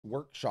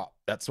workshop.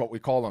 That's what we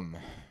call them,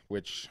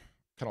 which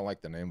kind of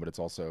like the name, but it's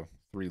also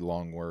three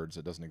long words.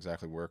 It doesn't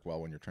exactly work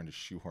well when you're trying to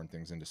shoehorn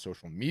things into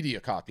social media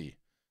copy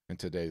in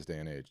today's day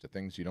and age, the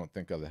things you don't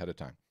think of ahead of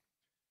time.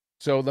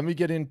 So let me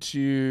get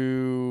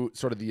into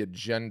sort of the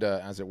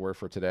agenda, as it were,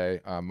 for today.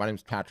 My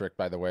name's Patrick,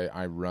 by the way.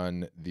 I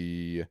run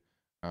the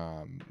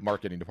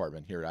marketing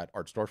department here at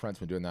Art Storefronts.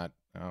 Been doing that,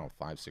 I don't know,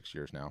 5, 6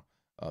 years now.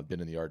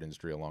 Been in the art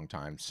industry a long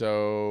time.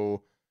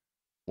 So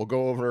we'll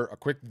go over a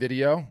quick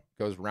video,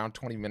 goes around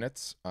 20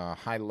 minutes,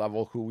 high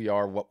level, who we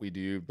are, what we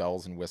do,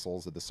 bells and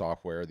whistles of the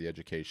software, the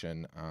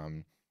education,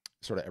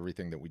 sort of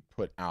everything that we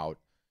put out.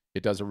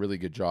 It does a really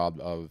good job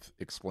of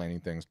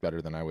explaining things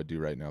better than I would do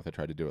right now if I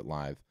tried to do it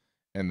live.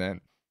 And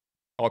then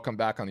I'll come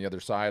back on the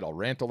other side, I'll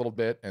rant a little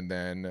bit, and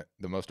then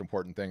the most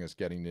important thing is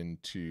getting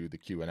into the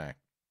Q&A,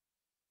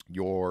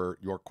 your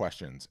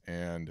questions.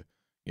 And,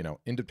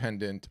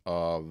 independent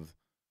of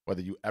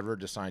whether you ever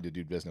decide to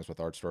do business with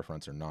Art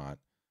Storefronts or not,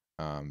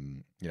 I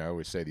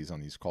always say these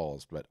on these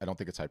calls, but I don't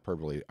think it's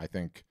hyperbole. I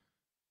think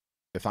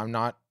if I'm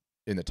not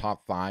in the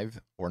top 5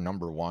 or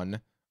number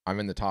 1, I'm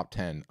in the top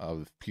 10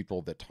 of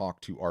people that talk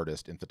to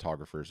artists and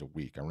photographers a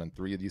week. I run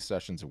 3 of these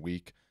sessions a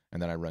week,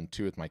 and then I run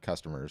 2 with my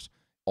customers.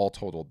 All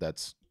totaled,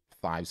 that's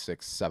 5,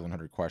 6,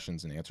 700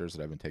 questions and answers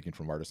that I've been taking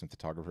from artists and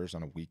photographers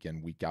on a week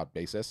in, week out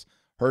basis.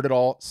 Heard it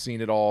all, seen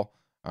it all,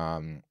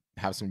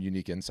 have some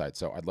unique insights.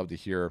 So I'd love to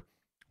hear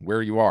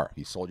where you are. Have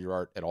you sold your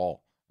art at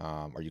all?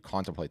 Or you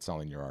contemplate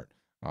selling your art?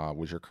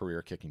 Was your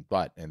career kicking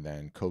butt and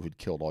then COVID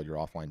killed all your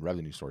offline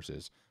revenue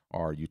sources?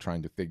 Are you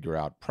trying to figure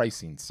out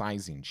pricing,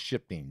 sizing,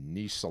 shipping,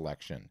 niche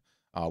selection,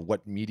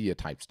 what media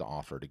types to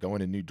offer, to go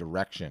in a new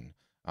direction,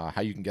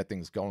 how you can get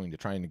things going, to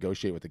try and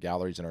negotiate with the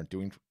galleries that aren't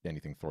doing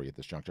anything for you at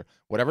this juncture?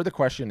 Whatever the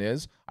question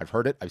is, I've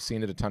heard it, I've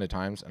seen it a ton of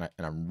times, and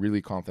I'm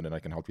really confident I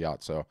can help you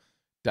out. So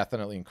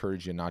definitely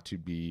encourage you not to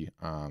be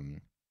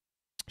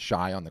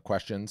shy on the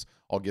questions.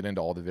 I'll get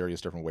into all the various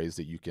different ways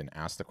that you can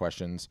ask the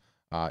questions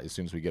as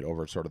soon as we get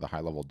over sort of the high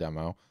level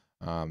demo.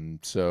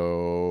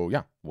 So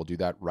yeah, we'll do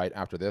that right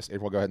after this.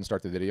 April, go ahead and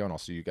start the video, and I'll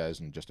see you guys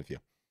in just a few.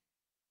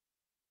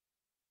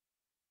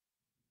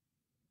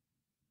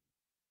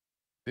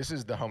 This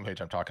is the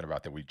homepage I'm talking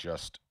about that we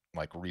just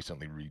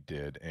recently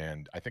redid,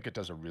 and I think it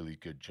does a really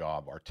good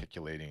job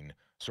articulating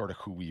sort of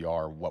who we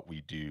are, what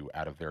we do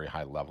at a very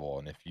high level.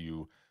 And if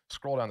you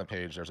scroll down the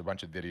page, there's a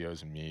bunch of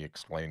videos and me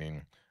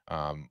explaining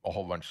a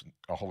whole bunch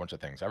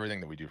of things, everything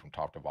that we do from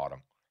top to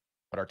bottom.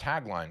 But our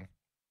tagline,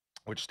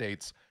 which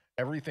states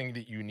everything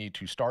that you need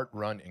to start,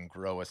 run, and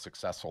grow a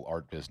successful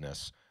art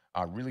business,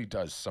 really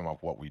does sum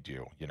up what we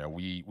do.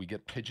 We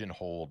get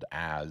pigeonholed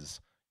as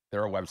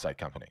they're a website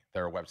company.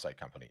 They're a website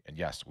company. And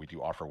yes, we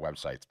do offer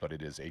websites, but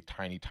it is a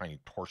tiny, tiny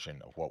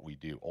portion of what we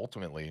do.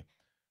 Ultimately,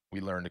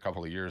 we learned a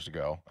couple of years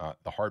ago,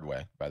 the hard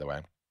way, by the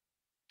way,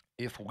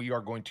 if we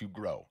are going to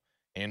grow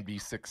and be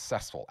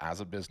successful as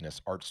a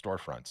business, Art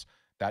Storefronts,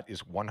 that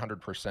is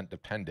 100%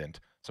 dependent,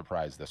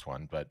 surprise this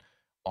one, but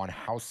on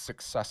how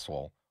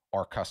successful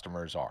our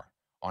customers are,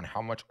 on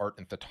how much art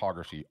and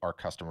photography our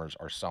customers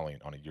are selling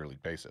on a yearly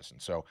basis.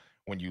 And so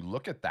when you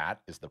look at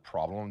that as the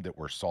problem that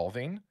we're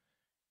solving,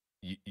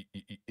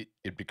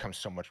 it becomes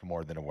so much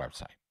more than a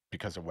website,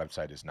 because a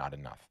website is not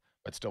enough.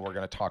 But still, we're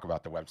going to talk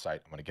about the website.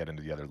 I'm going to get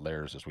into the other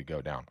layers as we go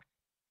down.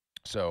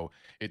 So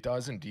it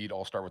does indeed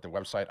all start with the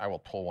website. I will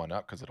pull one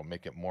up because it'll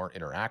make it more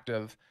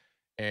interactive.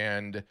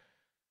 And,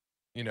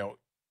 you know,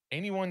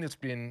 anyone that's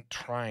been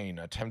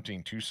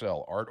attempting to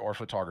sell art or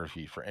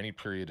photography for any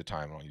period of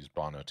time, I'll use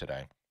Bono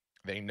today,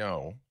 they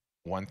know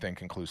one thing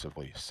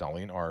conclusively: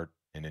 selling art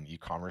in an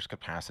e-commerce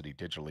capacity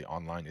digitally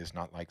online is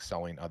not like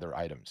selling other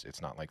items.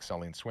 It's not like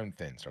selling swim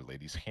fins or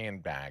ladies'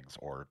 handbags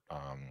or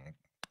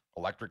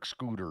electric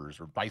scooters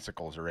or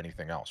bicycles or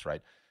anything else,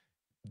 right?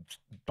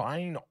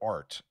 Buying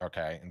art,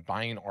 okay, and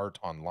buying art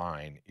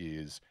online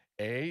is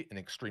A, an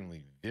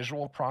extremely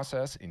visual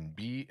process, and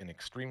B, an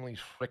extremely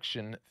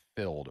friction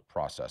filled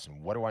process.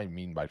 And what do I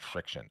mean by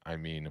friction? I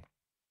mean,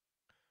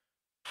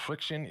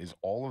 friction is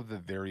all of the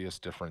various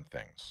different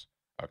things,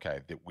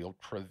 okay, that will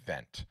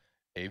prevent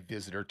a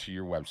visitor to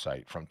your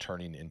website from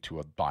turning into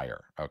a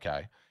buyer,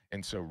 okay?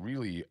 And so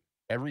really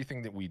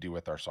everything that we do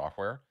with our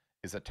software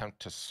is attempt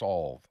to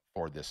solve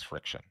for this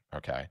friction,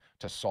 okay?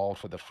 To solve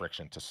for the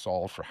friction, to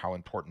solve for how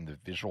important the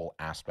visual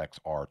aspects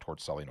are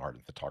towards selling art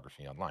and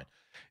photography online.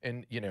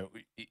 And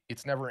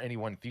it's never any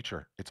one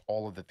feature. It's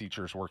all of the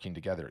features working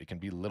together. It can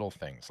be little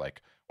things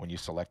like when you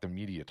select a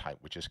media type,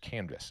 which is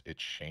canvas, it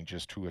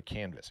changes to a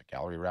canvas, a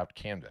gallery wrapped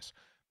canvas.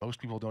 Most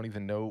people don't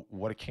even know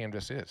what a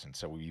canvas is. And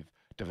so we've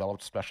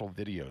developed special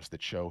videos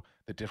that show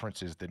the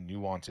differences, the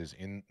nuances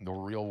in the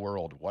real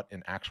world, what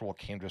an actual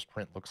canvas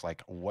print looks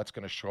like, what's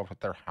going to show up at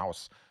their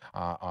house,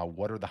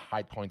 what are the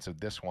high points of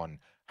this one,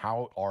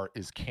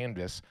 is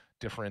canvas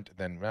different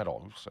than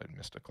metal. Oops, I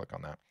missed a click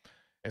on that.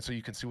 And so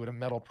you can see what a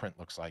metal print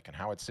looks like and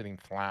how it's sitting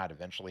flat,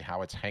 eventually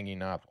how it's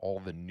hanging up, all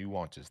the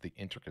nuances, the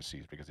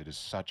intricacies, because it is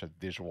such a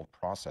visual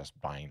process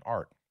buying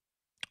art.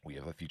 We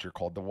have a feature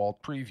called the wall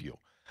preview,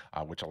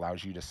 which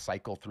allows you to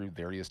cycle through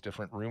various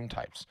different room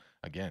types.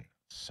 Again,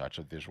 such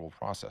a visual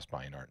process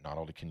buying art. Not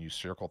only can you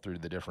circle through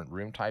the different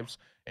room types,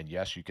 and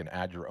yes, you can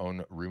add your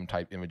own room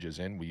type images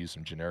in. We use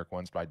some generic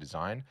ones by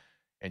design,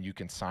 and you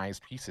can size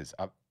pieces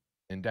up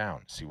and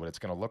down, see what it's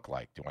going to look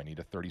like. Do I need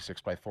a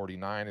 36 by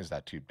 49? Is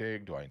that too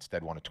big? Do I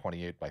instead want a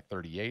 28 by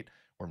 38?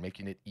 We're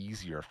making it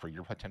easier for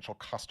your potential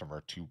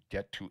customer to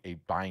get to a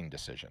buying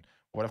decision.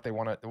 What if they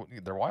want to,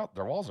 their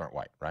walls aren't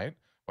white, right?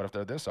 What if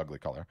they're this ugly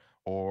color?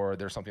 Or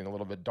there's something a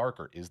little bit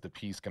darker. Is the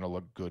piece going to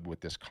look good with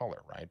this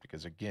color, right?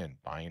 Because again,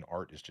 buying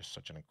art is just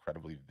such an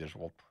incredibly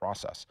visual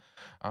process.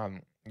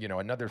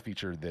 Another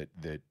feature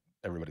that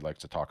everybody likes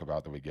to talk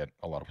about that we get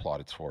a lot of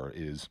plaudits for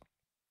is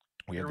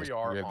Here we we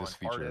are have this on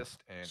feature,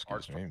 Artist and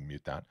Art excuse Store. me,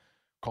 mute that,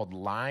 called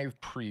live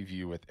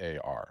preview with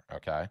AR.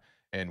 Okay.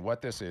 And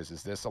what this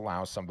is this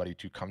allows somebody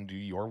to come to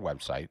your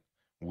website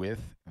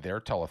with their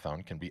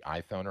telephone, can be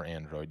iPhone or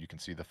Android. You can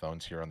see the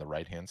phones here on the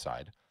right hand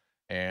side.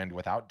 And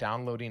without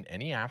downloading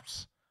any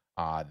apps,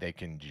 they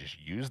can just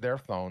use their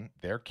phone,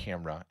 their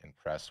camera, and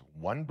press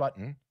one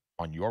button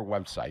on your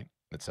website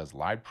that says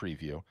live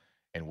preview.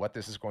 And what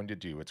this is going to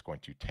do, it's going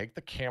to take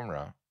the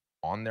camera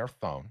on their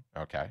phone,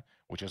 okay,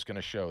 which is going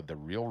to show the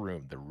real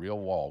room, the real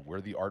wall,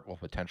 where the art will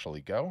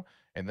potentially go.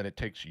 And then it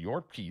takes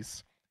your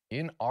piece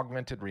in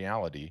augmented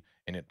reality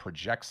and it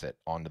projects it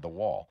onto the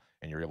wall.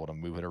 And you're able to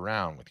move it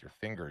around with your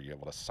finger. You're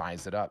able to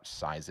size it up,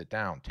 size it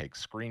down, take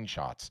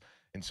screenshots.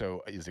 And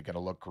so, is it going to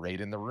look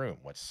great in the room?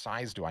 What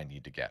size do I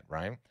need to get,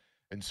 right?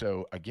 And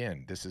so,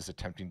 again, this is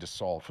attempting to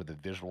solve for the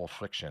visual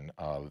friction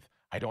of,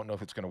 I don't know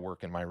if it's going to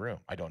work in my room.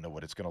 I don't know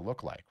what it's going to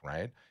look like,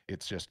 right?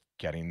 It's just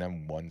getting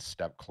them one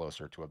step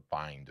closer to a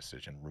buying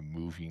decision,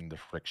 removing the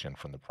friction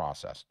from the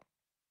process.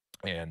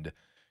 And,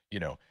 you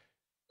know,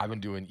 I've been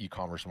doing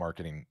e-commerce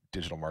marketing,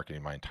 digital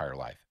marketing my entire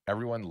life.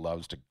 Everyone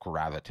loves to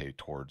gravitate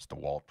towards the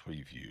wall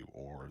preview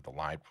or the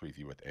live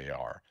preview with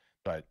AR.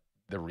 But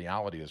the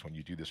reality is when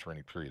you do this for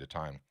any period of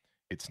time,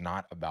 it's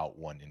not about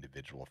one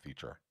individual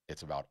feature.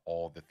 It's about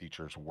all the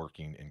features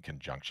working in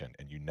conjunction,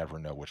 and you never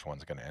know which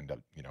one's going to end up.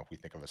 If we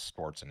think of a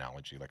sports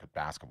analogy like a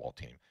basketball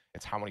team,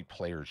 it's how many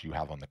players you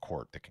have on the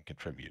court that can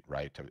contribute,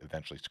 right, to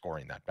eventually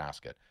scoring that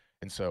basket.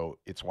 And so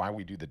it's why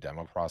we do the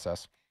demo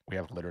process. We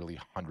have literally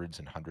hundreds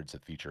and hundreds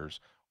of features,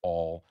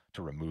 all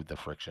to remove the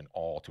friction,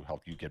 all to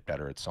help you get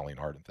better at selling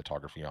art and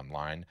photography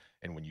online.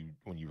 And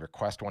when you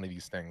request one of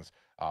these things,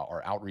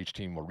 our outreach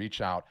team will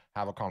reach out,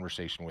 have a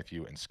conversation with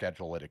you, and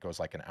schedule it. It goes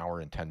like an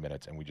hour and 10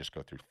 minutes, and we just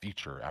go through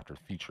feature after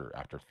feature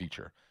after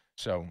feature.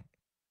 So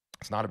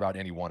it's not about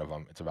any one of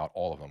them; it's about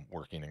all of them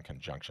working in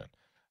conjunction.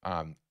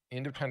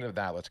 Independent of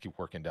that, let's keep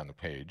working down the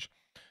page.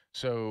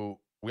 So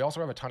we also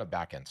have a ton of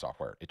back-end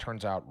software. It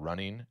turns out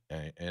running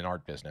an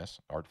art business,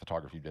 art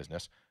photography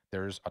business,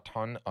 there's a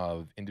ton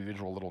of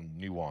individual little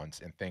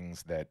nuance and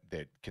things that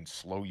can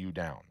slow you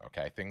down.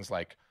 Okay, things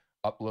like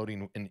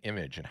uploading an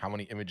image and how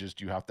many images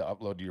do you have to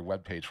upload to your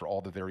web page for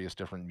all the various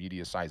different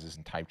media sizes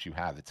and types you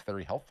have. It's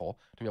very helpful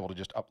to be able to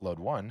just upload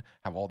one,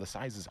 have all the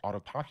sizes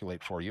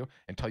auto-populate for you,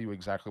 and tell you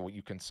exactly what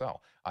you can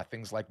sell.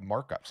 Things like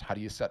markups. How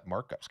do you set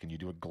markups? Can you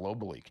do it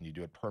globally? Can you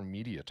do it per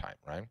media type,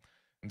 right?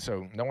 And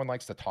so no one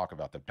likes to talk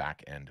about the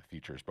back end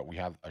features, but we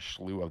have a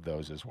slew of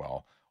those as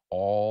well,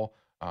 all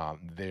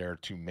there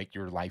to make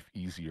your life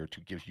easier,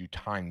 to give you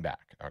time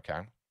back.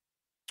 Okay.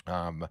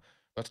 Um,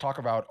 let's talk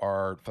about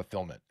our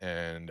fulfillment.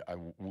 And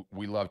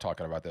we love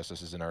talking about this.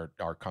 This is in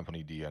our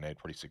company DNA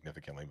pretty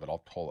significantly, but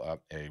I'll pull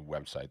up a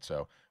website.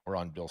 So we're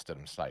on Bill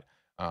Stidham's site.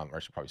 Or I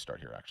should probably start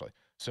here actually.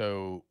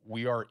 So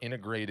we are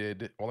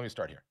integrated. Well, let me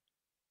start here.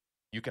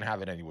 You can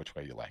have it any which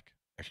way you like.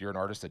 If you're an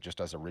artist that just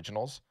does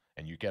originals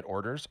and you get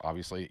orders,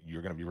 obviously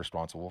you're going to be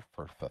responsible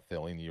for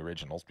fulfilling the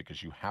originals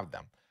because you have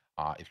them.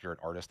 If you're an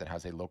artist that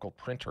has a local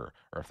printer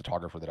or a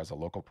photographer that has a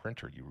local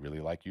printer, you really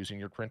like using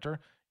your printer,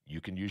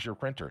 you can use your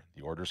printer.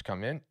 The orders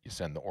come in, you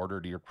send the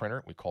order to your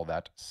printer. We call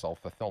that self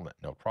fulfillment,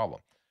 no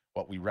problem.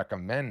 What we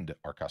recommend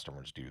our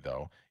customers do,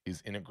 though,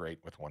 is integrate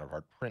with one of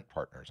our print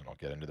partners, and I'll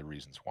get into the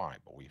reasons why.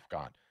 But we've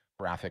got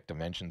Graphic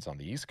Dimensions on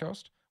the East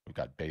Coast, we've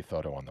got Bay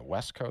Photo on the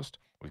West Coast,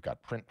 we've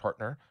got Print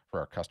Partner for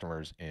our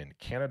customers in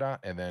Canada,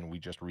 and then we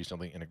just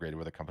recently integrated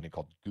with a company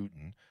called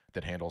Guten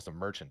that handles the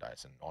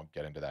merchandise, and I'll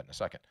get into that in a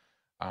second.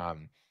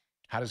 Um,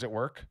 how does it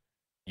work?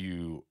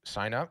 You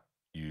sign up,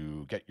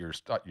 you get your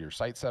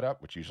site set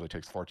up, which usually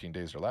takes 14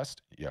 days or less.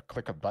 You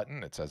click a button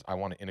that says, I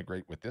want to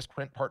integrate with this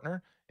print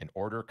partner. An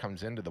order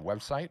comes into the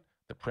website.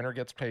 The printer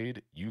gets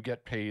paid. You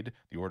get paid.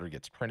 The order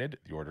gets printed.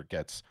 The order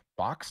gets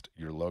boxed.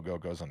 Your logo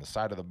goes on the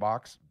side of the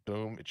box.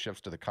 Boom, it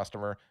ships to the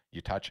customer.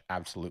 You touch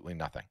absolutely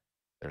nothing.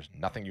 There's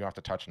nothing you have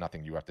to touch,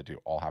 nothing you have to do.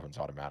 All happens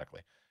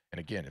automatically. And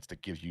again, it's to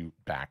give you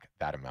back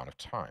that amount of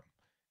time.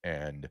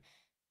 And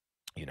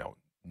you know,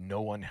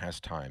 no one has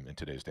time in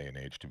today's day and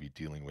age to be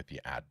dealing with the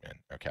admin.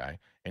 Okay.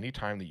 Any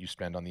time that you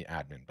spend on the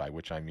admin, by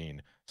which I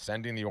mean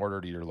sending the order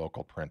to your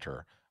local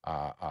printer,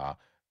 uh, uh,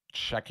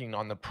 checking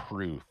on the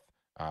proof,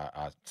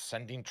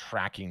 sending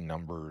tracking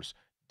numbers,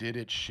 did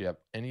it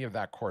ship, any of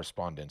that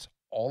correspondence,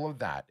 all of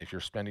that, if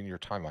you're spending your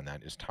time on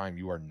that, is time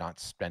you are not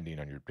spending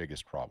on your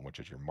biggest problem, which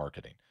is your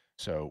marketing.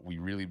 So we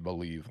really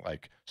believe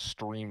like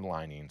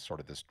streamlining sort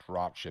of this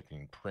drop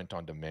shipping, print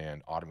on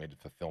demand, automated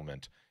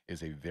fulfillment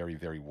is a very,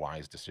 very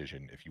wise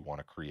decision if you want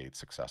to create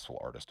successful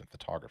artists and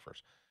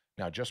photographers.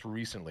 Now, just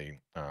recently,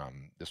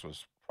 this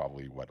was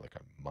probably what, like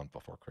a month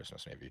before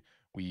Christmas, maybe,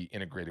 we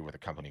integrated with a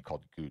company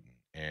called Guten.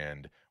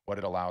 And what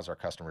it allows our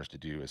customers to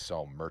do is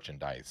sell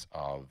merchandise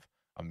of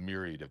a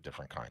myriad of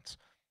different kinds,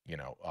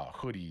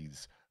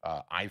 hoodies,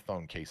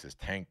 iPhone cases,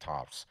 tank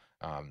tops.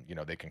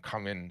 They can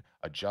come in,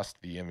 adjust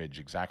the image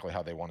exactly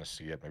how they want to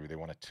see it. Maybe they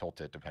want to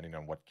tilt it depending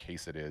on what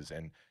case it is,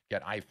 and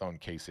get iPhone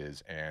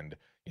cases and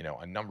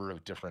a number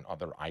of different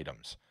other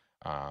items.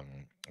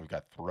 We've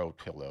got throw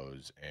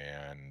pillows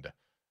and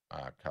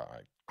I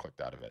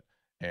clicked out of it,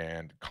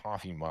 and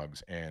coffee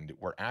mugs, and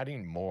we're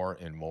adding more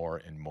and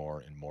more and more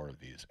and more of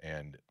these.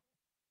 And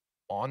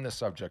on the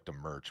subject of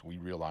merch, we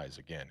realize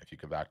again, if you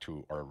go back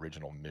to our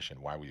original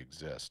mission, why we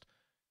exist,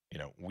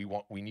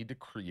 we need to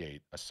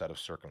create a set of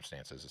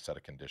circumstances, a set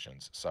of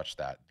conditions such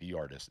that the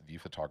artist, the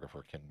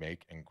photographer can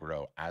make and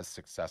grow as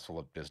successful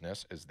a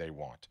business as they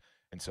want.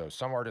 And so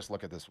some artists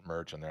look at this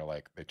merch and they're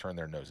like, they turn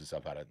their noses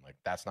up at it and like,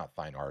 that's not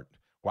fine art.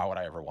 Why would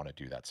I ever want to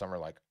do that? Some are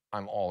like,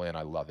 I'm all in,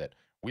 I love it.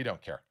 We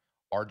don't care.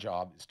 Our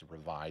job is to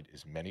provide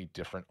as many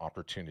different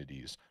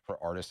opportunities for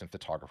artists and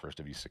photographers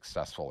to be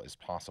successful as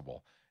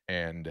possible.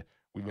 And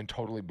we've been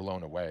totally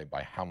blown away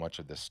by how much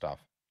of this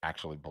stuff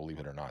actually, believe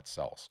it or not,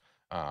 sells.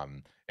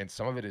 And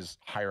some of it is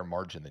higher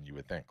margin than you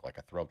would think. Like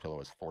a throw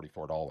pillow is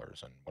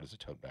 $44, and what does a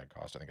tote bag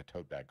cost? I think a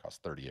tote bag costs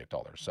 $38.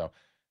 So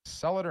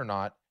sell it or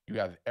not, you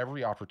have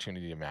every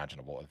opportunity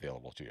imaginable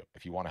available to you.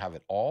 If you want to have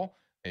it all,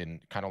 in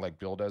kind of like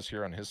Bill does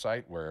here on his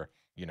site, where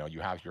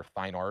you have your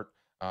fine art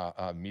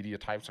media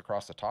types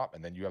across the top,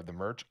 and then you have the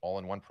merch all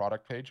in one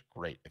product page.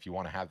 Great. If you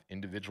want to have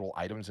individual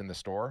items in the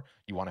store,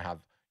 you want to have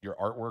your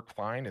artwork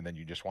fine, and then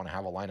you just want to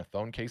have a line of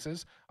phone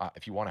cases.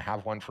 If you want to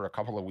have one for a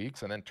couple of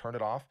weeks and then turn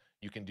it off,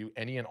 you can do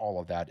any and all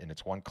of that, and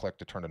it's one click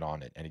to turn it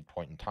on at any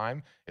point in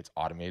time. It's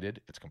automated.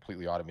 It's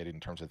completely automated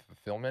in terms of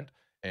fulfillment,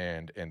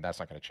 and that's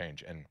not going to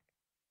change. And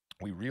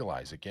we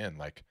realize again,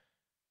 like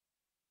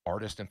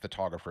artists and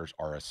photographers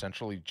are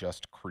essentially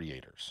just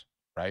creators,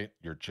 right?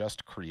 You're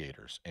just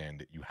creators,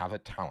 and you have a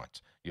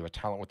talent. You have a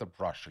talent with a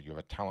brush, or you have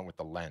a talent with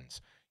the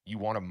lens. You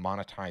want to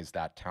monetize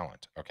that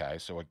talent. Okay.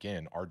 So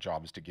again, our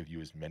job is to give you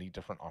as many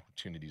different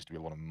opportunities to be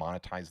able to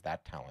monetize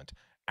that talent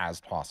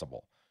as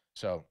possible.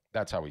 So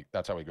that's how we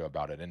go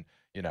about it. And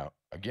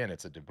again,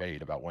 it's a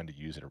debate about when to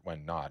use it or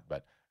when not.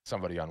 But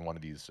somebody on one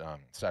of these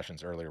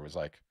sessions earlier was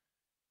like,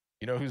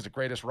 who's the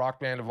greatest rock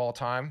band of all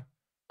time?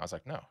 I was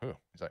like, no, who?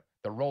 He's like,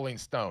 the Rolling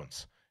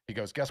Stones. He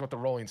goes, guess what the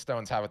Rolling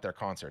Stones have at their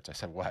concerts? I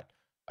said, what?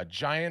 A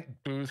giant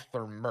booth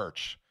for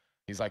merch.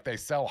 He's like, they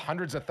sell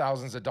hundreds of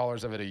thousands of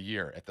dollars of it a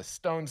year. If the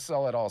Stones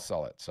sell it, I'll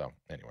sell it. So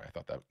anyway, I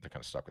thought that kind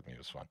of stuck with me. It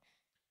was fun.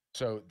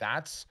 So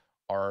that's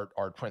our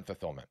print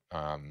fulfillment.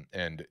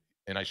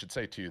 And I should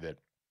say too that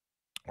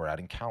we're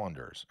adding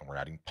calendars, and we're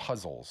adding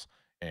puzzles,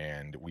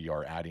 and we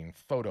are adding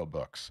photo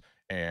books.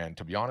 And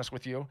to be honest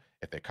with you,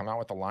 if they come out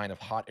with a line of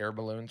hot air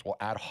balloons, we'll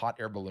add hot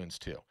air balloons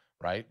too,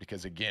 right?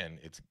 Because again,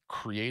 it's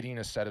creating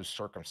a set of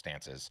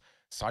circumstances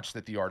such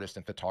that the artist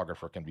and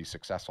photographer can be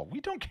successful.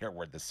 We don't care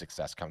where the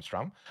success comes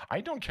from.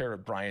 I don't care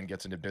if Brian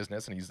gets into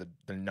business and he's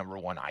the number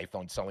one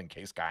iPhone selling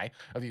case guy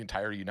of the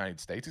entire United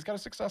States. He's got a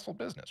successful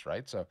business,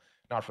 right? So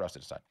not for us to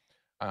decide.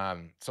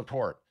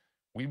 Support.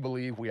 We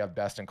believe we have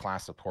best in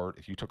class support.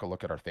 If you took a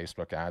look at our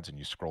Facebook ads and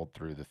you scrolled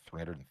through the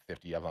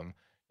 350 of them,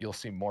 you'll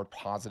see more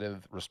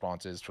positive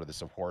responses for the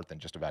support than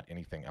just about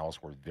anything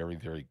else. We're very,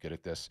 very good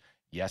at this.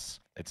 Yes,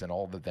 it's in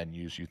all the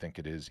venues you think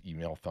it is: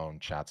 email, phone,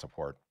 chat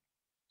support.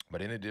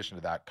 But in addition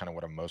to that, kind of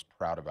what I'm most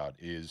proud about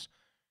is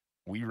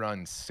we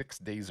run 6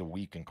 days a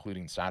week,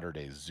 including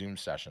Saturdays, Zoom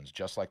sessions,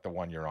 just like the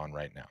one you're on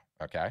right now.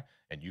 Okay.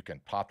 And you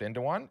can pop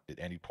into one at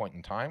any point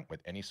in time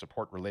with any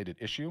support related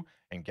issue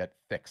and get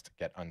fixed,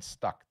 get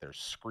unstuck. There's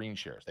screen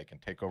shares. They can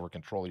take over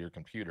control of your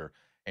computer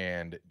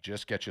and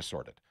just get you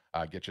sorted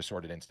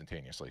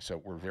instantaneously.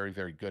 So we're very,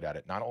 very good at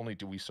it. Not only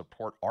do we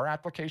support our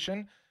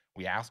application,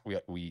 we ask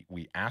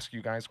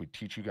you guys, we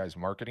teach you guys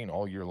marketing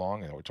all year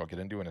long, and which I'll get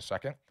into in a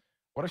second.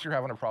 What if you're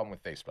having a problem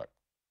with Facebook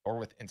or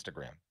with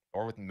Instagram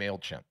or with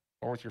MailChimp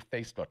or with your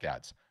Facebook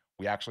ads?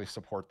 We actually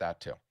support that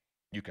too.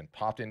 You can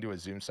pop into a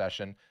Zoom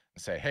session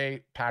and say,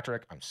 hey,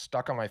 Patrick, I'm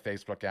stuck on my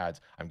Facebook ads.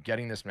 I'm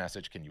getting this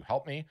message. Can you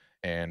help me?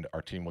 And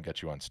our team will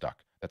get you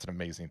unstuck. That's an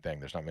amazing thing.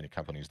 There's not many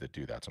companies that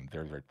do that. So I'm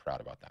very, very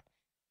proud about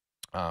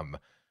that.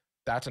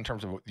 That's in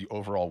terms of the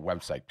overall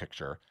website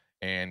picture.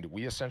 And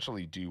we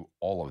essentially do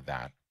all of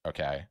that,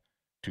 okay,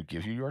 to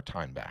give you your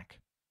time back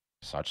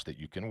such that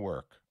you can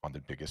work on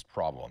the biggest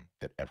problem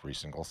that every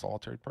single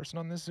solitary person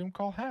on this Zoom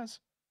call has,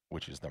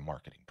 which is the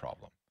marketing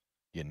problem.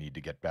 You need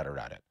to get better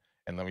at it.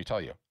 And let me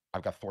tell you,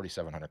 I've got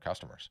 4,700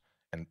 customers,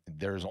 and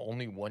there's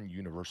only one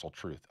universal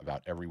truth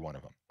about every one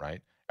of them,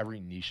 right? Every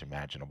niche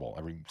imaginable,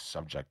 every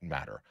subject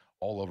matter,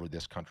 all over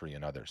this country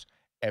and others,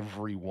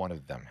 every one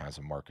of them has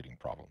a marketing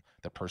problem.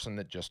 The person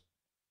that just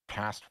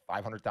past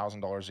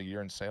 $500,000 a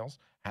year in sales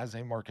has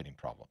a marketing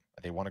problem.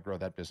 They want to grow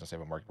that business, they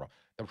have a marketing problem.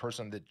 The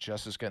person that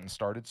just is getting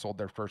started, sold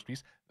their first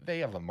piece, they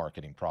have a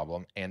marketing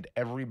problem, and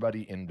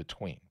everybody in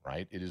between,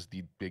 right? It is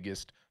the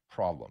biggest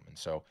problem. And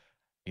so,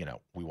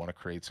 we want to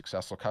create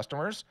successful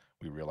customers.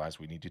 We realize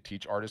we need to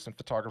teach artists and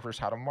photographers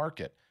how to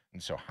market.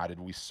 And so, how did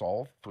we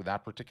solve for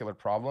that particular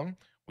problem?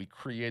 We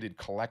created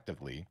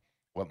collectively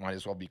what might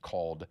as well be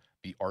called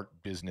the Art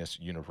Business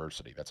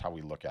University. That's how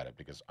we look at it,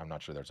 because I'm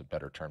not sure there's a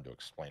better term to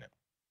explain it.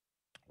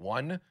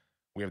 One,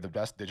 we have the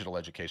best digital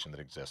education that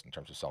exists in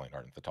terms of selling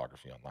art and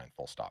photography online,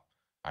 full stop.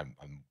 I'm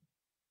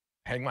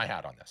hang my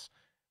hat on this.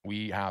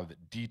 We have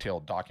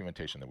detailed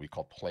documentation that we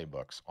call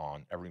playbooks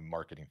on every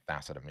marketing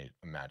facet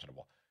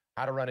imaginable.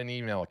 How to run an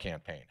email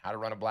campaign, how to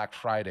run a Black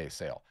Friday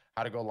sale,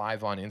 how to go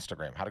live on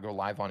Instagram, how to go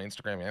live on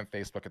Instagram and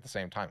Facebook at the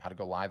same time, how to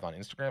go live on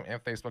Instagram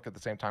and Facebook at the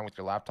same time with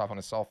your laptop and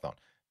a cell phone.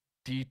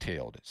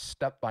 Detailed,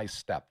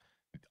 step-by-step,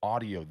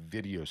 audio,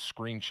 video,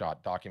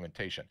 screenshot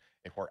documentation.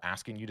 If we're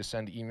asking you to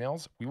send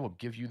emails, we will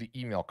give you the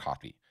email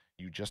copy.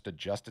 You just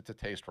adjust it to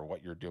taste for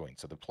what you're doing.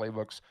 So the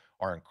playbooks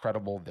are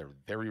incredible. They're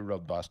very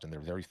robust, and they're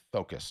very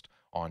focused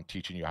on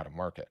teaching you how to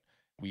market.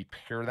 We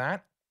pair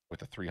that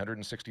with a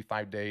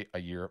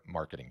 365-day-a-year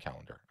marketing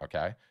calendar,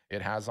 okay?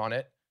 It has on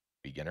it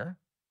beginner,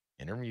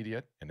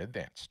 intermediate, and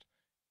advanced.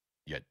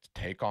 You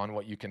take on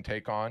what you can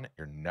take on.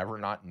 You're never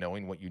not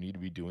knowing what you need to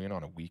be doing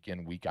on a week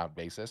in, week out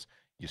basis.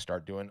 You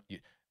start doing,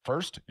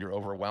 first, you're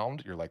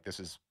overwhelmed. You're like,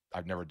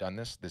 I've never done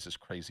this. This is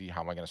crazy. How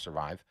am I going to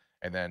survive?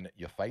 And then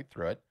you fight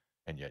through it,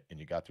 and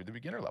you got through the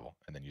beginner level,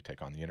 and then you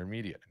take on the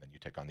intermediate, and then you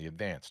take on the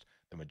advanced.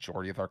 The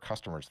majority of our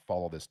customers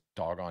follow this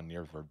doggone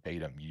near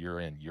verbatim year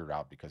in, year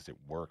out, because it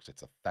works.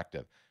 It's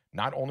effective.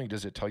 Not only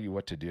does it tell you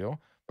what to do,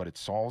 but it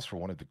solves for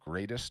one of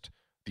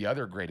the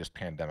other greatest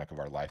pandemic of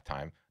our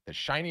lifetime, the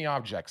shiny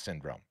object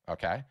syndrome,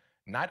 okay?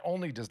 Not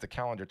only does the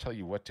calendar tell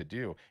you what to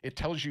do, it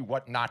tells you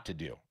what not to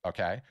do,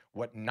 okay?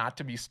 What not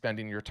to be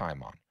spending your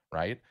time on,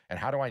 right? And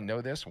how do I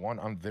know this? One,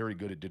 I'm very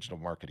good at digital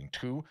marketing.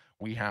 Two,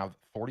 we have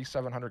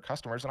 4,700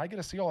 customers, and I get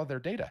to see all of their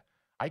data.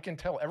 I can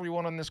tell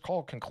everyone on this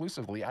call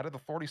conclusively, out of the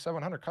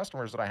 4,700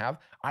 customers that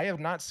I have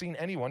not seen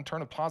anyone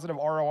turn a positive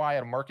ROI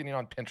at marketing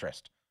on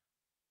Pinterest.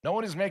 No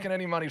one is making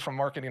any money from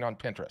marketing on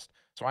Pinterest.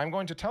 So I'm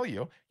going to tell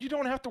you, you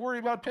don't have to worry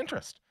about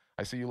Pinterest.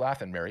 I see you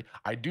laughing, Mary.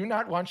 I do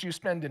not want you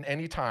spending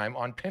any time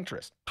on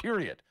Pinterest,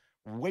 period.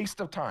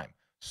 Waste of time.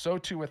 So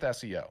too with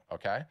SEO,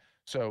 okay?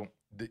 So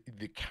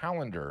the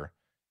calendar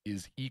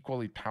is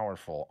equally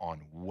powerful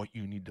on what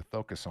you need to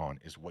focus on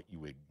is what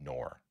you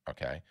ignore,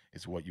 okay?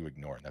 Is what you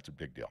ignore, and that's a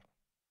big deal.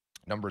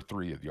 Number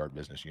 3 of the Art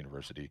Business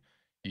University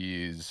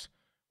is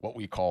what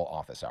we call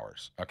office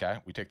hours, okay?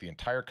 We take the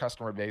entire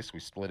customer base, we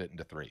split it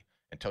into 3.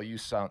 Until you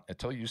sell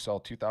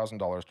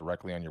 $2,000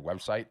 directly on your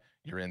website,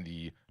 you're in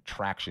the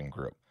traction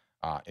group.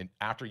 And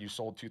after you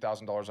sold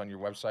 $2,000 on your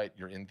website,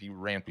 you're in the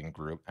ramping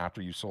group.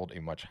 After you sold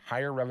a much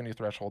higher revenue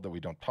threshold that we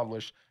don't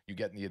publish, you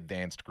get in the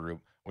advanced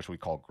group, which we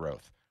call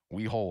growth.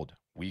 We hold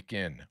week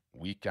in,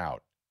 week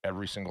out,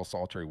 every single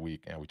solitary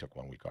week. And we took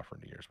 1 week off for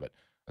New Year's, but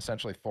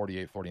essentially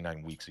 48,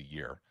 49 weeks a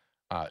year.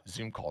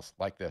 Zoom calls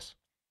like this.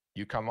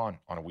 You come on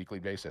a weekly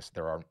basis.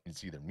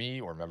 It's either me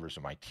or members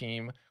of my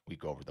team. We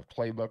go over the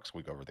playbooks.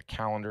 We go over the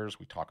calendars.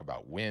 We talk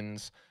about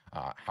wins.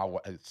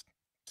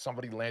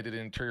 Somebody landed an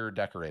interior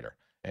decorator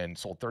and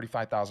sold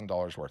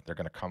 $35,000 worth. They're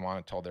going to come on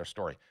and tell their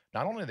story.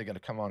 Not only are they going to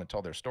come on and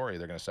tell their story,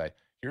 they're going to say,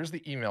 here's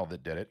the email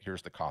that did it.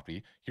 Here's the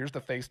copy. Here's the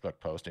Facebook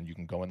post. And you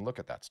can go and look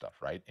at that stuff,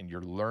 right? And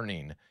you're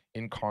learning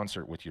in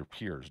concert with your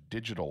peers.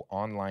 Digital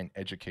online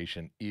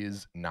education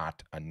is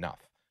not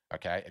enough.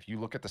 Okay. If you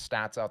look at the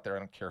stats out there, I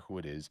don't care who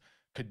it is,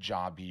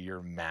 Kajabi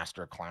or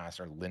Masterclass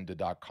or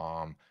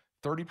lynda.com,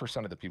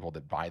 30% of the people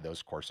that buy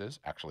those courses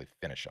actually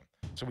finish them.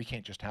 So we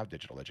can't just have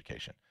digital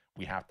education.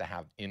 We have to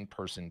have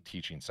in-person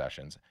teaching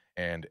sessions,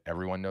 and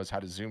everyone knows how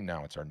to Zoom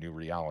now. It's our new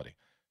reality.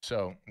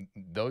 So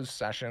those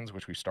sessions,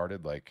 which we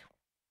started like,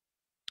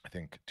 I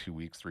think 2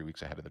 weeks, 3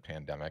 weeks ahead of the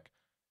pandemic,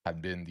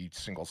 have been the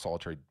single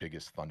solitary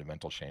biggest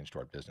fundamental change to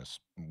our business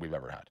we've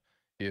ever had.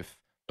 If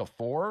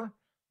before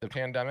the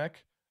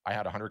pandemic, I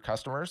had 100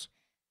 customers,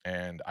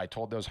 and I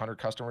told those 100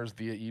 customers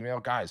via email,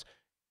 guys,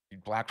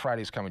 Black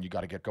Friday's coming. You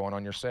got to get going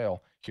on your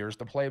sale. Here's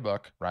the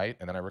playbook, right?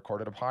 And then I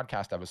recorded a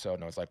podcast episode,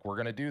 and I was like, we're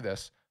going to do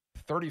this.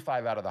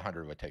 35 out of the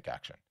 100 would take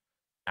action.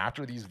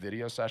 After these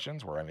video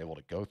sessions where I'm able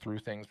to go through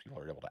things, people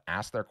are able to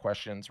ask their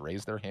questions,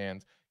 raise their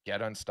hands,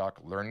 get unstuck,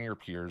 learn your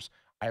peers.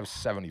 I have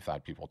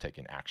 75 people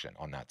taking action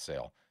on that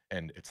sale,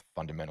 and it's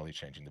fundamentally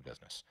changing the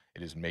business.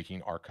 It is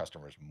making our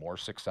customers more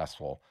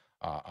successful,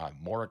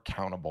 more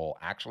accountable,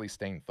 actually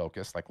staying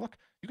focused. Like, look,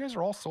 you guys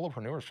are all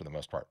solopreneurs for the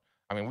most part.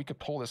 I mean, we could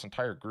pull this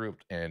entire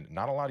group, and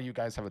not a lot of you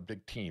guys have a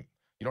big team.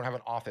 You don't have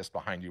an office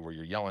behind you where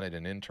you're yelling at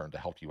an intern to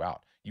help you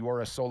out. You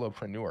are a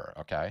solopreneur,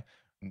 okay?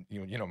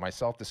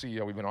 Myself, the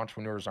CEO, we've been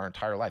entrepreneurs our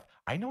entire life.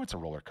 I know it's a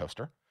roller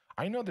coaster.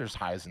 I know there's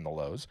highs and the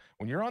lows.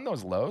 When you're on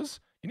those lows,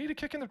 you need a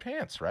kick in the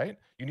pants, right?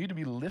 You need to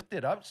be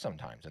lifted up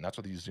sometimes, and that's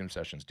what these Zoom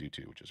sessions do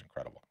too, which is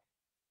incredible.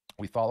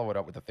 We follow it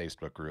up with a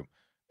Facebook group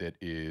that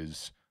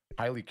is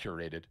highly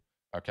curated.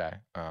 Okay.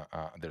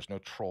 There's no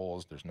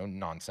trolls. There's no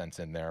nonsense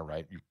in there,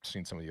 right? You've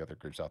seen some of the other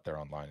groups out there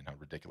online and how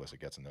ridiculous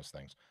it gets in those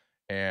things.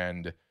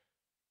 And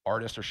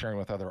artists are sharing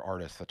with other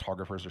artists,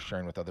 photographers are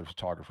sharing with other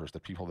photographers, the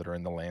people that are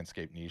in the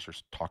landscape niche are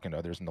talking to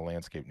others in the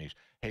landscape niche.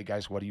 Hey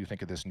guys, what do you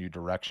think of this new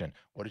direction?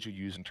 What did you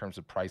use in terms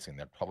of pricing?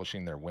 They're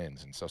publishing their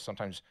wins. And so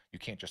sometimes you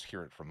can't just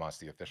hear it from us,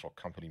 the official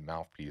company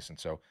mouthpiece. And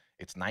so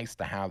it's nice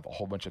to have a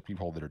whole bunch of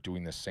people that are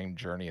doing this same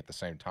journey at the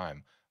same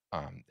time,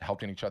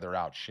 helping each other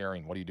out,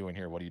 sharing, what are you doing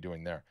here? What are you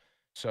doing there?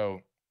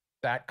 So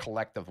that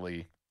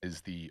collectively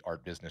is the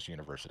Art Business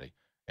University.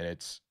 And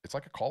it's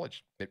like a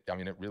college. I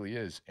mean, it really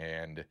is.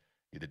 And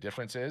the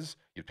difference is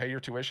you pay your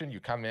tuition,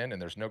 you come in,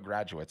 and there's no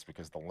graduates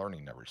because the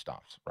learning never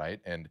stops, right?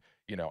 And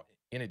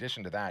in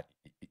addition to that,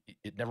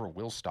 it never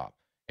will stop.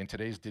 In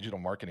today's digital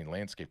marketing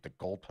landscape, the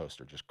goalposts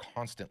are just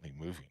constantly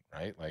moving,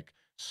 right? Like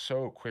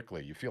so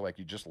quickly, you feel like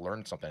you just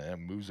learned something and it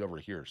moves over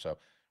here. So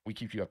we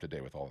keep you up to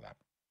date with all of that.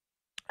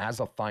 As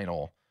a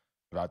final,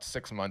 about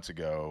 6 months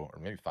ago, or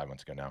maybe 5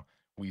 months ago now,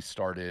 we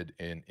started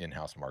an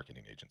in-house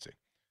marketing agency.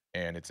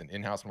 And it's an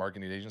in-house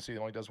marketing agency that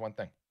only does one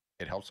thing.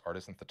 It helps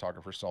artists and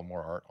photographers sell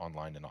more art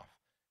online and off.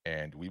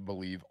 And we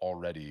believe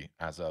already,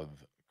 as of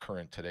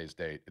current today's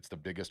date, it's the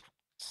biggest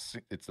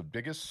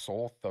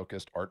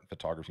sole-focused art and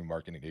photography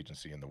marketing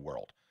agency in the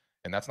world.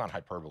 And that's not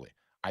hyperbole.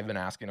 I've been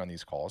asking on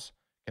these calls,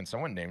 can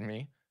someone name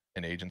me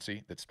an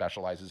agency that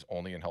specializes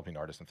only in helping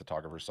artists and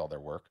photographers sell their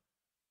work?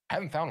 I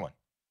haven't found one.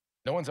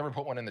 No one's ever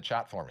put one in the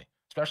chat for me,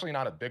 especially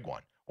not a big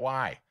one.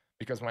 Why?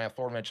 Because my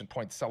aforementioned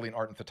point, selling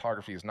art and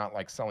photography is not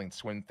like selling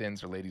swim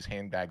thins or ladies'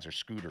 handbags or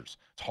scooters.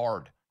 It's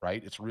hard,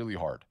 right? It's really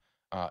hard.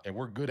 And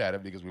we're good at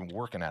it because we've been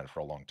working at it for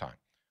a long time.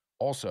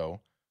 Also,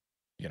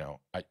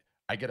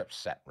 I get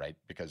upset, right?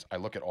 Because I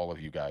look at all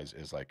of you guys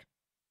as like,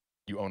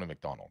 you own a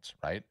McDonald's,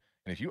 right?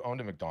 And if you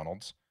owned a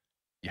McDonald's,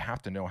 you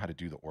have to know how to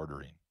do the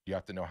ordering. You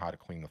have to know how to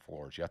clean the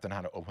floors. You have to know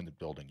how to open the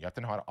building. You have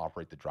to know how to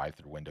operate the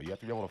drive-through window. You have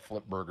to be able to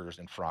flip burgers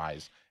and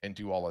fries and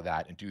do all of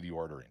that and do the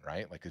ordering,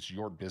 right? Like it's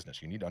your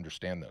business. You need to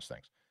understand those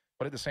things.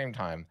 But at the same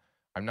time,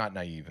 I'm not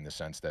naive in the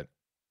sense that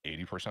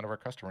 80% of our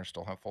customers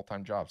still have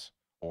full-time jobs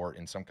or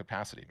in some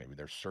capacity. Maybe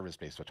they're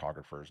service-based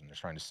photographers and they're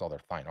trying to sell their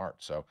fine art.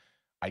 So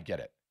I get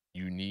it.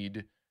 You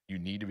need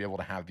to be able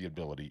to have the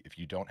ability. If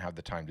you don't have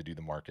the time to do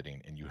the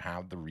marketing and you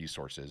have the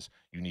resources,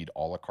 you need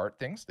a la carte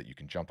things that you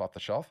can jump off the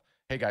shelf.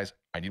 Hey guys,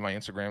 I need my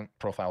Instagram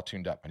profile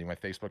tuned up. I need my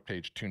Facebook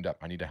page tuned up.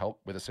 I need to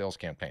help with a sales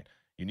campaign.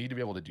 You need to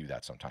be able to do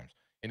that sometimes.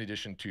 In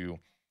addition to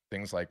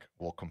things like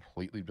we'll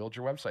completely build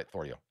your website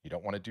for you. You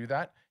don't want to do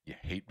that. You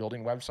hate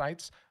building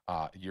websites.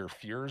 Your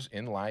fears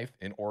in life,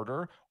 in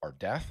order, are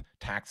death,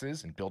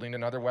 taxes, and building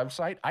another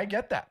website. I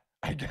get that.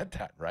 I get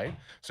that, right?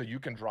 So you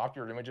can drop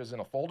your images in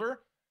a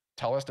folder,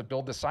 tell us to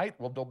build the site,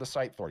 we'll build the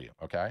site for you.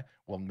 Okay,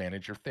 we'll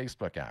manage your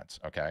Facebook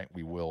ads. Okay,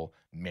 we will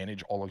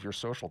manage all of your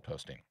social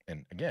posting.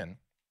 And again,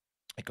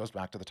 it goes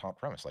back to the top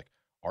premise, like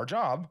our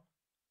job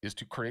is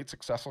to create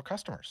successful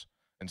customers.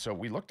 And so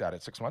we looked at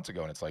it 6 months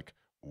ago and it's like,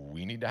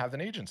 we need to have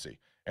an agency.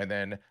 And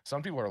then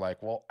some people are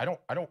like, well, I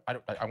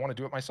want to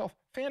do it myself.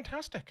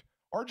 Fantastic.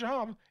 Our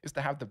job is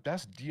to have the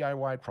best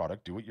DIY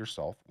product, do it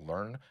yourself,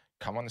 learn,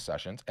 come on the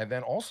sessions, and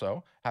then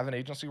also have an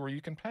agency where you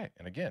can pay.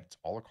 And again, it's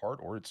a la carte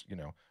or it's,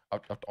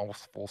 up to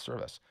almost full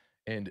service.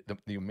 And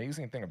the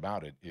amazing thing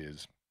about it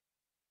is,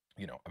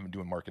 I've been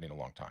doing marketing a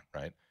long time,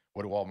 right?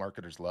 What do all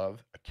marketers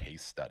love? A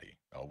case study.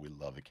 Oh, we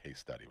love a case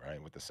study,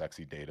 right? With the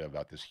sexy data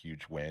about this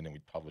huge win, and we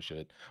publish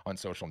it on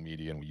social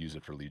media and we use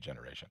it for lead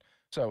generation.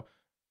 So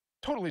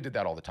totally did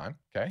that all the time.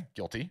 Okay,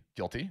 guilty.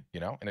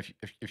 And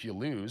if you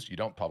lose, you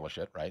don't publish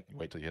it, right? You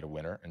wait till you hit a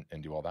winner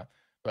and do all that.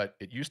 But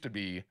it used to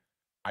be,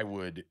 I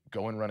would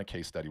go and run a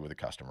case study with a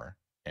customer,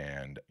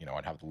 and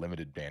I'd have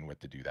limited bandwidth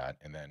to do that,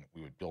 and then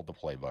we would build the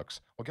playbooks.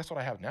 Well, guess what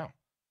I have now?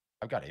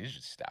 I've got agency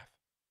staff.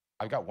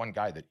 I've got one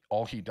guy that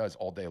all he does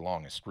all day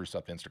long is spruce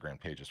up Instagram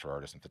pages for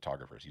artists and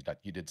photographers.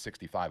 He did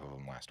 65 of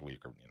them last week,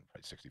 or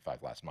probably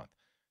 65 last month.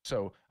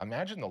 So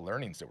imagine the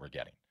learnings that we're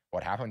getting.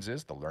 What happens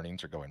is the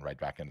learnings are going right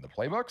back into the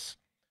playbooks,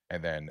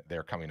 and then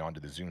they're coming onto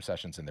the Zoom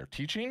sessions and they're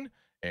teaching,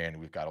 and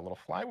we've got a little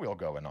flywheel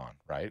going on,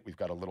 right? We've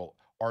got a little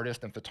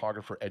artist and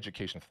photographer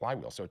education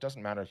flywheel. So it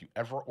doesn't matter if you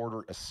ever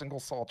order a single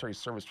solitary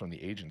service from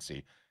the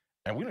agency,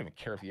 and we don't even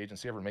care if the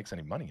agency ever makes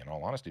any money, in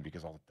all honesty,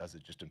 because all it does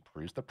is just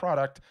improves the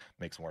product,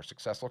 makes more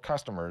successful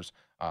customers,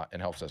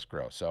 and helps us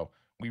grow. So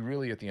we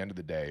really, at the end of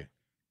the day,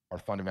 are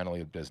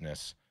fundamentally a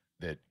business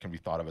that can be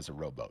thought of as a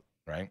rowboat,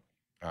 right?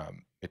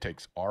 It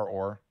takes our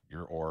oar,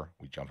 your oar.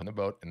 We jump in the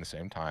boat in the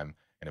same time,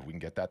 and if we can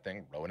get that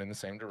thing rowing in the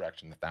same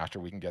direction, the faster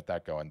we can get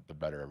that going, the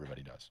better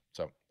everybody does.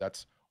 So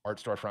that's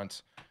Art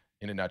Storefronts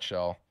in a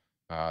nutshell.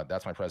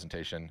 That's my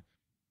presentation.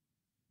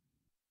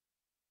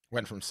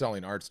 Went from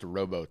selling arts to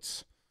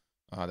rowboats.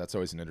 That's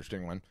always an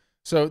interesting one.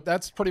 So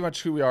that's pretty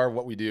much who we are,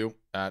 what we do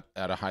at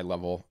a high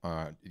level.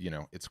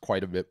 It's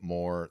quite a bit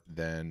more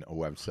than a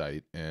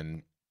website,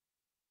 and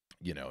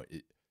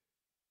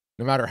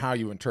no matter how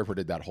you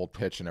interpreted that whole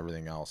pitch and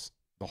everything else,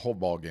 the whole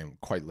ball game,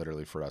 quite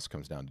literally for us,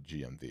 comes down to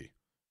GMV,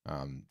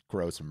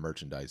 gross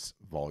merchandise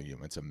volume.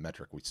 It's a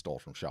metric we stole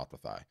from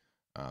Shopify.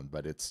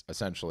 But it's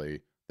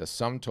essentially the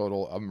sum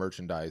total of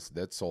merchandise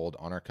that's sold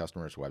on our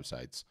customers'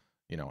 websites.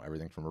 You know,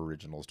 everything from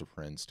originals to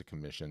prints to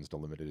commissions to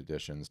limited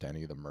editions to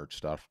any of the merch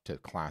stuff to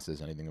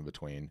classes, anything in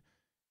between,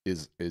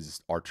 is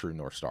our true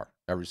North Star.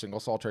 Every single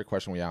solitary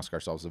question we ask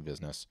ourselves as a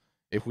business: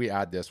 if we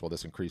add this, will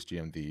this increase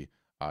GMV?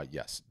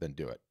 Yes, then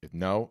do it. If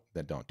no,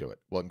 then don't do it.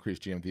 Will it increase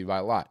GMV by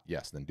a lot?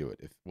 Yes, then do it.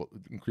 If will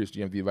it increase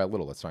GMV by a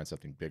little, let's find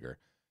something bigger.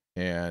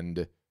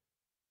 And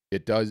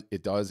it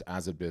does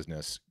as a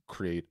business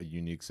create a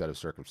unique set of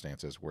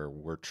circumstances where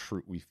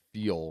we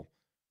feel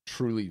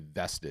truly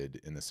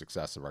vested in the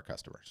success of our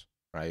customers,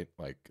 right?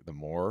 Like the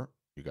more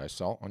you guys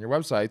sell on your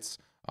websites,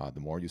 the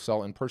more you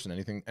sell in person,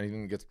 anything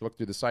that gets booked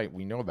through the site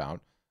we know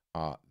about,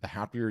 the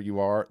happier you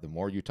are, the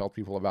more you tell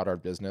people about our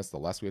business, the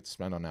less we have to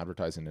spend on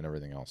advertising and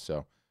everything else.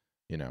 So,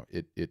 you know,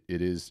 it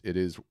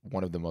is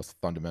one of the most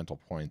fundamental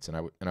points. And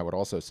I would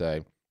also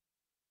say,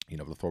 you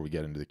know, before we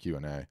get into the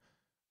Q&A,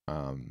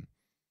 um,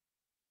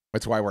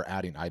 that's why we're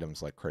adding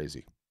items like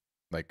crazy.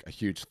 Like a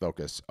huge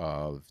focus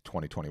of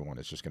 2021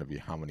 is just going to be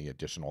how many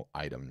additional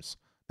items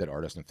that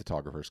artists and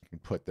photographers can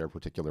put their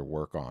particular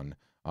work on,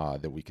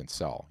 that we can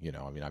sell. You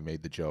know, I mean, I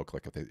made the joke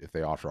like if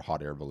they offer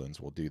hot air balloons,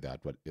 we'll do that,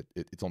 but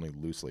it's only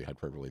loosely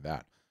hyperbole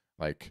that.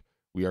 Like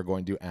we are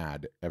going to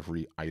add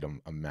every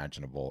item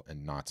imaginable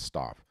and not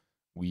stop.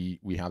 We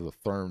have a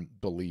firm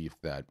belief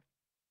that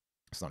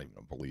it's not even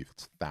a belief,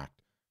 it's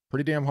fact.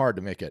 Pretty damn hard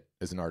to make it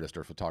as an artist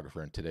or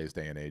photographer in today's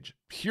day and age.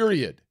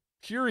 Period.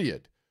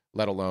 Period.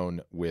 Let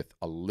alone with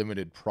a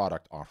limited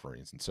product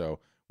offerings. And so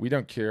we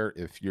don't care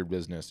if your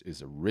business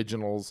is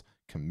originals,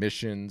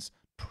 commissions,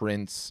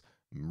 prints,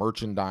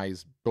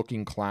 merchandise,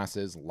 booking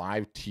classes,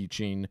 live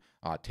teaching,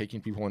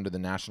 taking people into the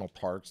national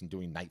parks and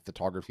doing night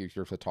photography if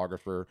you're a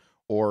photographer,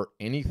 or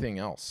anything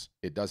else.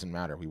 It doesn't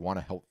matter. We want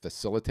to help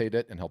facilitate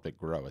it and help it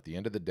grow. At the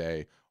end of the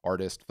day,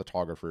 artists,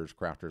 photographers,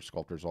 crafters,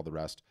 sculptors, all the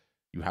rest,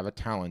 you have a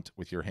talent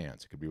with your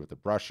hands. It could be with a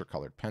brush or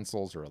colored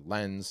pencils or a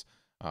lens,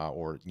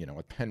 or you know,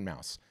 a pen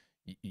mouse.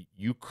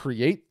 You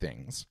create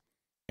things,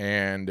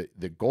 and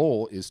the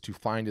goal is to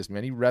find as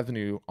many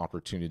revenue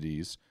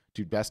opportunities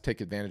to best take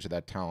advantage of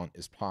that talent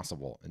as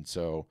possible. And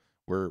so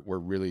we're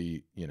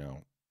really, you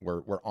know,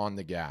 we're on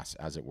the gas,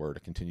 as it were, to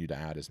continue to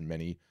add as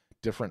many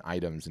different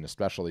items, and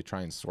especially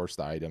try and source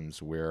the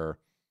items where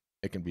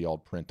it can be all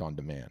print on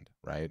demand,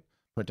 right?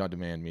 Print on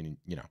demand meaning,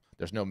 you know,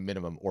 there's no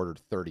minimum, ordered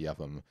 30 of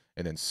them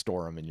and then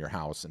store them in your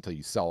house until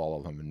you sell all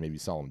of them, and maybe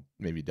sell them,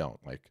 maybe don't.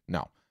 Like,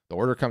 no, the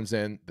order comes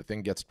in, the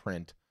thing gets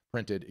printed,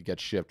 it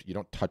gets shipped. You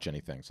don't touch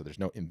anything, so there's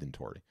no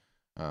inventory.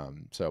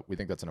 So we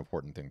think that's an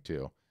important thing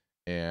too.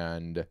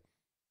 And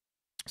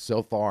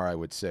so far, I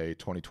would say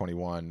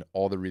 2021,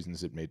 all the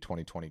reasons it made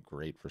 2020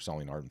 great for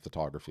selling art and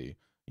photography,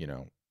 you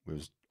know, it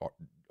was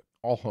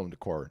all home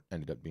decor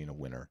ended up being a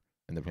winner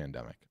in the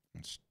pandemic.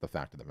 It's the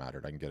fact of the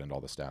matter. I can get into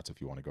all the stats if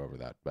you want to go over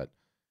that, but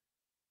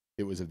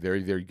it was a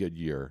very, very good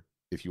year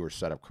if you were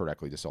set up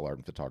correctly to sell art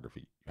and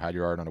photography. You had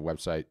your art on a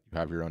website, you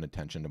have your own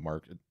attention to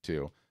market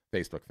to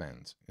Facebook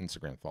fans,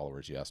 Instagram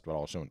followers, yes, but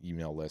also an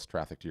email list,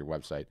 traffic to your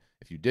website.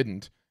 If you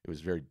didn't, it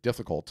was very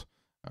difficult.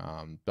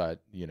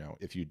 But you know,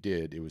 if you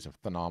did, it was a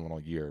phenomenal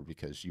year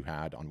because you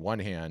had, on one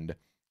hand,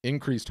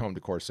 increased home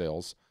decor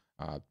sales,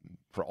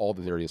 for all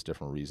the various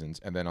different reasons,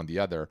 and then on the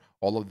other,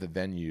 all of the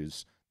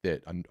venues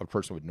that a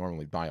person would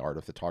normally buy art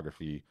or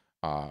photography,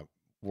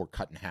 were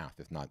cut in half,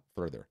 if not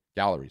further.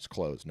 Galleries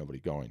closed, nobody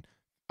going.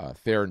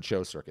 Fair and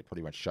show circuit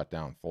pretty much shut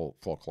down,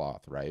 full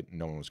cloth, right?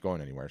 No one was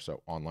going anywhere,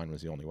 so online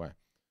was the only way.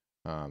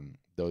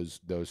 Those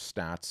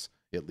stats,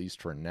 at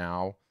least for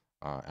now,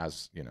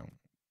 as you know,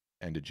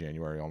 end of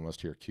January,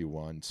 almost here,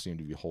 Q1, seem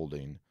to be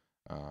holding,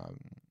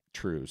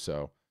 true.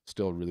 So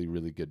still a really,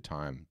 really good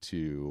time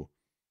to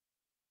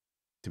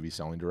be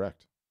selling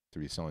direct,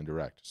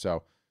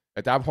 So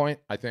at that point,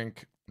 I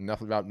think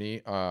enough about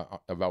me,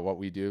 about what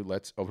we do.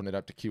 Let's open it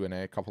up to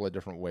Q&A, a couple of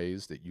different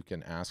ways that you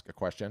can ask a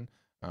question.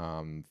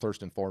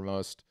 First and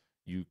foremost,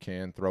 you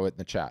can throw it in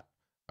the chat.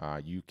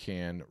 You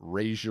can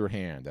raise your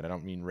hand, and I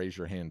don't mean raise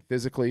your hand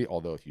physically,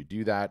 although if you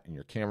do that and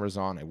your camera's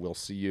on, I will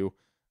see you.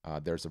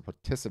 There's a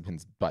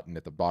participants button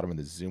at the bottom of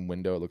the Zoom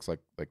window. It looks like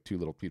two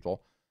little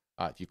people.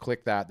 If you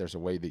click that, there's a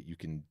way that you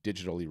can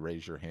digitally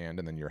raise your hand,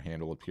 and then your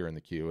hand will appear in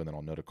the queue, and then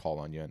I'll know to call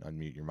on you and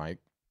unmute your mic.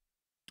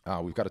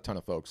 We've got a ton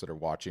of folks that are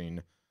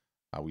watching.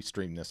 We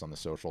stream this on the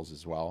socials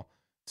as well.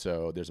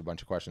 So there's a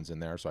bunch of questions in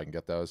there, so I can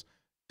get those.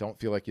 Don't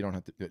feel like you don't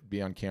have to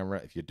be on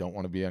camera if you don't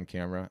want to be on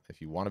camera. If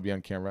you want to be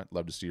on camera, I'd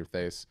love to see your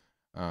face.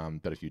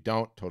 But if you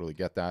don't, totally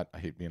get that. I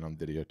hate being on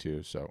video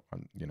too, so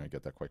I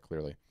get that quite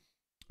clearly.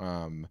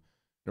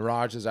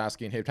 Niraj is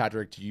asking, hey,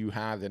 Patrick, do you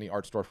have any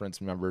Art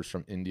Storefronts members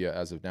from India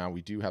as of now?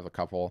 We do have a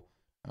couple.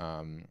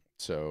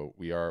 So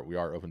we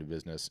are open to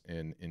business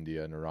in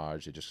India,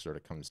 Niraj. It just sort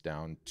of comes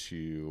down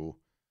to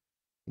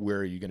where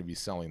are you going to be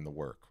selling the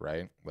work,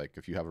 right? Like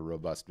if you have a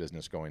robust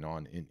business going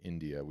on in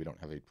India, we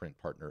don't have a print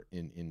partner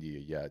in India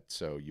yet.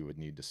 So you would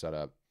need to set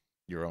up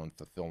your own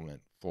fulfillment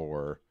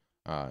for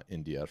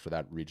India, for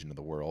that region of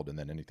the world. And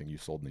then anything you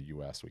sold in the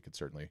US, we could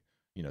certainly,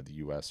 the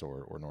US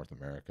or North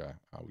America,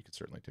 we could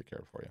certainly take care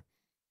of for you.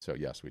 So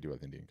yes, we do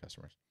have Indian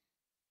customers.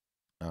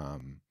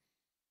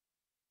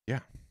 Yeah,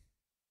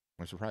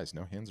 I'm surprised.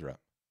 No hands are up.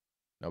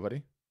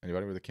 Nobody?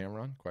 Anybody with a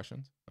camera on?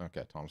 Questions?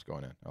 Okay, Tom's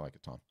going in. I like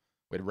it, Tom.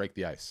 Way to break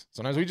the ice.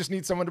 Sometimes we just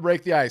need someone to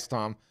break the ice,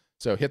 Tom.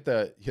 So hit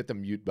the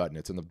mute button.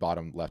 It's in the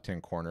bottom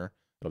left-hand corner.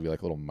 It'll be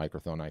like a little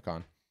microphone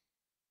icon.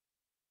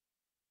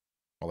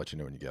 I'll let you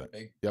know when you get it.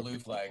 Big Yep. blue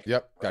flag.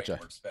 Yep. Right, Gotcha.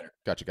 works better.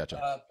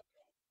 Gotcha.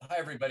 Hi,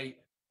 everybody.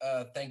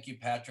 Thank you,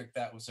 Patrick.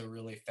 That was a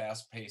really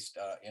fast-paced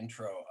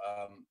intro.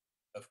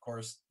 Of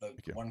course, the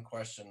Thank you. one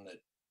question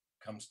that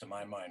comes to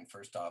my mind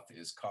first off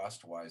is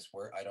cost-wise,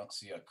 where I don't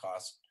see a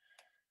cost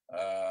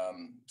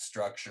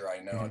structure. I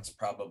know it's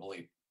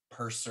probably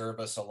per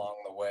service along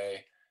the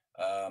way.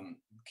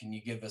 Can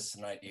you give us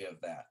an idea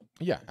of that?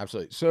 Yeah,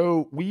 absolutely.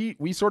 So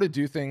we sort of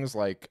do things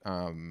like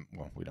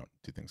well, we don't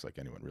do things like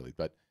anyone really,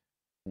 but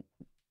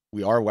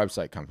we are a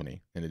website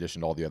company in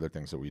addition to all the other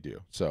things that we do.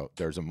 So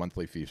there's a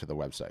monthly fee for the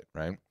website,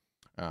 right?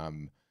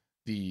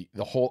 The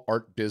whole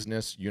art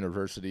business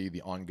university,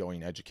 the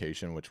ongoing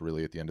education, which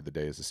really at the end of the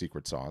day is the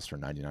secret sauce for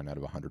 99 out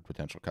of 100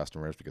 potential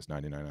customers, because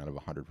 99 out of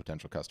 100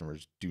 potential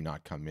customers do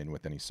not come in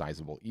with any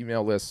sizable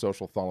email list,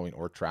 social following,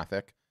 or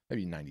traffic.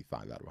 Maybe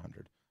 95 out of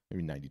 100,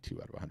 maybe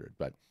 92 out of 100.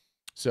 But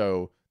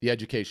so the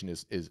education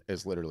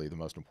is literally the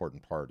most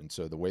important part. And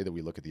so the way that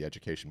we look at the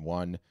education,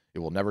 one, it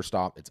will never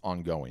stop. It's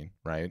ongoing,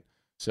 right?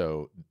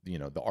 So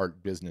the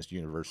art business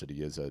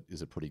university is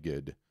a pretty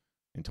good,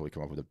 until we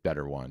come up with a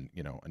better one,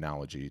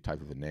 analogy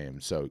type of a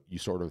name. So you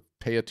sort of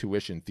pay a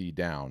tuition fee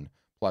down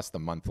plus the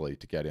monthly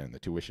to get in. The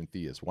tuition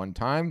fee is one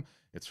time.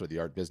 It's for the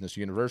Art Business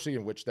University,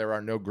 in which there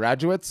are no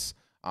graduates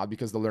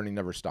because the learning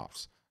never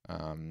stops.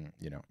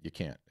 You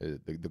can't. The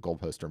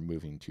goalposts are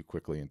moving too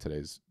quickly in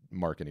today's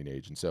marketing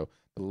age. And so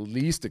the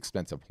least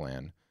expensive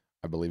plan,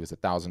 I believe, is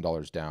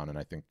 $1,000 down, and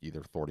I think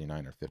either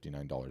 $49 or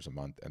 $59 a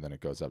month, and then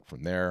it goes up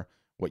from there.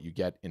 What you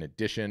get in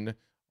addition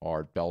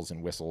are bells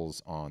and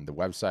whistles on the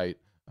website.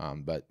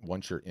 But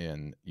once you're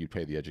in, you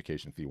pay the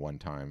education fee one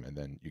time, and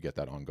then you get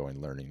that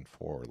ongoing learning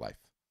for life.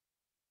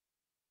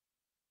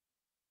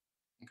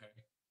 Okay.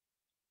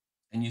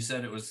 And you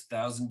said it was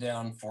 1,000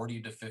 down,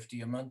 40 to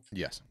 50 a month?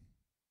 Yes.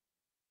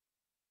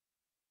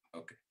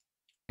 Okay.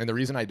 And the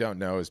reason I don't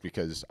know is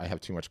because I have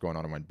too much going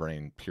on in my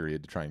brain,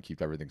 period, to try and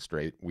keep everything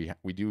straight.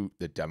 We do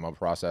the demo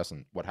process,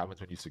 and what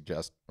happens when you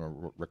suggest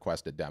or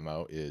request a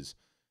demo is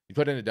you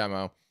put in a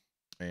demo,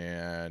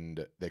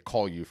 and they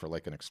call you for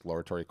like an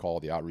exploratory call.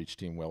 The outreach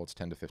team will. It's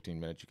 10 to 15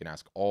 minutes. You can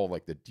ask all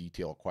like the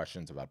detailed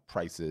questions about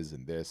prices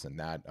and this and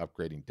that,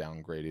 upgrading,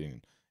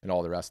 downgrading, and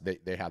all the rest.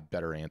 They have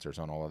better answers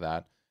on all of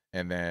that.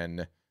 And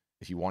then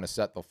if you want to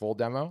set the full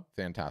demo,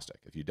 fantastic.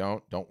 If you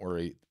don't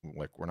worry.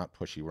 Like, we're not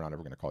pushy. We're not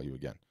ever going to call you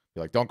again.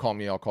 You're like, don't call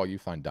me. I'll call you.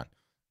 Fine,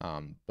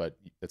 done. But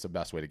it's the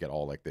best way to get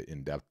all like the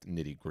in-depth,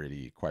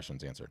 nitty-gritty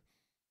questions answered,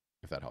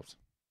 if that helps.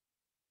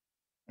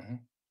 Mm-hmm.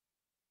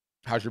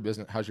 How's your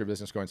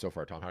business going so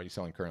far, Tom? How are you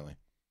selling currently?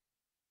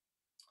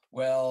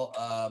 Well,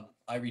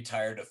 I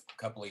retired a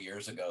couple of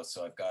years ago,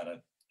 so I've got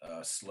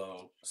a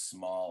slow,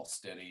 small,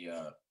 steady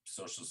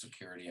Social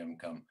Security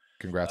income.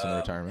 Congrats on the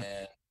retirement.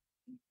 And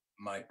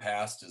my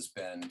past has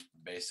been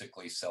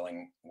basically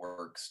selling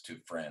works to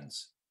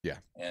friends. Yeah.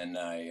 And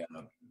I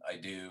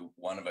do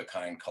one of a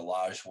kind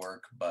collage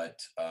work, but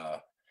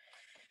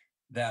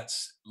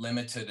that's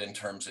limited in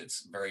terms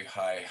it's very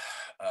high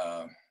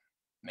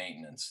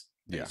maintenance.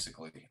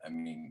 Basically, yeah. I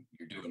mean,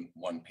 you're doing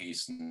one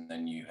piece and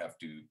then you have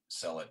to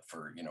sell it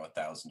for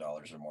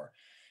 $1,000 or more.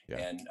 Yeah.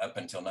 And up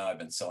until now, I've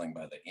been selling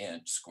by the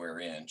inch, square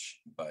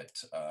inch, but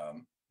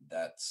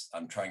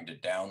I'm trying to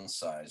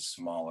downsize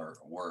smaller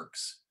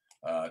works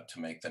to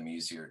make them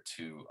easier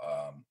to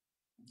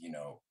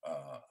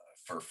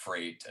for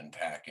freight and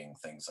packing,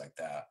 things like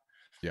that.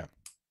 Yeah.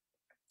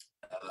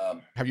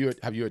 Have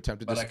you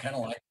attempted? But I kind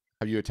of like.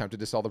 Have you attempted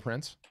to sell the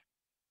prints?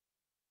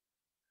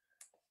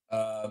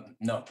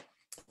 No,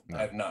 I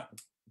have not.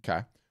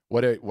 Okay.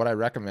 What I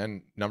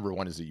recommend, number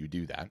one, is that you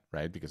do that,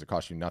 right? Because it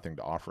costs you nothing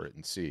to offer it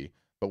and see.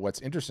 But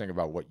what's interesting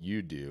about what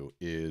you do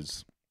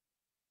is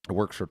it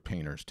works for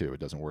painters too. It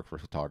doesn't work for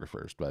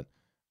photographers. But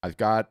I've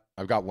got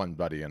one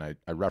buddy, and I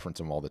reference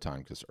him all the time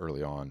because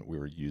early on we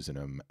were using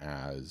him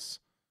as,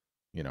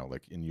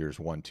 like in years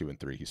 1, 2, and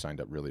 3. He signed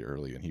up really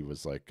early, and he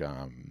was like,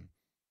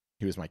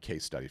 he was my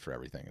case study for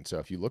everything. And so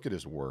if you look at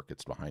his work,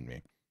 it's behind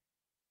me.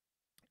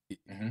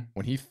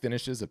 When he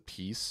finishes a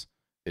piece,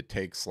 it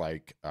takes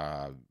like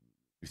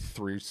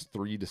 3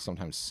 to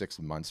sometimes 6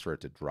 months for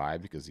it to dry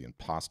because the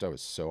impasto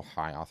is so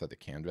high off of the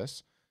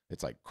canvas.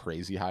 It's like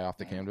crazy high off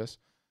the canvas.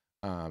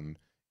 And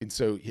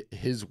so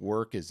his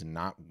work is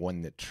not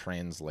one that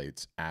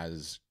translates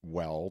as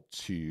well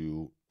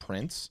to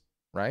prints,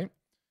 right?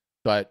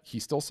 But he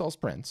still sells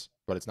prints,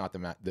 but it's not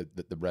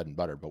the bread and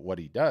butter. But what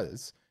he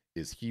does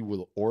is he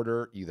will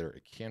order either a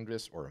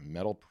canvas or a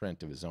metal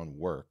print of his own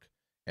work,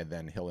 and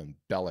then he'll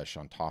embellish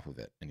on top of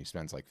it. And he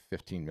spends like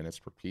 15 minutes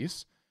per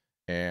piece.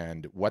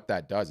 And what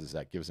that does is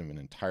that gives him an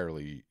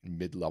entirely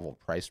mid-level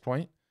price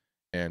point.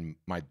 And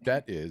my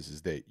bet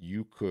is that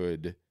you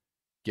could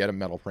get a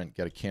metal print,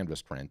 get a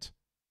canvas print,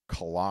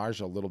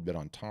 collage a little bit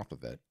on top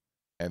of it,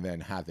 and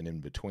then have an in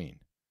between.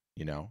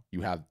 You know,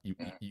 you have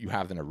Mhm. you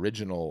have an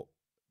original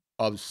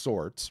of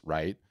sorts,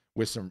 right?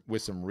 With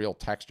some real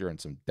texture and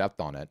some depth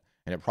on it,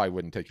 and it probably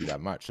wouldn't take you that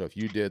much. So if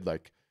you did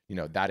like, you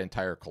know, that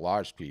entire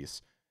collage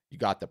piece, you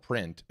got the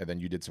print and then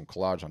you did some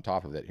collage on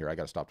top of it. Here, I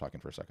got to stop talking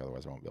for a sec,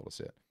 otherwise I won't be able to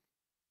see it.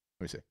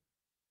 Let me see.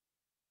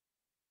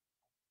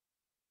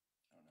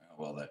 I don't know how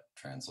well that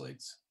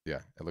translates.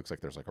 Yeah, it looks like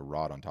there's like a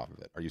rod on top of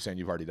it. Are you saying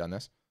you've already done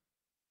this?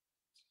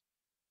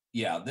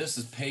 Yeah, this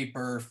is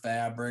paper,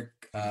 fabric,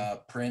 Mm-hmm.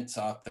 prints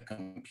off the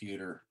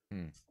computer,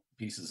 Hmm.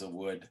 pieces of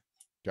wood,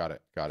 Got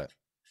it. Got it.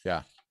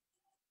 Yeah.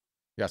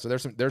 Yeah. So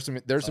there's some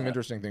something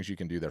interesting things you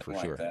can do there for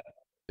like sure. that.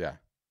 Yeah.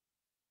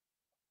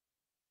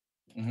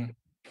 Mhm.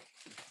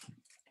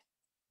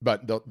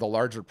 But the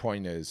larger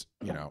point is,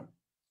 you know,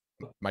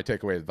 my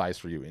takeaway advice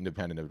for you,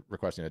 independent of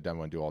requesting a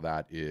demo and do all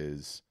that,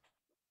 is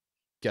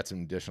get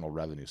some additional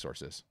revenue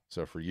sources.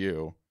 So for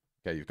you,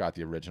 okay, you've got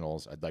the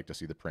originals. I'd like to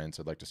see the prints.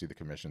 I'd like to see the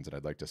commissions, and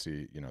I'd like to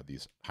see, you know,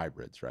 these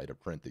hybrids, right? A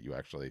print that you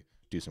actually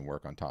do some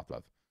work on top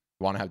of.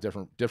 You want to have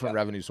different Yeah.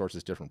 revenue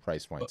sources, different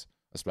price Well, points,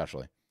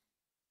 especially.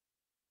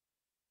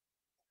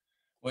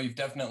 well, you've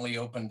definitely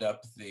opened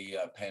up the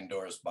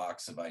Pandora's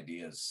box of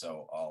ideas.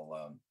 So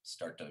I'll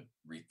start to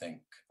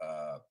rethink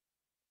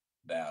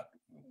that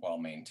while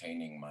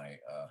maintaining my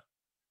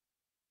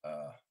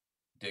uh,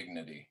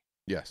 dignity.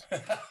 Yes,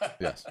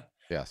 yes,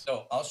 yes.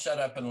 So I'll shut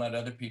up and let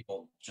other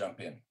people jump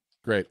in.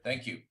 Great.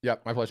 Thank you. Yeah,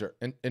 my pleasure.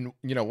 And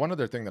you know, one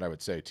other thing that I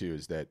would say too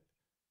is that,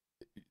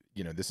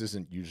 you know, this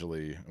isn't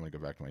usually. I'm gonna go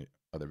back to my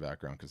other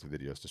background because the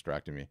video is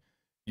distracting me.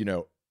 You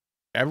know,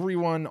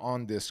 everyone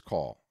on this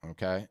call,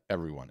 okay,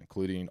 everyone,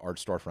 including Art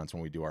Storefronts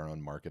when we do our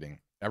own marketing,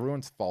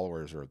 everyone's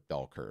followers are a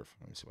bell curve.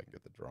 Let me see if I can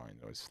get the drawing.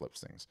 It always flips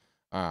things.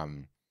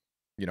 Um,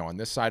 you know, on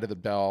this side of the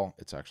bell,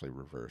 it's actually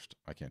reversed.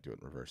 I can't do it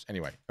in reverse.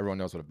 Anyway, everyone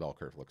knows what a bell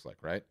curve looks like,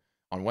 right?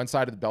 On one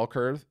side of the bell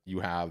curve, you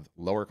have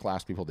lower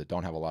class people that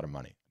don't have a lot of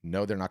money.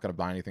 No, they're not going to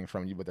buy anything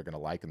from you, but they're going to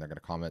like and they're going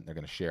to comment and they're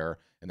going to share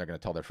and they're going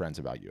to tell their friends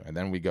about you. And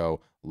then we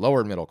go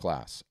lower middle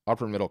class,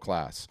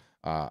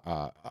 uh,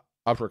 uh,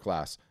 upper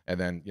class, and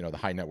then, you know, the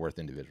high net worth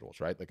individuals,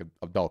 right? Like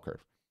a bell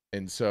curve.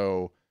 And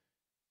so,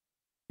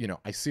 you know,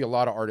 I see a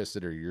lot of artists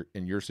that are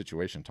in your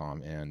situation,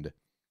 Tom, and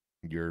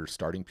your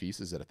starting piece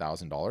is at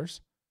 $1,000.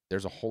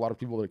 There's a whole lot of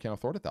people that can't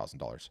afford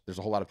 $1,000. There's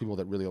a whole lot of people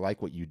that really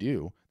like what you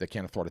do that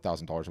can't afford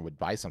 $1,000 and would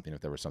buy something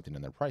if there was something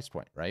in their price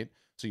point, right?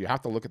 So you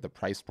have to look at the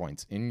price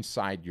points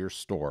inside your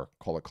store,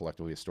 call it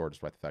collectively a store,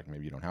 despite the fact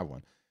maybe you don't have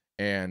one.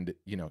 And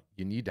you know,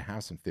 you need to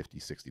have some $50,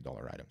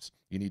 $60 items.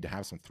 You need to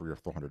have some $300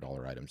 or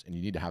 $400 items, and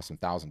you need to have some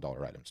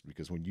 $1,000 items,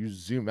 because when you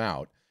zoom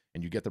out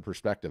and you get the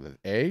perspective of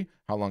A,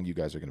 how long you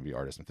guys are going to be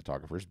artists and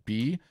photographers,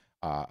 B,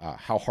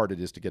 how hard it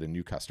is to get a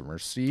new customer.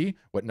 C,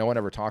 what no one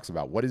ever talks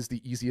about. What is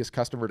the easiest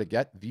customer to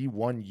get? The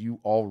one you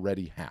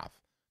already have.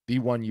 The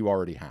one you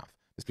already have.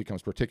 This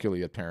becomes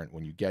particularly apparent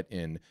when you get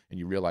in and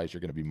you realize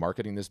you're going to be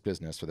marketing this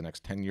business for the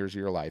next 10 years of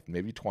your life,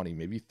 maybe 20,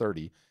 maybe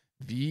 30.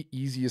 The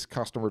easiest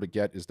customer to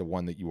get is the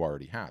one that you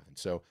already have. And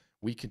so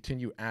we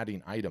continue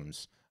adding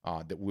items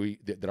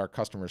that our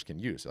customers can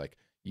use. Like,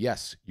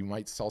 yes, you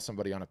might sell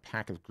somebody on a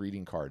pack of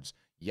greeting cards.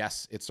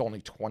 Yes, it's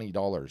only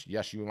 $20.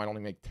 Yes, you might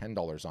only make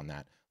 $10 on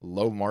that,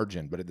 low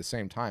margin, but at the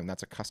same time,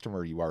 that's a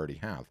customer you already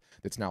have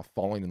that's now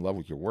falling in love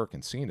with your work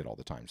and seeing it all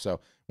the time. So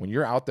when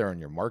you're out there and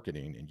you're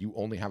marketing and you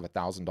only have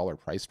 $1,000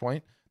 price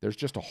point, there's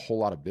just a whole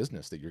lot of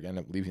business that you're going to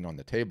end up leaving on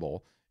the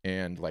table.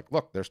 And like,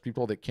 look, there's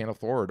people that can't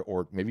afford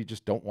or maybe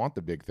just don't want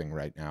the big thing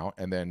right now.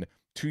 And then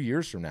 2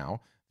 years from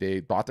now,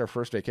 they bought their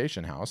first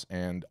vacation house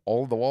and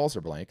all the walls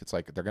are blank. It's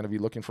like they're going to be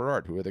looking for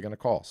art. Who are they going to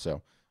call?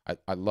 So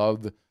I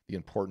love the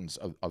importance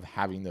of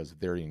having those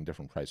varying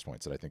different price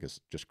points that I think is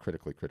just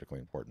critically, critically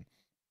important.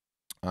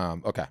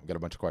 Okay, we've got a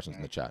bunch of questions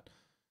in the chat.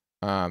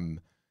 Um,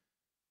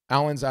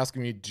 Alan's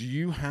asking me, do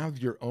you have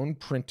your own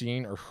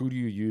printing or who do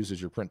you use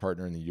as your print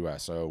partner in the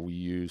US? So we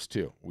use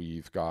two.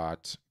 We've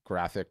got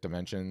Graphic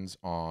Dimensions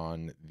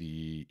on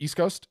the East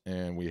Coast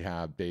and we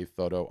have Bay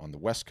Photo on the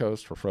West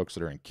Coast for folks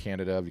that are in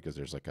Canada because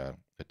there's like a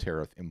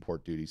tariff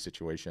import duty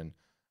situation.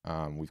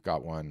 We've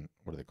got one,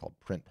 what are they called?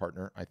 Print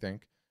Partner, I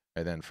think.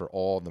 And then for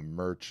all the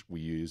merch, we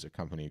use a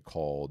company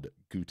called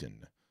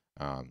Guten,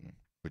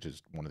 which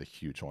is one of the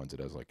huge ones that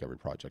does like every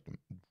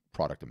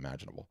product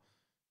imaginable.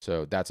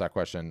 So that's that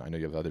question. I know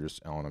you have others,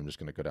 Alan. I'm just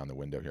going to go down the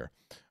window here.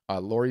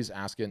 Lori's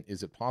asking,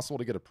 is it possible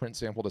to get a print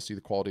sample to see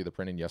the quality of the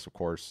printing? Yes, of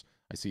course.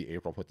 I see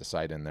April put the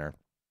site in there.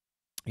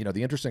 You know,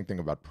 the interesting thing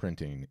about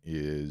printing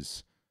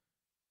is,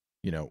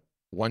 you know,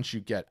 once you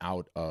get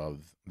out of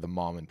the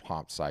mom and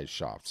pop size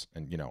shops,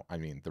 and, you know, I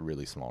mean, the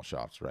really small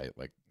shops, right?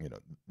 Like, you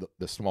know,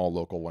 the small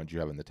local ones you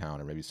have in the town,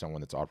 or maybe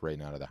someone that's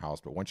operating out of the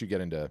house. But once you get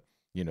into,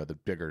 you know, the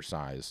bigger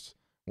sized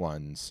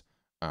ones,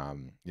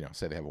 you know,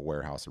 say they have a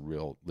warehouse, a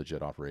real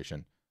legit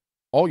operation,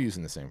 all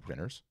using the same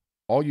printers,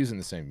 all using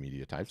the same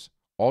media types,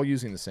 all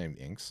using the same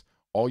inks,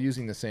 all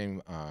using the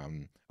same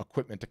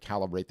equipment to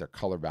calibrate their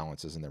color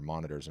balances and their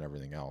monitors and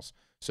everything else.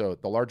 So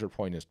the larger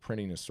point is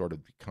printing has sort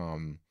of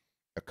become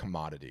a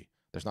commodity.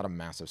 There's not a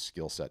massive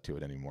skill set to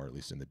it anymore, at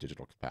least in the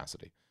digital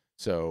capacity.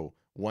 So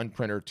one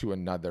printer to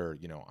another,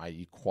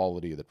 i.e.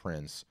 quality of the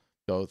prints.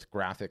 Both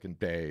Graphic and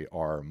Bay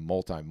are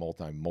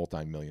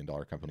multi-million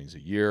dollar companies a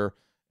year.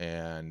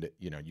 And,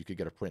 you could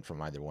get a print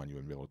from either one. You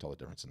wouldn't be able to tell the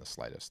difference in the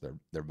slightest.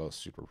 They're both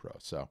super pro.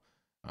 So,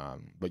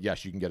 but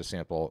yes, you can get a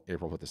sample.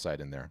 April put the site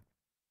in there.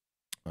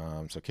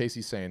 So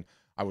Casey's saying,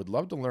 I would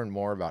love to learn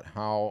more about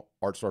how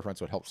Art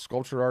Storefronts would help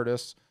sculpture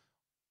artists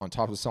on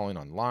top of selling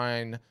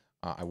online.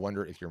 I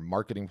wonder if your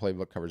marketing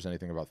playbook covers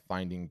anything about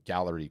finding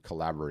gallery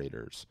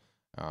collaborators.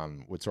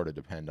 Would sort of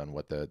depend on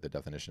what the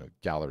definition of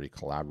gallery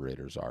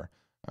collaborators are.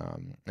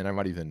 And I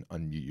might even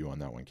unmute you on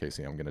that one,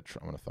 Casey. I'm gonna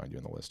find you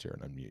in the list here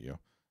and unmute you.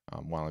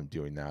 While I'm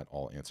doing that,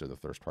 I'll answer the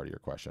first part of your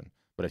question.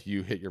 But if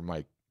you hit your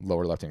mic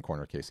lower left-hand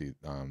corner, Casey,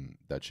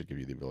 that should give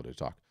you the ability to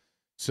talk.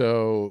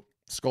 So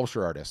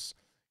sculpture artists.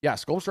 Yeah,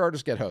 sculpture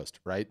artists get host,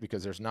 right?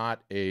 Because there's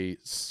not a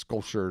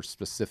sculpture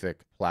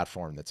specific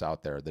platform that's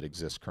out there that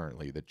exists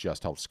currently that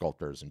just helps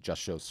sculptors and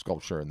just shows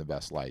sculpture in the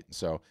best light. And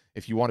so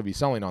if you want to be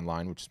selling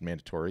online, which is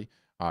mandatory,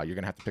 you're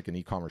going to have to pick an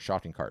e-commerce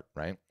shopping cart,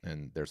 right?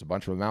 And there's a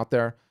bunch of them out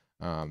there.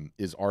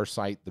 Is our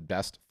site the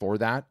best for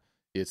that?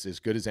 It's as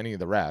good as any of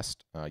the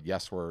rest.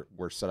 Yes,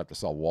 we're set up to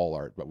sell wall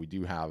art, but we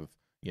do have,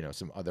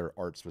 some other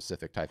art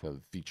specific type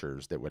of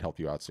features that would help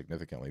you out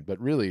significantly.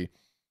 But really,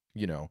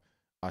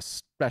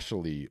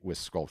 especially with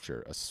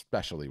sculpture,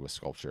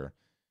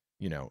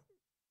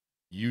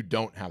 you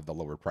don't have the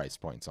lower price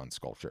points on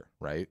sculpture,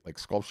 right? Like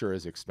sculpture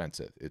is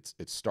expensive. Its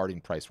starting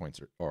price points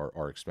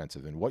are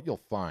expensive. And what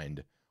you'll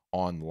find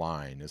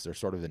online is there's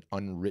sort of an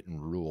unwritten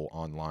rule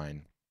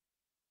online.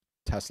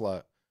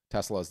 Tesla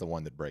is the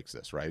one that breaks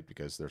this, right?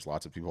 Because there's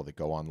lots of people that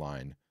go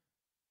online,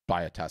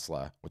 buy a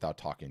Tesla without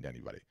talking to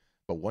anybody.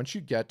 But once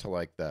you get to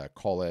like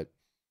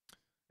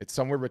it's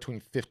somewhere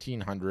between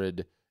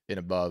 1,500 and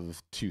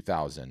above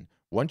 2,000.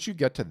 Once you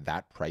get to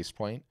that price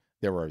point,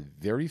 there are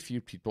very few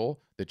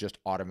people that just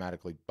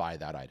automatically buy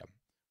that item.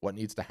 What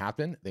needs to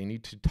happen? They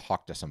need to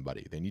talk to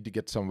somebody. They need to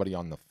get somebody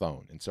on the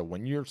phone. And so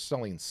when you're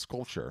selling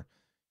sculpture,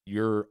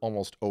 you're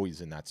almost always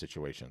in that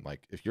situation.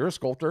 Like if you're a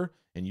sculptor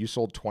and you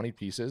sold 20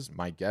 pieces,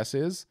 my guess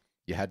is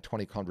you had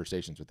 20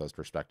 conversations with those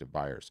prospective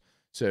buyers.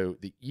 So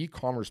the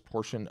e-commerce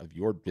portion of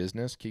your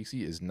business,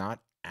 Casey, is not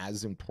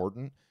as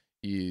important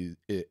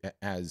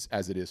as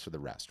it is for the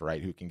rest,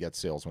 right? Who can get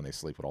sales when they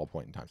sleep at all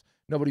point in times.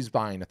 Nobody's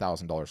buying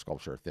 $1,000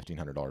 sculpture,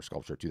 $1,500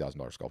 sculpture,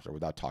 $2,000 sculpture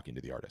without talking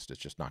to the artist. It's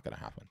just not going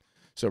to happen.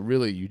 So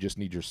really, you just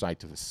need your site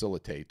to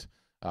facilitate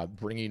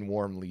bringing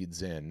warm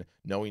leads in,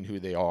 knowing who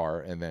they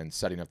are, and then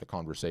setting up the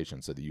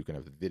conversation so that you can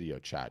have a video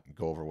chat and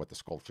go over what the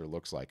sculpture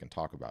looks like and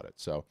talk about it.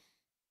 So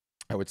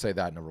I would say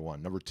that, number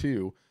one. Number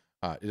two,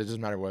 it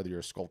doesn't matter whether you're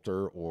a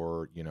sculptor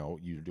or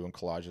you're doing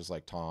collages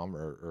like Tom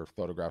or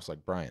photographs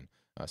like Brian.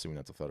 Assuming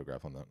that's a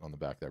photograph on the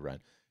back there,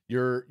 Brian.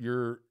 Your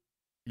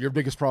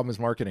biggest problem is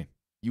marketing.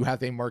 You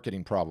have a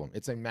marketing problem.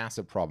 It's a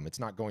massive problem. It's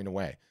not going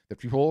away. The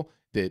people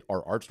that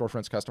are Art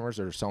Storefronts customers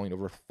that are selling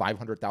over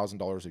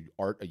 $500,000 of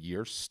art a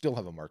year still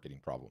have a marketing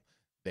problem.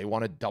 They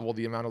want to double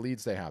the amount of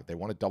leads they have. They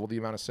want to double the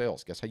amount of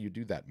sales. Guess how you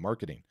do that?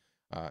 Marketing.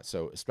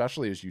 So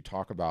especially as you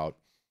talk about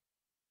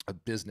a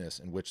business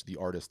in which the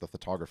artist, the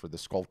photographer, the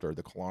sculptor,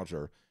 the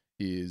collager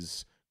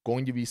is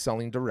going to be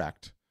selling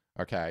direct,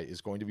 okay,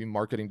 is going to be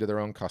marketing to their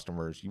own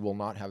customers. You will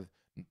not have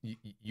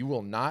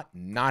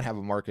have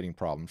a marketing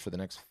problem for the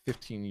next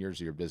 15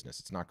 years of your business.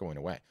 It's not going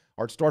away.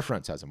 Art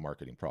Storefronts has a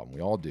marketing problem.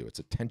 We all do. It's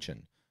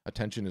attention.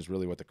 Attention is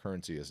really what the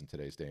currency is in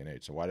today's day and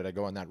age. So why did I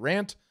go on that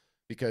rant?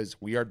 Because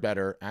we are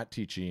better at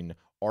teaching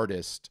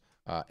artists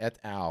et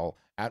al.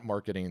 At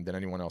marketing than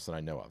anyone else that I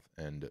know of.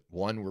 And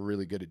one, we're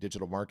really good at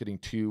digital marketing.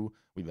 Two,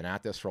 we've been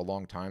at this for a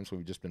long time. So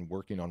we've just been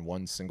working on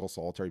one single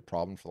solitary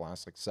problem for the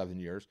last 7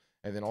 years.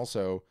 And then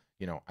also,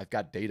 I've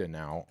got data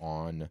now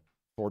on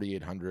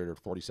 4,800 or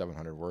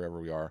 4,700,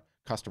 wherever we are,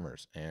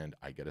 customers. And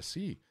I get to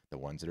see the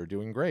ones that are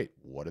doing great.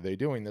 What are they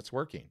doing that's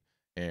working?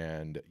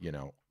 And,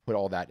 put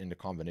all that into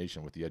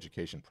combination with the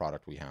education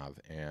product we have.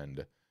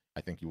 And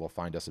I think you will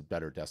find us a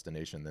better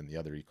destination than the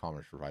other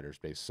e-commerce providers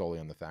based solely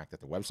on the fact that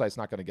the website's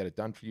not going to get it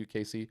done for you,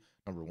 Casey,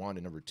 number one.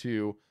 And number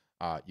two,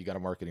 you got a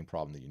marketing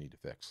problem that you need to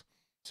fix.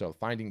 So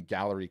finding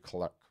gallery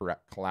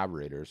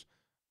collaborators.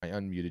 I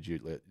unmuted you.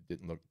 It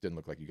didn't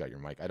look like you got your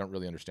mic. I don't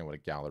really understand what a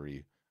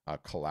gallery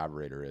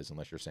collaborator is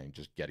unless you're saying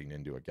just getting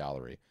into a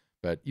gallery.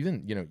 But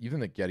even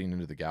the getting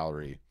into the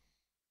gallery,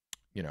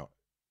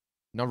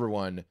 number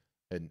one,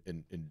 and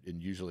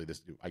usually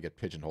this, I get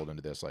pigeonholed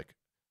into this, like,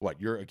 what,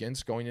 you're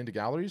against going into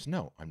galleries?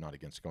 No, I'm not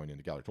against going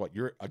into galleries. What,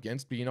 you're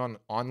against being on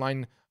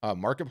online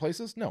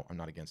marketplaces? No, I'm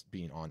not against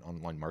being on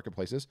online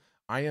marketplaces.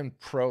 I am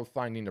pro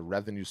finding a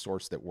revenue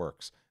source that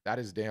works. That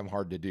is damn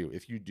hard to do.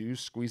 If you do,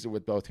 squeeze it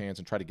with both hands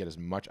and try to get as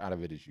much out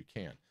of it as you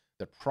can.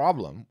 The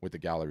problem with the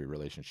gallery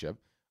relationship,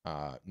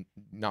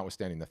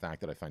 notwithstanding the fact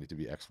that I find it to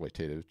be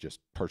exploitative just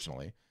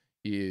personally,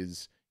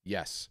 is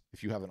yes,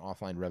 if you have an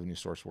offline revenue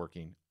source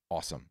working,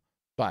 awesome.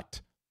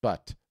 But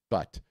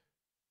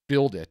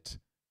build it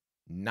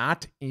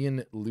not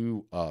in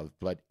lieu of,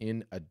 but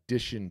in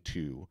addition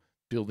to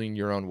building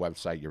your own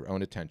website, your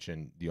own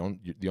attention, the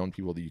own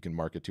people that you can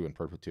market to in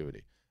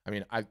perpetuity. I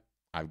mean,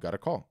 I've got a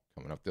call.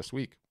 coming up this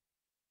week.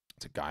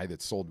 It's a guy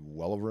that sold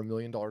well over $1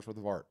 million worth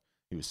of art.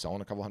 He was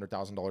selling a couple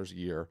 $100,000 a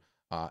year.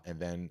 And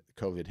then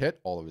COVID hit,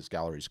 all of his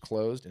galleries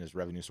closed, and his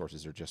revenue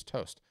sources are just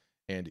toast.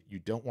 And you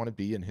don't want to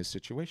be in his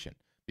situation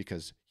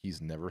because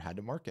he's never had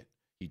to market.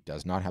 He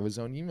does not have his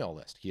own email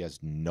list. He has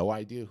no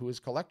idea who his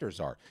collectors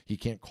are. He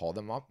can't call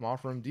them up and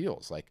offer them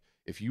deals. Like,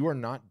 if you are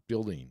not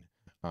building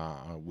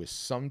with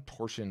some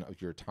portion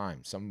of your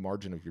time, some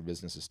margin of your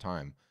business's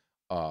time,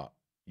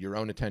 your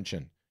own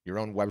attention, your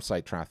own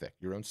website traffic,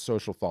 your own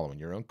social following,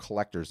 your own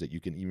collectors that you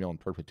can email in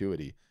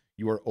perpetuity,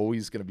 you are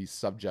always going to be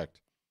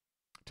subject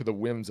to the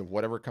whims of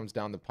whatever comes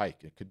down the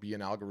pike. It could be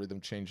an algorithm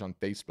change on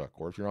Facebook,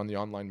 or if you're on the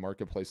online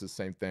marketplaces,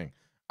 same thing.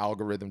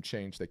 Algorithm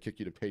change, they kick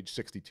you to page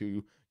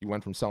 62. You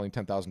went from selling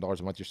 $10,000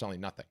 a month, you're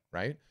selling nothing,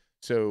 right?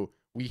 So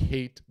we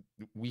hate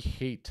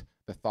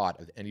the thought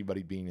of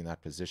anybody being in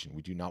that position.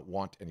 We do not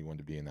want anyone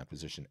to be in that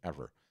position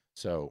ever.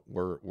 So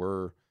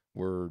we're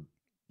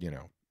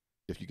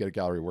if you get a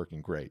gallery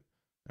working, great.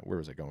 Where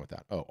was I going with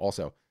that? Oh,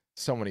 also,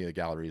 so many of the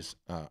galleries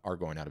are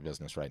going out of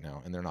business right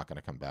now, and they're not going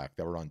to come back.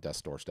 They were on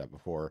death's doorstep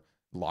before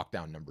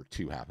lockdown number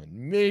 2 happened.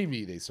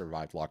 Maybe they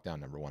survived lockdown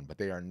number 1, but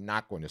they are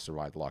not going to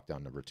survive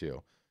lockdown number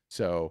 2.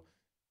 So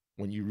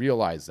when you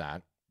realize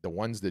that, the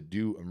ones that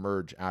do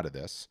emerge out of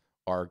this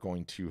are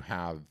going to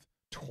have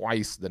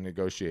twice the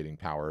negotiating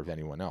power of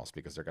anyone else,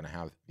 because they're going to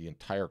have the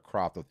entire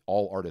crop of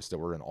all artists that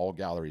were in all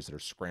galleries that are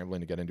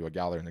scrambling to get into a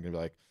gallery, and they're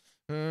going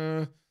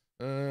to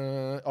be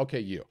like, okay,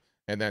 you.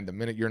 And then the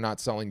minute you're not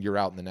selling, you're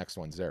out and the next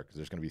one's there, because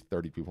there's going to be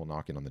 30 people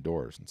knocking on the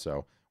doors. And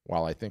so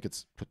while I think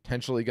it's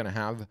potentially going to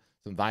have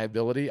some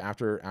viability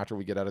after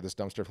we get out of this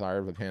dumpster fire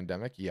of a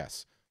pandemic,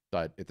 yes.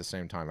 But at the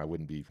same time, I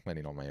wouldn't be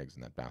planting all my eggs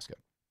in that basket.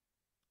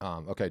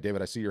 Okay,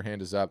 David, I see your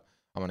hand is up.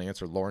 I'm going to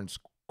answer Lauren's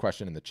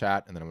question in the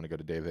chat, and then I'm going to go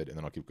to David, and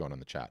then I'll keep going on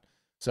the chat.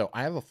 So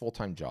I have a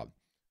full-time job.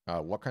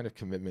 What kind of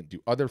commitment do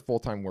other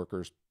full-time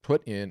workers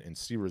put in and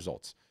see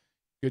results?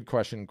 Good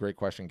question. Great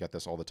question. Get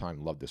this all the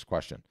time. Love this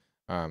question.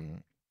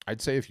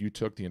 I'd say if you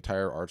took the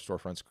entire Art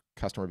Storefronts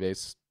customer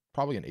base,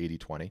 probably an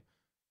 80-20.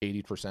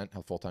 80%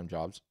 have full-time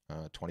jobs,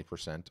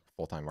 20%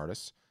 full-time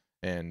artists,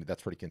 and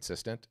that's pretty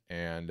consistent.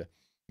 And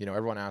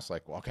everyone asks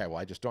like, well, okay, well,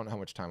 I just don't know how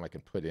much time I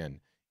can put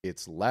in.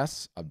 It's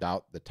less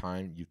about the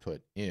time you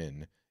put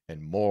in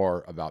and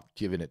more about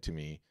giving it to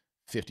me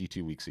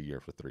 52 weeks a year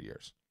for 3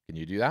 years. Can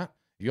you do that?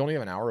 If you only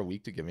have an hour a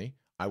week to give me,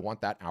 I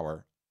want that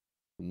hour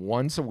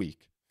once a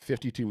week,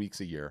 52 weeks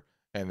a year,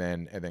 and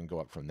then go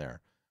up from there.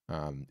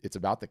 It's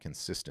about the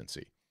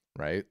consistency,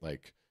 right?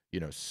 Like,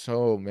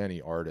 so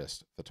many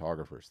artists,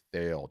 photographers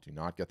fail, do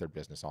not get their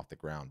business off the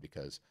ground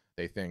because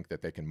they think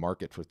that they can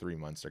market for 3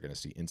 months. They're going to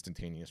see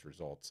instantaneous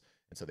results.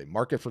 And so they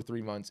market for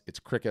 3 months, it's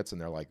crickets,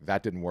 and they're like,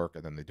 that didn't work.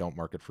 And then they don't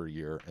market for a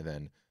year. And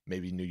then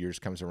maybe New Year's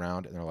comes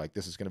around and they're like,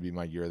 this is going to be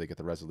my year. They get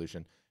the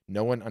resolution.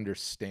 No one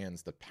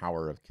understands the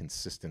power of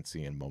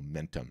consistency and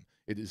momentum.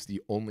 It is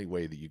the only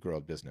way that you grow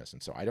a business.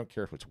 And so I don't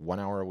care if it's 1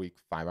 hour a week,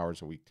 5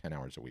 hours a week, 10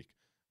 hours a week.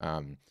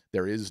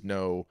 There is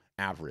no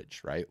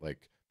average, right?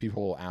 Like,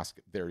 people will ask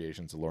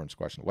variations of Lauren's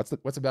question. What's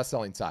the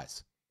best-selling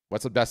size?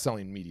 What's the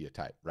best-selling media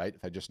type, right?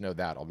 If I just know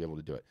that, I'll be able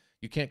to do it.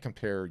 You can't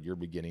compare your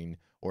beginning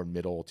or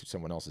middle to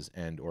someone else's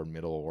end or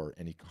middle or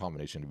any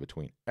combination in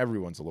between.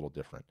 Everyone's a little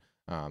different.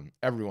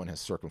 Everyone has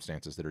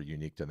circumstances that are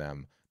unique to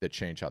them that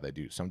change how they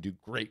do. Some do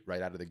great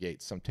right out of the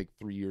gate. Some take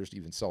 3 years to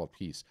even sell a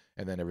piece,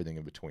 and then everything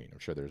in between. I'm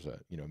sure there's a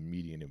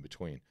median in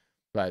between.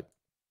 But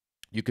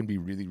you can be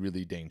really,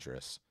 really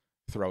dangerous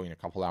throwing a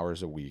couple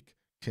hours a week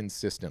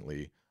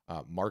consistently,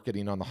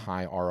 marketing on the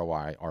high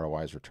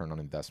ROI is return on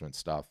investment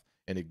stuff,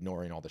 and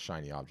ignoring all the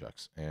shiny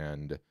objects.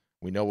 And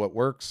we know what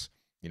works.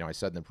 I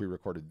said in the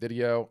pre-recorded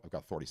video, I've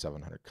got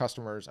 4,700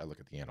 customers. I look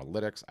at the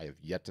analytics. I have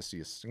yet to see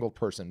a single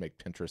person make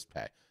Pinterest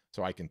pay.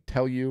 So I can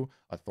tell you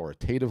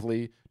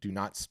authoritatively, do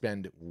not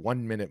spend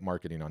 1 minute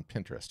marketing on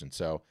Pinterest. And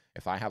so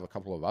if I have a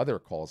couple of other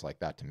calls like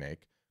that to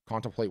make,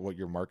 contemplate what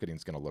your marketing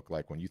is going to look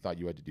like when you thought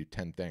you had to do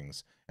 10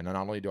 things. And not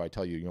only do I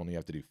tell you you only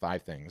have to do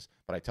 5 things,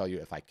 but I tell you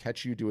if I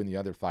catch you doing the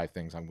other 5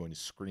 things, I'm going to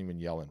scream and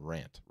yell and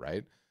rant,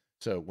 right?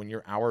 So when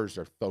your hours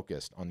are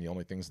focused on the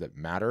only things that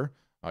matter,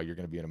 you're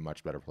going to be in a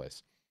much better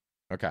place.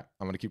 Okay,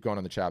 I'm going to keep going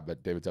on the chat,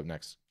 but David's up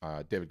next.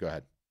 David, go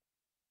ahead.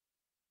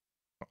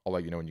 I'll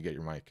let you know when you get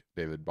your mic.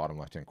 David, bottom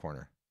left-hand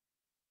corner.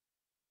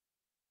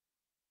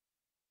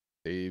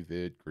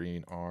 David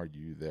Green, are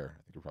you there?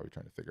 I think you're probably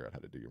trying to figure out how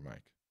to do your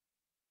mic.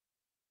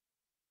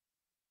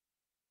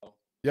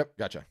 Yep,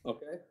 gotcha.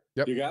 Okay.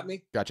 Yep. You got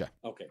me? Gotcha.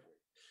 Okay.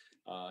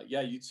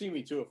 Yeah, you'd see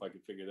me too if I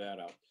could figure that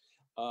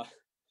out.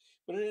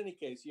 But in any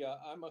case, yeah,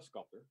 I'm a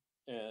sculptor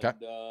and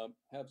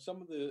have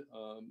some of the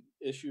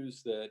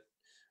issues that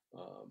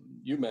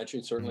you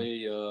mentioned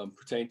certainly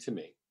pertain to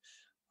me.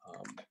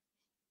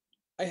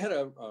 I had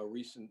a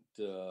recent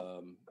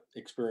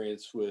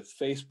experience with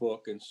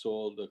Facebook and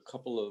sold a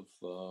couple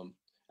of,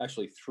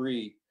 actually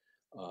 3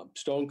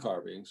 stone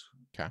carvings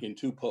in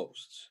 2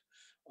 posts.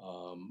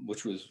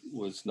 Which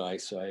was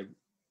nice. I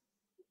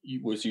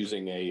was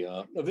using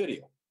a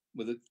video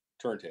with a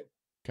turntable.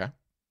 Okay.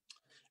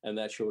 And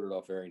that showed it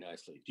off very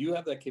nicely. Do you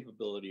have that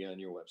capability on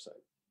your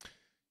website?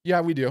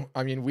 Yeah, we do.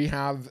 I mean, we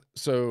have,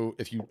 so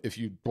if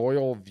you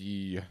boil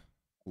the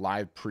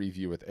live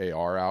preview with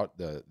AR out,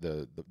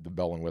 the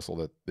bell and whistle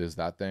that is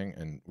that thing,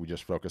 and we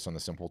just focus on the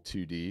simple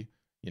 2D,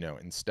 you know,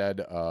 instead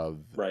of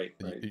Right.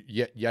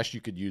 yes,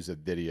 you could use a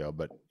video,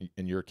 but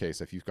in your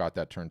case, if you've got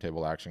that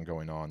turntable action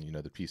going on, you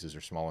know, the pieces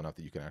are small enough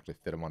that you can actually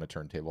fit them on a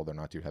turntable. They're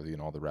not too heavy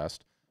and all the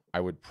rest. I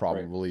would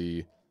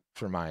probably,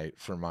 for my,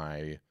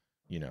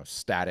 you know,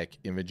 static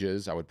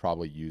images, I would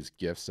probably use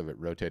GIFs of it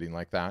rotating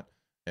like that.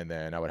 And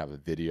then I would have a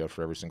video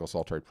for every single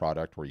Saltoid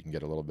product where you can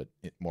get a little bit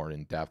more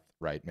in depth,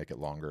 right? Make it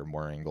longer,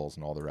 more angles,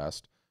 and all the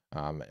rest.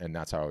 And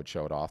that's how I would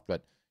show it off.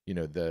 But you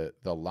know, the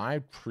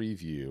live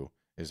preview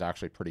is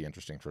actually pretty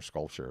interesting for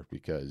sculpture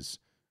because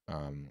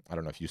I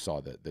don't know if you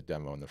saw the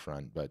demo in the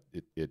front, but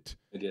I did,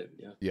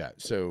 yeah. Yeah.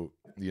 So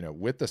you know,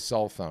 with the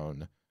cell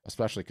phone,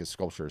 especially because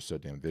sculpture is so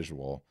damn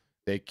visual,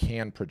 they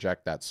can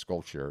project that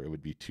sculpture. It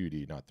would be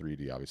 2D, not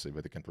 3D, obviously,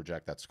 but they can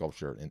project that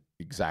sculpture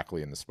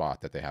exactly in the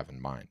spot that they have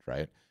in mind,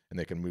 right? And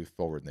they can move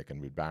forward and they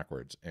can move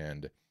backwards.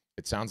 And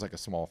it sounds like a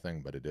small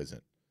thing, but it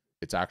isn't.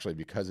 It's actually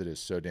because it is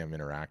so damn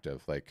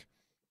interactive. Like,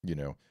 you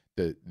know,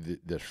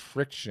 the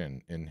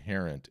friction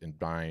inherent in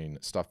buying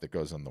stuff that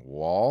goes on the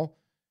wall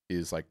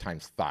is like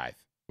times 5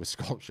 with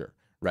sculpture,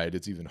 right?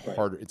 It's even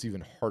harder. It's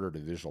even harder to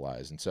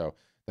visualize. And so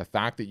the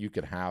fact that you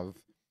could have,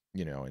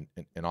 you know,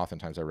 and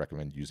oftentimes I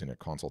recommend using it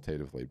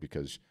consultatively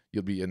because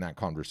you'll be in that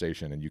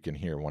conversation and you can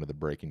hear one of the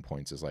breaking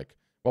points is like,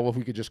 well, if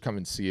we could just come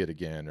and see it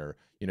again, or,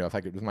 you know, if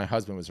I could, if my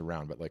husband was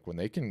around, but like when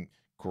they can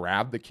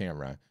grab the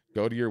camera,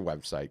 go to your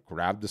website,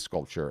 grab the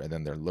sculpture, and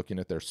then they're looking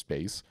at their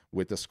space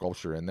with the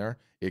sculpture in there,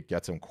 it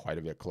gets them quite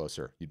a bit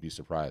closer. You'd be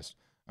surprised.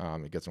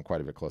 It gets them quite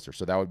a bit closer.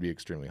 So that would be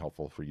extremely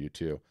helpful for you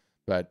too.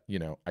 But, you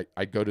know,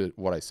 I go to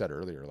what I said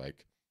earlier,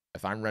 like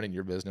if I'm running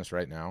your business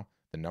right now,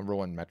 the number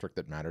one metric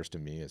that matters to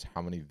me is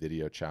how many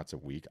video chats a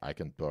week I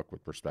can book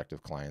with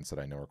prospective clients that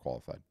I know are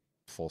qualified.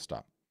 Full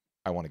stop.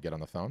 I want to get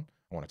on the phone.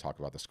 I want to talk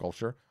about the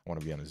sculpture. I want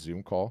to be on a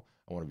Zoom call.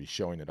 I want to be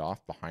showing it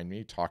off behind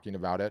me, talking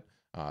about it,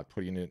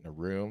 putting it in a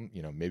room,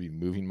 you know, maybe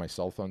moving my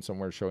cell phone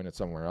somewhere, showing it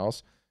somewhere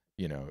else.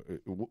 You know,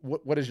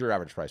 what is your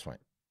average price point?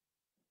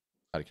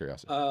 Out of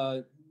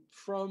curiosity.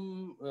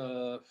 From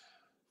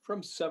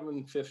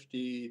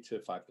 750 to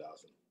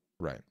 5,000.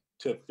 Right.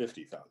 To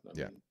 50,000.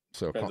 Yeah.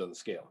 So depends on the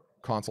scale.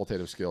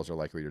 Consultative skills are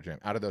likely your jam.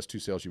 Out of those 2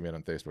 sales you made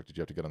on Facebook, did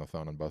you have to get on the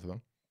phone on both of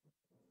them?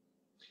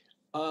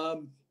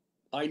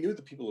 I knew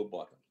the people who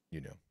bought them.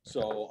 You knew.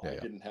 So I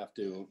didn't have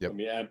to. Yep. I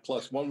mean, and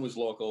plus one was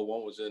local,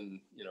 one was in,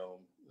 you know,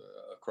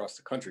 across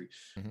the country.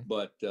 Mm-hmm.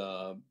 But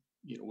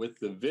you know, with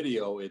the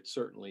video, it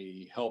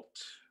certainly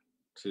helped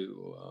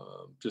to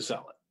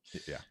sell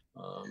it. Yeah.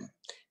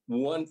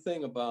 One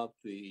thing about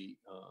the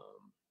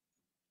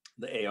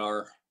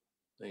AR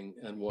thing,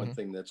 and one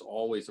thing that's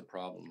always a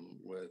problem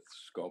with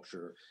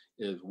sculpture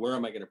is where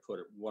am I going to put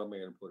it? What am I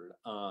going to put it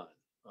on?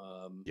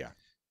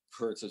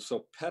 For instance,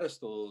 so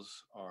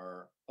pedestals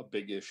are a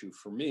big issue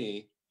for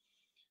me,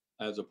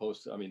 as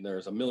opposed to, I mean,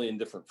 there's a million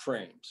different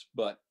frames,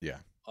 but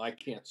I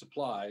can't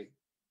supply,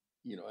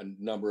 you know, a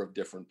number of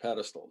different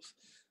pedestals.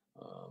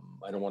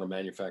 I don't want to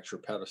manufacture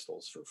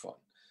pedestals for fun.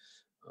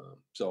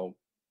 So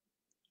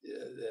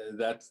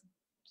that's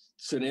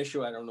an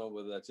issue. I don't know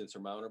whether that's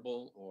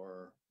insurmountable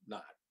or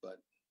not, but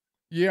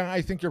yeah,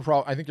 I think you're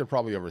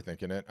probably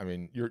overthinking it. I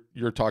mean,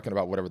 you're talking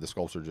about whatever the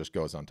sculpture just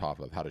goes on top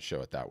of, how to show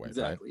it that way,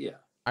 exactly, right? Yeah.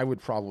 I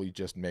would probably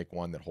just make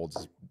one that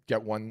holds,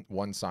 get one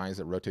size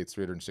that rotates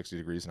 360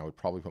 degrees, and I would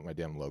probably put my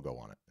damn logo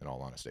on it, in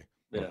all honesty.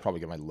 I would probably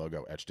get my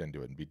logo etched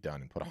into it and be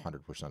done and put 100%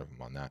 of them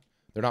on that.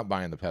 They're not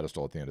buying the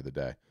pedestal at the end of the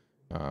day.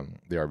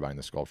 They are buying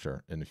the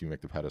sculpture. And if you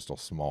make the pedestal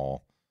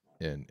small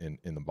in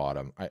the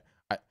bottom,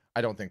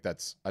 I don't think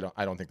that's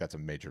a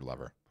major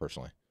lever,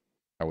 personally.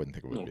 I wouldn't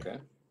think it would be.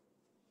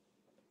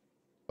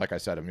 Like I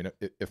said, I mean,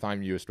 if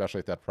I'm you, especially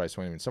at that price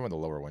point, I mean, some of the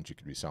lower ones you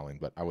could be selling,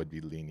 but I would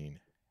be leaning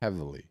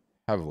heavily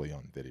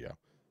on video.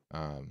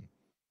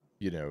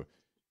 You know,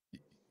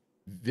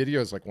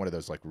 video is like one of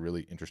those like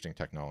really interesting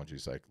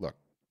technologies. Like, look,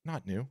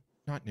 not new,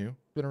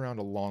 been around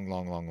a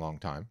long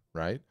time,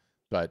 right?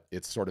 But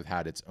it's sort of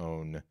had its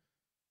own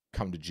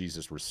come to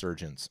Jesus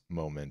resurgence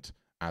moment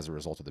as a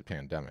result of the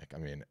pandemic. I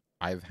mean,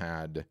 I've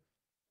had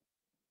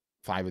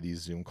 5 of these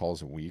Zoom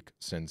calls a week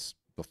since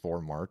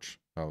before March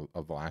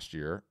of last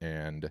year,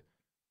 and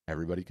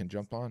everybody can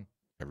jump on.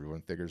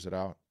 Everyone figures it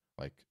out.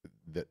 Like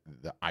the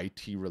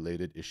IT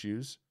related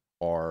issues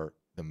are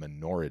the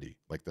minority,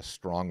 like the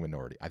strong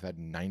minority. I've had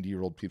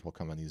 90-year-old people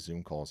come on these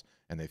Zoom calls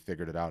and they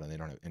figured it out and they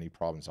don't have any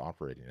problems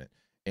operating it.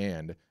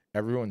 And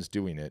everyone's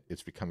doing it.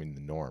 It's becoming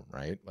the norm,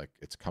 right? Like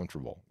it's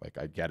comfortable. Like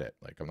I get it.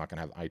 Like I'm not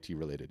going to have IT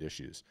related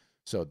issues.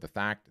 So the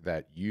fact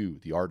that you,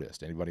 the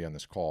artist, anybody on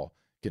this call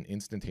can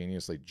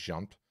instantaneously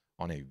jump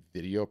on a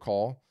video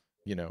call,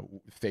 you know,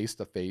 face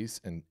to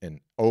face, and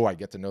oh, I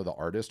get to know the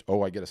artist.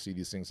 Oh, I get to see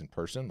these things in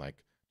person.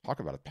 Like,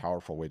 talk about a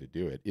powerful way to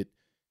do it.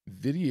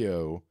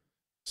 Video,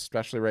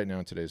 especially right now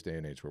in today's day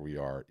and age where we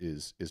are,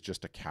 is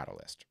just a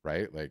catalyst,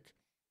 right? Like,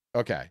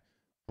 okay,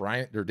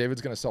 Brian or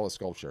David's going to sell a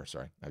sculpture.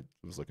 Sorry, I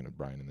was looking at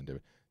Brian and then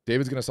David.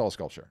 David's going to sell a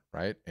sculpture,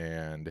 right?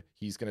 And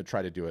he's going to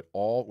try to do it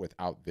all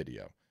without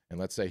video. And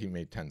let's say he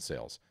made 10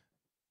 sales.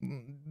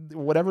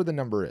 Whatever the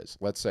number is,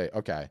 let's say,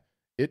 okay,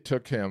 it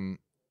took him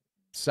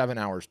 7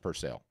 hours per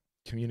sale.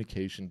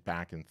 Communication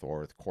back and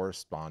forth,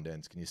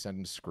 correspondence. Can you send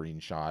him a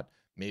screenshot?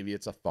 Maybe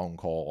it's a phone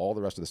call, all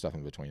the rest of the stuff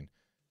in between.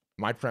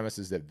 My premise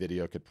is that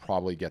video could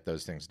probably get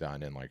those things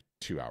done in like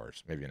 2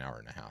 hours, maybe an hour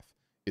and a half.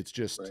 It's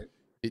just, right.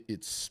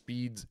 It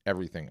speeds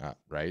everything up,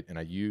 right? And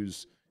I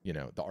use, you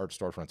know, the Art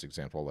Storefronts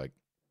example. Like,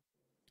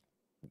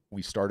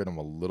 we started them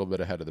a little bit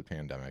ahead of the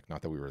pandemic.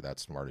 Not that we were that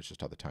smart, it's just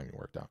how the timing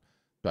worked out.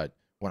 But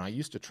when I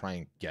used to try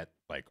and get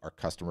like our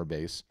customer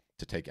base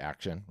to take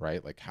action,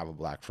 right? Like have a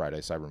Black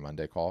Friday, Cyber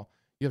Monday call,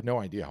 you have no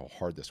idea how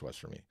hard this was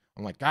for me.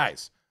 I'm like,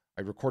 guys,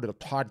 I recorded a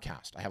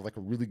podcast. I have like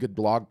a really good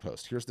blog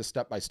post. Here's the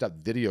step-by-step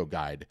video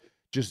guide.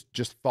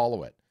 Just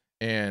follow it.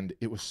 And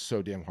it was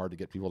so damn hard to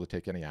get people to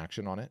take any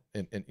action on it.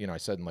 And you know, I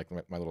said in like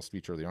my little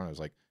speech earlier on, I was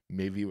like,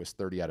 maybe it was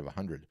 30 out of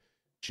 100.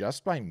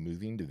 Just by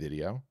moving to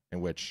video, in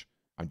which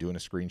I'm doing a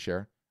screen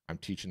share, I'm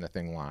teaching the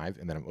thing live,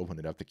 and then I'm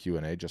opening up the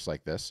Q&A just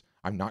like this.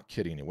 I'm not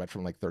kidding. It went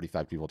from like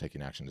 35 people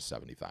taking action to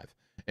 75.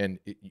 And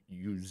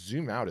you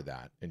zoom out of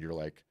that, and you're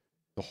like,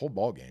 the whole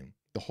ball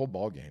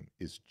game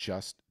is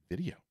just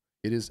video.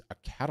 It is a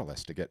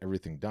catalyst to get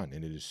everything done,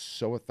 and it is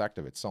so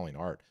effective at selling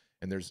art.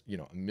 And there's, you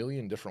know, a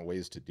million different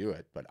ways to do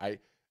it, but I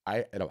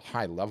at a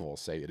high level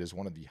say it is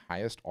one of the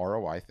highest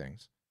ROI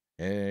things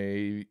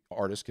a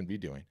artist can be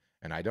doing.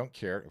 And I don't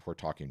care if we're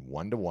talking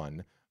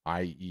one-to-one,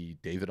 i.e.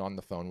 David on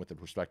the phone with a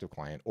prospective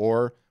client,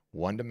 or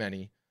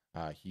one-to-many,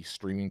 he's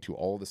streaming to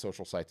all of the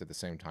social sites at the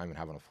same time and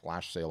having a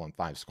flash sale on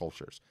 5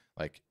 sculptures.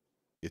 Like,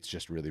 it's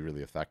just really,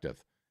 really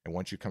effective. And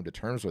once you come to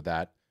terms with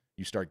that,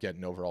 you start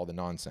getting over all the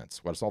nonsense.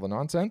 What's all the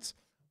nonsense?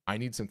 I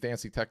need some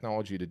fancy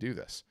technology to do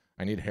this.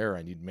 I need hair,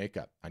 I need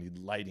makeup, I need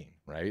lighting,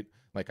 right?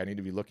 Like, I need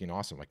to be looking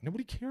awesome. Like,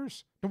 nobody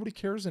cares. Nobody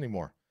cares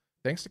anymore.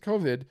 Thanks to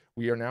COVID,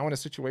 we are now in a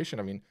situation.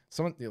 I mean,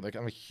 like,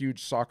 I'm a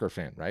huge soccer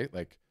fan, right?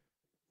 Like,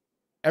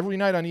 every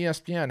night on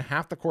ESPN,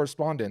 half the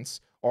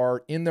correspondents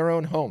are in their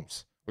own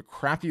homes with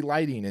crappy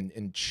lighting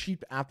and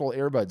cheap Apple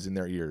earbuds in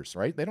their ears,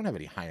 right? They don't have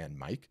any high-end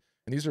mic.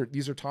 And these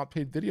are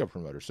top-paid video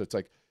promoters. So it's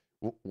like,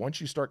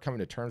 once you start coming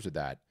to terms with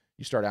that,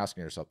 you start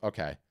asking yourself,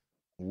 okay,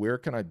 where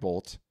can I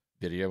bolt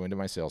video into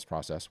my sales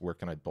process? Where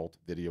can I bolt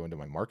video into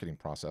my marketing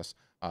process?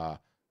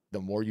 The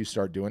more you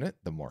start doing it,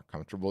 the more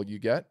comfortable you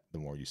get, the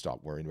more you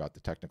stop worrying about the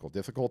technical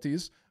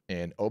difficulties.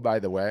 And oh, by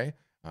the way,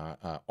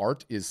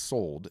 art is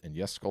sold, and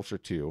yes, sculpture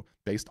too,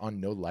 based on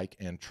know, like,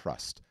 and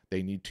trust.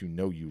 They need to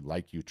know you,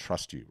 like you,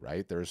 trust you,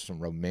 right? There's some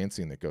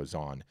romancing that goes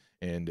on.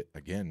 And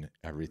again,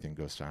 everything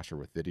goes faster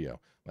with video.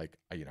 Like,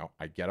 you know,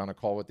 I get on a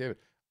call with David.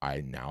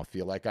 I now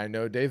feel like I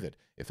know David.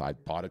 If I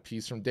bought a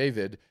piece from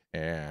David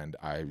and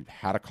I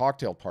had a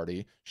cocktail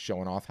party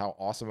showing off how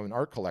awesome of an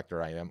art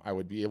collector I am, I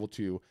would be able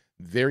to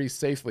very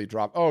safely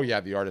drop, oh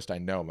yeah, the artist, I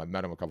know him. I've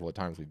met him a couple of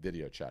times. We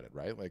video chatted,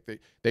 right? Like,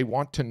 they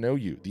want to know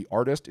you. The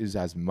artist is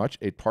as much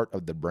a part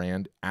of the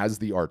brand as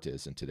the art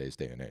is in today's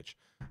day and age.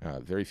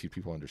 Very few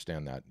people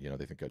understand that. You know,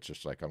 they think it's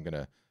just like, I'm going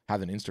to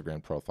have an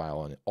Instagram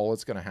profile and all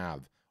it's going to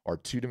have are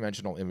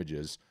 2-dimensional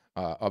images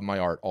of my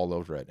art all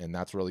over it. And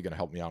that's really going to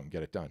help me out and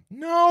get it done.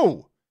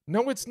 No,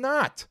 it's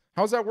not.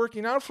 How's that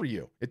working out for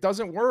you? It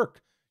doesn't work.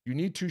 You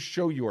need to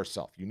show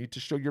yourself. You need to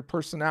show your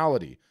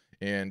personality.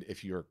 And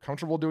if you're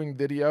comfortable doing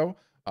video,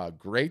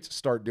 great,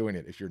 start doing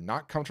it. If you're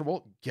not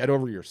comfortable, get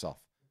over yourself.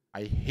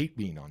 I hate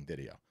being on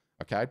video.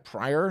 Okay.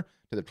 Prior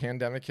to the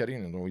pandemic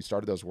hitting and when we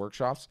started those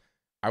workshops,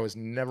 I was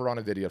never on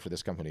a video for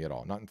this company at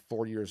all. Not in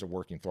 4 years of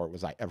working for it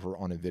was I ever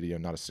on a video,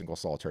 not a single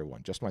solitary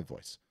one. Just my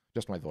voice.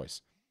 Just my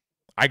voice.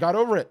 I got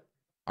over it.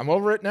 I'm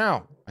over it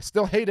now. I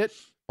still hate it,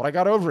 but I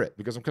got over it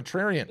because I'm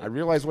contrarian. I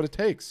realize what it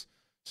takes.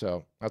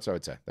 So that's what I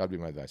would say. That would be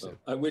my advice.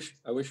 I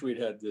wish we'd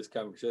had this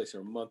conversation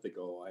a month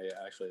ago.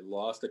 I actually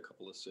lost a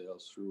couple of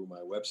sales through my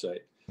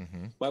website.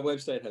 Mm-hmm. My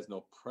website has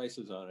no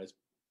prices on it.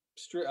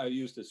 I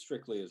used it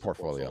strictly as a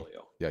portfolio.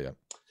 Yeah.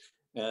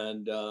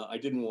 And I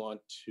didn't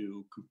want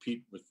to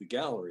compete with the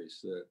galleries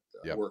that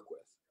I work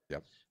with.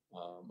 Yep.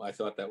 I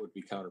thought that would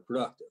be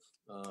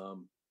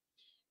counterproductive.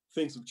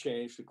 Things have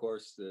changed, of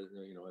course.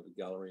 I have a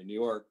gallery in New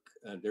York,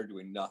 and they're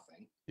doing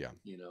nothing. Yeah.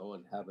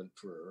 And haven't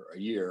for a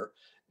year.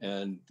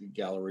 And the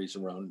galleries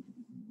around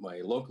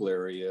my local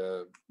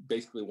area,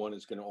 basically one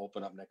is going to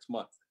open up next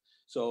month.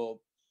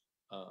 So,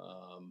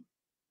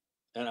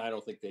 and I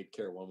don't think they'd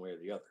care one way or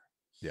the other.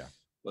 Yeah.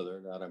 Whether or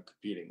not I'm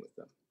competing with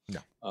them.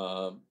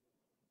 No.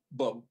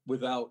 But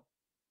without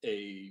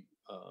a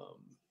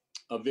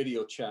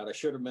video chat, I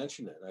should have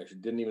mentioned it. I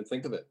didn't even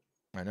think of it.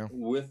 I know.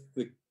 With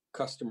the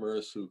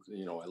customers who,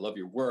 I love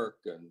your work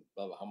and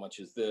love how much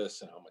is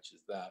this and how much is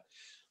that.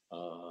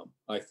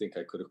 I think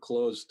I could have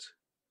closed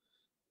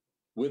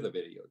with a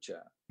video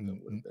chat.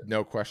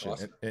 No question.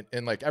 Awesome.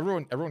 And like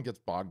everyone gets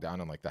bogged down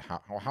on like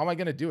how am I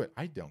going to do it?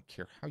 I don't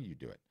care how you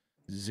do it.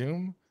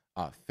 Zoom,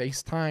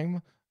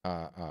 FaceTime,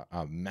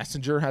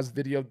 Messenger has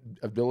video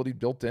ability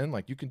built in.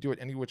 Like, you can do it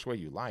any which way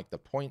you like. The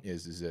point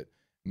is that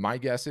my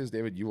guess is,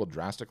 David, you will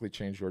drastically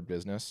change your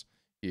business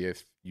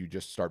if you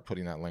just start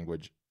putting that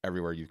language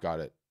everywhere. You've got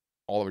it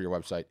all over your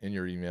website, in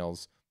your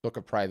emails, book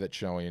a private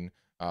showing,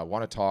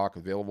 want to talk,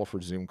 available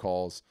for Zoom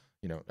calls.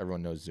 You know,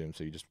 everyone knows Zoom,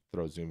 so you just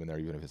throw Zoom in there,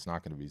 even if it's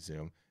not going to be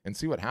Zoom, and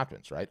see what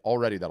happens, right?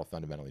 Already that'll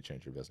fundamentally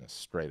change your business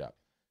straight up.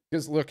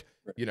 Because look,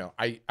 you know,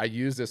 I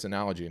use this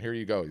analogy, and here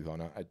you go,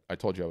 Ivona. I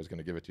told you I was going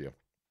to give it to you.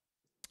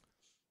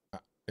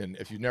 And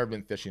if you've never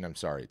been fishing, I'm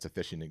sorry. It's a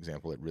fishing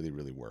example. It really,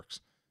 really works.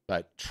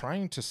 But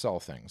trying to sell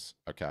things,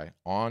 okay,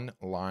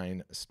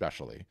 online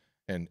especially,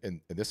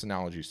 and this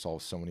analogy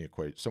solves so many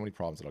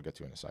problems that I'll get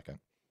to in a second,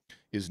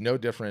 is no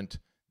different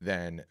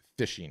than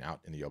fishing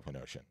out in the open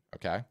ocean,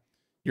 okay?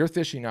 You're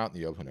fishing out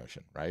in the open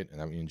ocean, right? And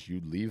that means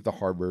you leave the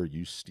harbor,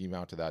 you steam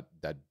out to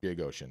that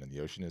big ocean, and the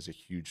ocean is a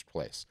huge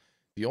place.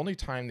 The only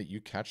time that you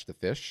catch the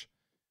fish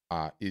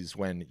is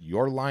when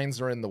your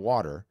lines are in the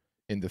water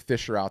and the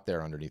fish are out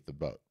there underneath the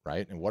boat,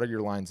 right? And what are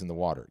your lines in the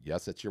water?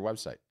 Yes, it's your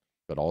website,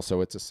 but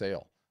also it's a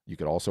sale. You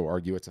could also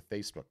argue it's a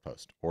Facebook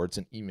post or it's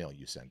an email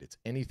you send. It's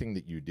anything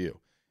that you do.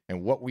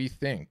 And what we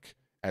think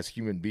as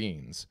human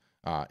beings,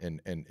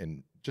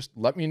 and just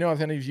let me know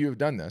if any of you have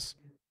done this.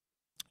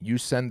 You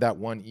send that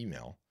one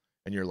email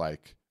and you're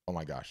like, oh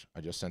my gosh,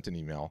 I just sent an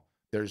email.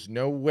 There's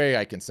no way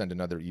I can send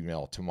another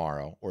email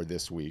tomorrow or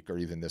this week or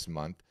even this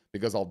month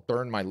because I'll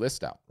burn my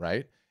list out,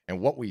 right?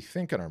 And what we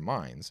think in our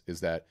minds is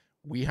that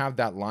we have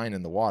that line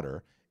in the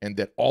water and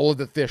that all of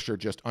the fish are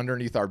just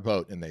underneath our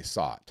boat and they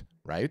saw it,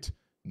 right?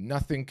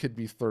 Nothing could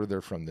be further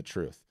from the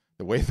truth.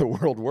 The way the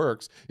world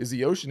works is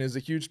the ocean is a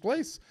huge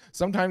place.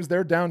 Sometimes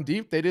they're down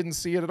deep, they didn't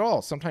see it at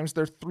all. Sometimes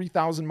they're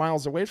 3,000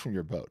 miles away from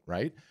your boat,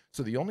 right?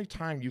 So the only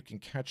time you can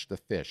catch the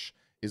fish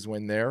is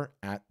when they're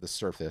at the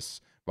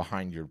surface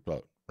behind your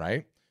boat,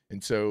 right?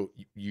 And so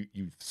you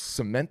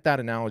cement that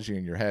analogy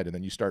in your head, and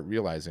then you start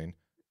realizing,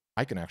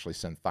 I can actually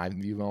send 5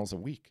 emails a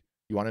week.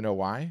 You want to know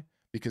why?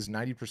 Because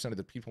 90% of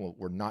the people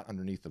were not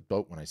underneath the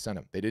boat when I sent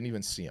them. They didn't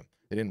even see them.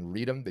 They didn't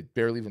read them. They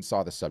barely even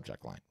saw the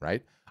subject line,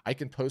 right? I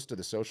can post to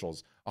the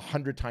socials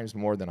 100 times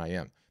more than I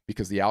am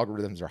because the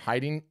algorithms are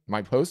hiding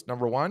my post,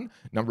 number one.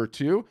 Number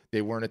two,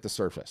 they weren't at the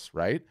surface,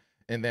 right?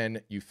 And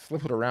then you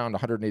flip it around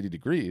 180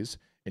 degrees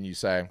and you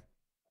say,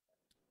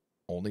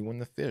 only when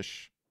the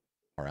fish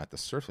are at the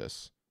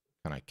surface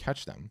can I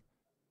catch them.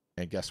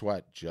 And guess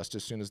what? Just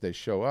as soon as they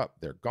show up,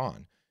 they're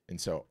gone. And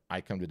so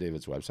I come to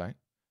David's website.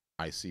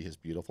 I see his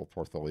beautiful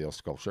portfolio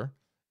sculpture,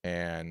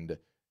 and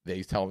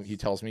he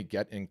tells me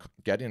get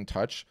in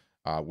touch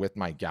with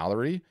my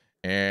gallery.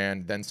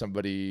 And then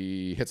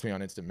somebody hits me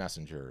on instant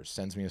messenger,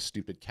 sends me a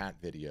stupid cat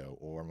video,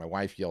 or my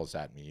wife yells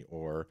at me,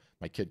 or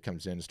my kid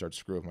comes in and starts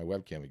screwing with my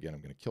webcam again. I'm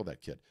going to kill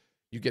that kid.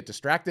 You get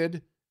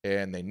distracted,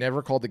 and they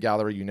never called the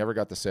gallery. You never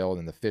got the sale,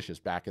 and the fish is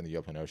back in the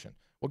open ocean.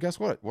 Well, guess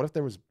what? What if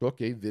there was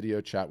book a video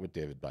chat with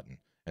David button,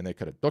 and they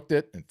could have booked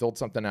it and filled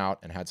something out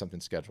and had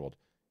something scheduled?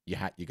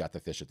 You got the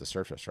fish at the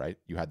surface, right?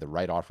 You had the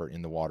right offer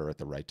in the water at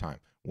the right time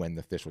when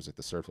the fish was at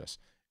the surface.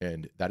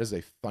 And that is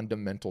a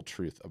fundamental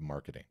truth of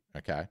marketing,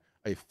 okay?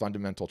 A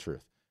fundamental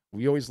truth.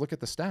 We always look at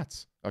the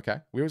stats, okay?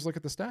 We always look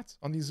at the stats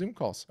on these Zoom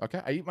calls,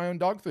 okay? I eat my own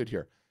dog food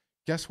here.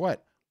 Guess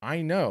what?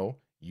 I know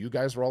you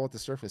guys were all at the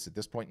surface at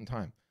this point in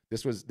time.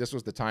 This was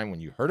the time when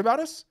you heard about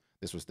us.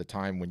 This was the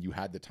time when you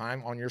had the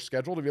time on your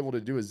schedule to be able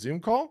to do a Zoom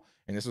call.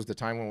 And this was the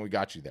time when we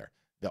got you there.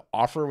 The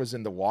offer was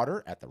in the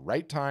water at the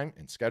right time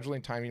and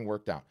scheduling timing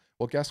worked out.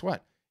 Well, guess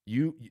what?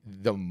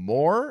 The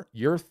more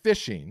you're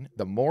fishing,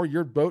 the more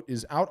your boat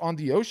is out on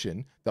the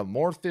ocean, the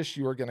more fish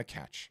you are going to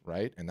catch,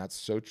 right? And that's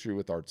so true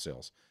with art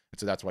sales. And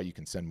so that's why you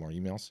can send more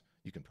emails.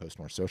 You can post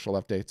more social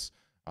updates.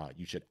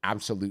 You should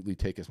absolutely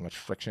take as much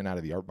friction out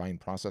of the art buying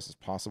process as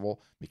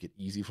possible, make it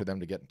easy for them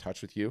to get in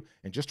touch with you,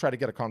 and just try to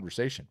get a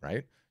conversation,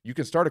 right? You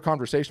can start a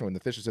conversation when the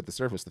fish is at the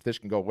surface. The fish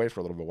can go away for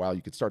a little bit while.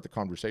 You could start the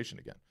conversation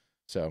again.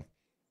 So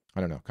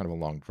I don't know, kind of a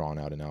long drawn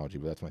out analogy,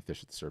 but that's my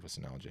fish at the surface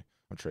analogy.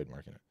 I'm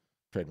trademarking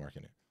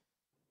it.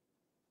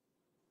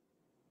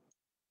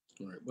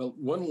 All right. Well,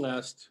 one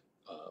last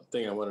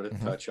thing I wanted to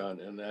touch on,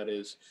 and that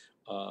is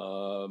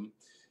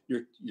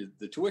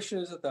the tuition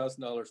is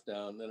 $1,000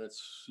 down. Then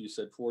it's, you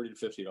said $40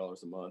 to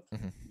 $50 a month,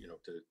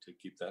 to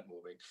keep that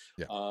moving.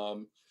 Yeah.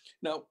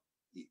 Now,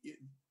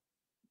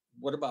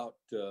 what about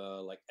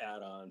like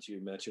add-ons?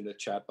 You mentioned a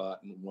chatbot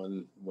in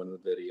one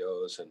of the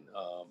videos, and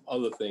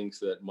other things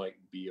that might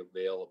be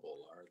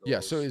available. Are those...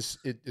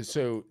 Yeah.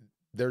 So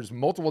there's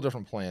multiple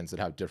different plans that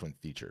have different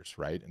features,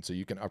 right? And so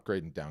you can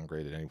upgrade and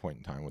downgrade at any point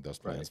in time with those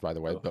plans, by the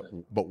way. Okay.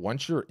 But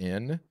once you're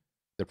in,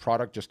 the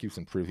product just keeps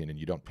improving, and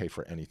you don't pay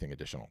for anything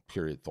additional.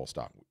 Period. Full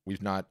stop.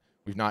 We've not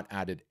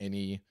added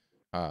any.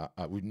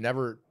 We've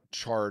never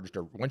charged.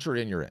 Or once you're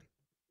in, you're in.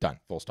 Done.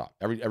 Full stop.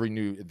 Every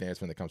new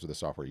advancement that comes with the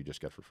software, you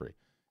just get for free.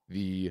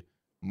 The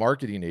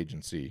marketing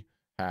agency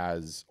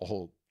has a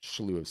whole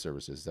slew of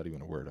services. Is that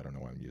even a word? I don't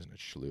know why I'm using it.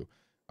 Slew.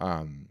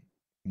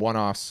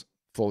 One-offs,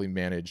 fully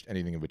managed,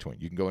 anything in between.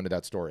 You can go into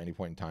that store at any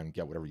point in time,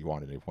 get whatever you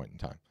want at any point in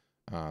time.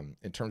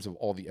 In terms of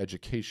all the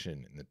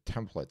education and the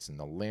templates and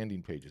the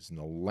landing pages and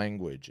the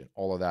language and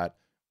all of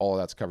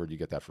that's covered. You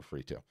get that for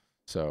free too.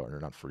 So, or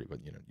not free, but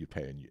you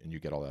pay and you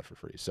get all that for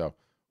free. So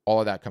all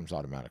of that comes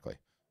automatically.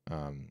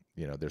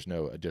 You know, there's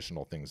no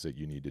additional things that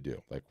you need to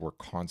do. Like, we're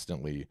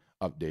constantly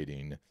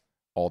updating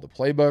all the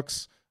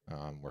playbooks.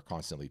 We're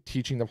constantly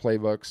teaching the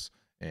playbooks,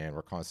 and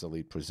we're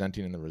constantly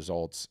presenting in the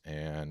results.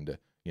 And,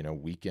 you know,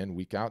 week in,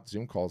 week out,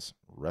 Zoom calls,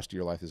 rest of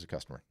your life as a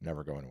customer,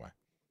 never going away.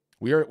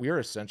 We are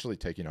essentially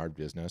taking our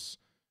business,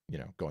 you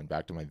know, going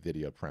back to my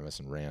video premise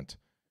and rant,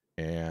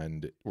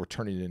 and we're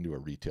turning it into a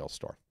retail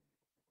store.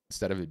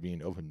 Instead of it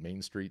being open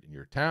Main Street in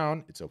your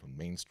town, it's open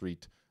Main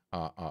Street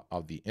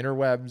of the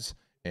interwebs.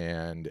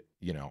 And,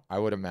 you know, I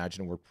would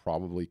imagine we're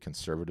probably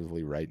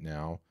conservatively right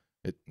now,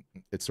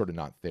 it's sort of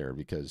not there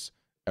because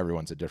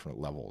everyone's at different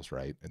levels,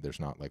 right? And there's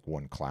not like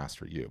one class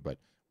for you, but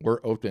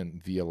we're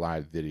open via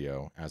live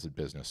video as a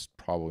business.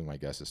 Probably my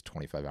guess is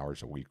 25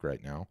 hours a week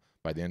right now.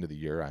 By the end of the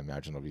year, I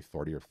imagine it'll be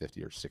 40 or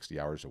 50 or 60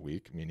 hours a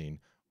week, meaning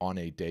on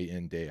a day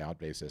in, day out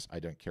basis. I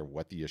don't care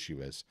what the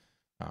issue is.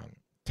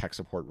 Tech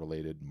support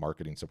related,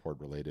 marketing support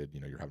related,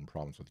 you know, you're having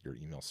problems with your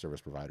email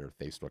service provider,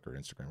 Facebook or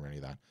Instagram or any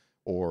of that,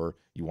 or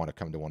you want to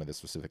come to one of the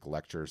specific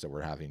lectures that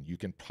we're having, you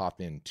can pop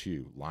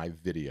into live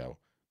video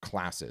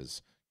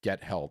classes,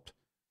 get help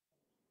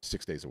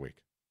 6 days a week.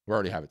 We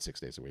already have it 6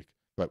 days a week,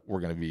 but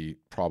we're going to be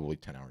probably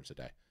 10 hours a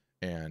day.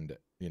 And,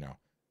 you know,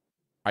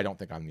 I don't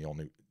think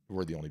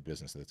we're the only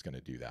business that's going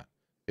to do that.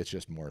 It's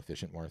just more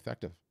efficient, more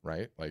effective,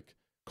 right? Like,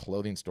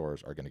 clothing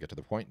stores are going to get to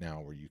the point now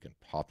where you can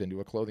pop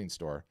into a clothing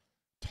store,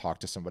 talk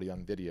to somebody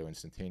on video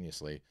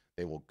instantaneously.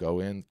 They will go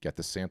in, get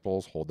the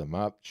samples, hold them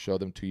up, show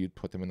them to you,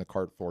 put them in the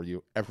cart for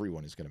you.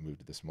 Everyone is going to move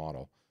to this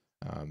model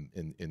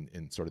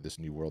in sort of this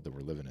new world that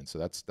we're living in. So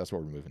that's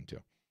what we're moving to.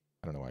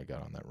 I don't know why I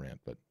got on that rant,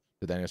 but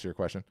did that answer your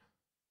question?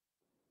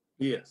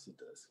 Yes, it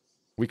does.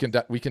 We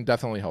can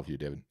definitely help you,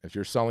 David. If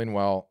you're selling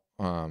well,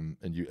 and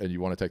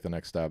you want to take the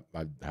next step,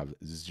 I have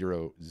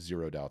zero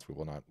doubts we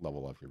will not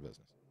level up your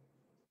business.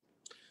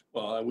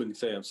 Well, I wouldn't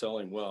say I'm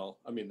selling well.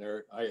 I mean,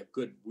 I have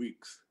good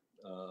weeks,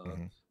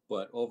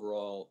 but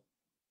overall,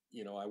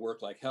 you know, I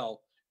work like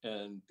hell,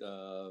 and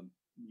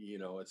you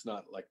know, it's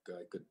not like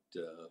I could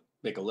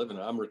make a living.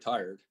 I'm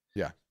retired.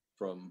 Yeah.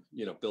 From,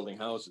 you know, building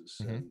houses,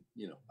 and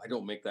you know, I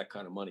don't make that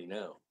kind of money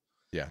now.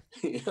 Yeah.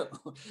 You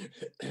know?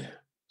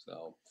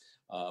 So,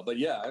 but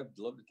yeah, I'd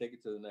love to take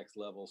it to the next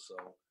level. So,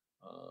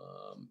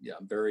 yeah,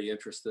 I'm very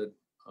interested.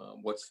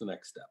 What's the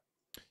next step?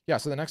 Yeah,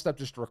 so the next step,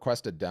 just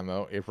request a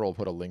demo. April will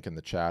put a link in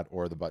the chat,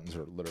 or the buttons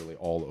are literally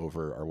all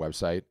over our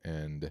website,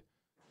 and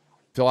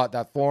fill out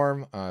that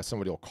form.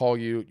 Somebody will call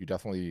you. You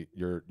definitely,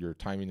 your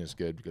timing is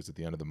good because at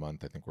the end of the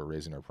month, I think we're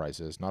raising our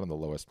prices, not on the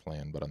lowest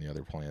plan, but on the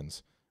other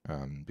plans,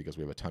 because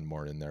we have a ton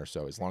more in there.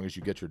 So as long as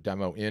you get your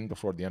demo in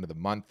before the end of the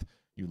month,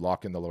 you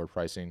lock in the lower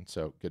pricing.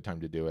 So good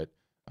time to do it.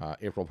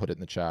 April put it in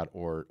the chat,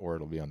 or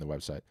it'll be on the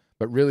website.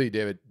 But really,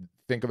 David,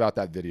 think about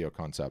that video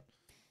concept.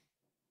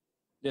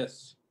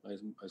 Yes, I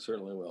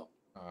certainly will.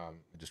 I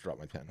just dropped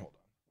my pen. Hold on.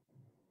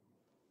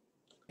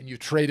 And you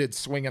traded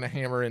swinging a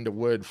hammer into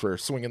wood for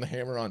swinging the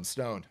hammer on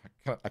stone.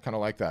 I kind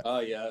of like that. Oh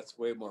yeah, it's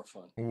way more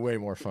fun. Way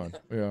more fun.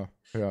 Yeah.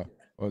 Well,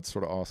 it's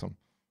sort of awesome.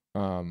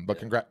 But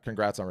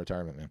congrats on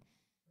retirement, man.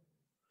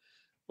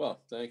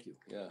 Well, thank you.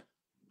 Yeah.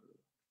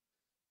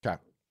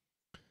 Okay.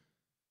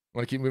 I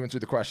want to keep moving through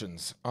the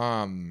questions.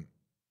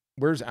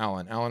 Where's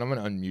Alan? Alan, I'm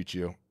going to unmute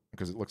you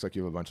because it looks like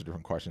you have a bunch of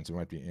different questions. It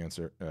might be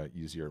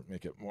easier,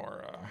 make it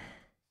more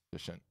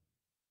efficient.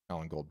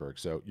 Alan Goldberg.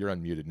 So you're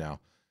unmuted now.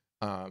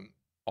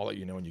 I'll let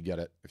you know when you get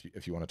it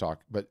if you want to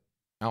talk. But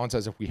Alan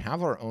says, if we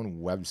have our own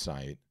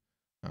website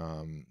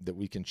that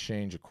we can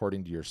change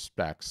according to your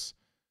specs,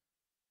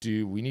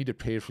 do we need to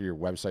pay for your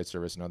website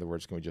service? In other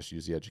words, can we just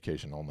use the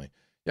education only?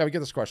 Yeah, we get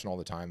this question all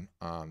the time.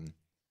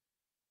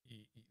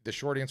 The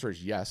short answer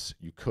is yes,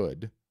 you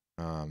could.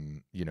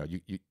 You know,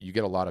 you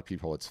get a lot of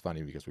people. It's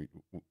funny because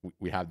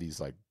we have these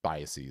like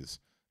biases,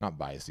 not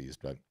biases,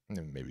 but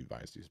maybe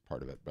biases is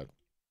part of it, but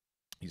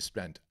you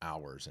spent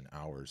hours and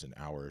hours and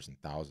hours and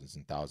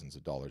thousands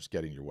of dollars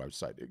getting your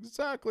website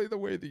exactly the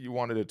way that you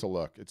wanted it to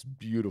look. It's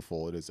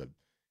beautiful. It is an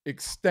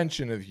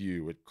extension of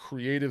you. It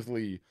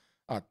creatively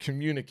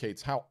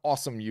communicates how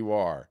awesome you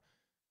are,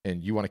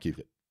 and you want to keep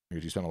it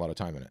because you spent a lot of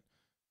time in it.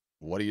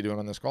 What are you doing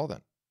on this call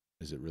then?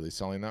 Is it really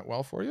selling that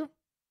well for you?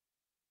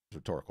 It's a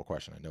rhetorical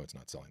question. I know it's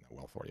not selling that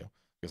well for you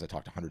because I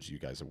talk to hundreds of you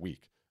guys a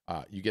week.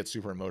 You get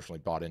super emotionally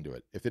bought into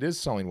it. If it is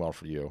selling well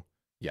for you,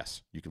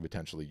 yes, you could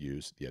potentially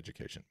use the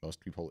education. Most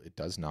people, it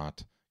does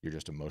not. You're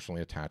just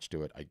emotionally attached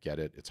to it. I get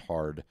it. It's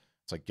hard.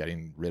 It's like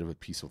getting rid of a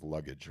piece of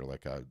luggage or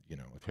like a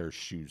pair of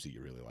shoes that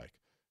you really like.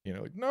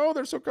 Like, no,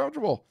 they're so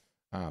comfortable.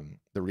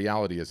 The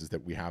reality is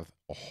that we have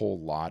a whole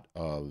lot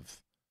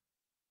of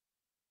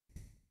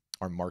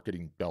our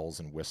marketing bells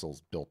and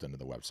whistles built into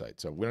the website.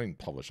 So we don't even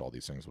publish all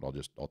these things, but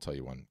I'll tell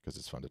you one because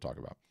it's fun to talk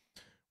about.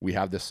 We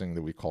have this thing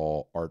that we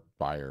call Art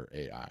Buyer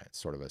AI. It's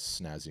sort of a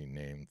snazzy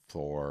name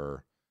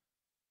for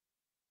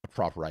a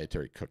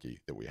proprietary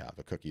cookie that we have.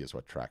 A cookie is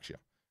what tracks you.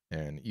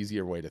 An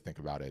easier way to think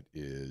about it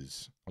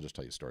is, I'll just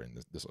tell you a story, and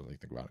this will let you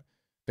think about it.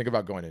 Think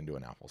about going into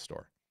an Apple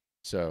store.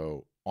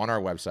 So on our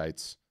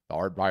websites, the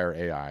Art Buyer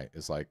AI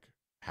is like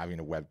having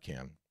a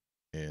webcam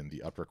in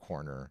the upper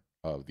corner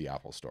of the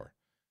Apple store.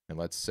 And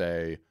let's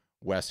say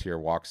Wes here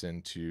walks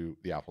into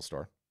the Apple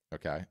store.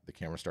 Okay. The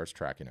camera starts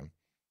tracking him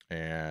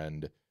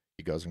and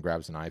he goes and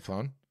grabs an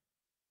iPhone,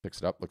 picks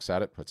it up, looks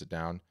at it, puts it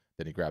down.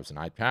 Then he grabs an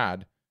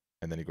iPad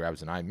and then he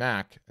grabs an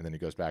iMac and then he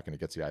goes back and he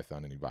gets the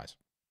iPhone and he buys.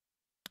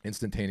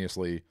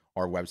 Instantaneously,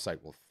 our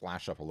website will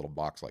flash up a little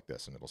box like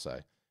this and it'll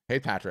say, hey,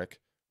 Patrick,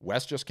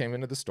 Wes just came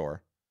into the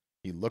store.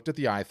 He looked at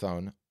the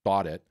iPhone,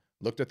 bought it,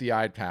 looked at the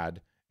iPad,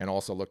 and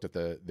also looked at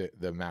the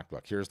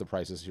MacBook. Here's the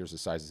prices. Here's the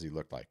sizes he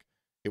looked like.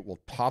 It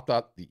will pop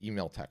up the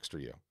email text for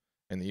you.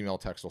 And the email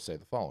text will say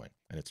the following.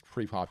 And it's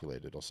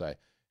pre-populated. It'll say,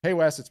 hey,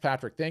 Wes, it's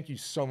Patrick. Thank you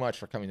so much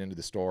for coming into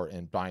the store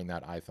and buying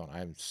that iPhone.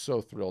 I'm so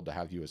thrilled to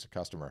have you as a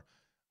customer.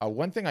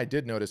 One thing I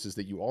did notice is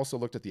that you also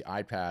looked at the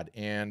iPad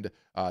and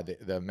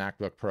the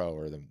MacBook Pro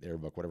or the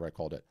Airbook, whatever I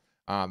called it.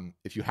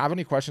 If you have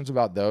any questions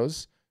about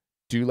those,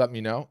 do let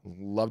me know.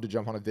 Love to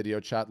jump on a video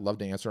chat. Love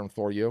to answer them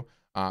for you.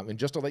 And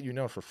just to let you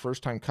know, for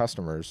first-time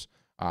customers,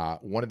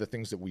 one of the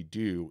things that we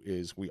do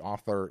is we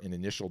offer an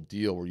initial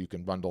deal where you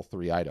can bundle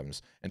 3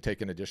 items and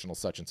take an additional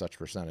such and such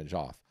percentage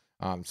off.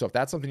 So if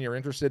that's something you're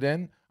interested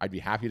in, I'd be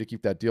happy to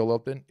keep that deal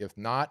open. If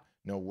not,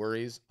 no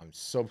worries. I'm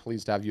so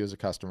pleased to have you as a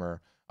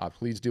customer.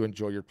 Please do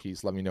enjoy your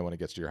piece. Let me know when it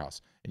gets to your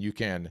house. And you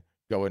can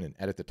go in and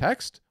edit the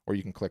text or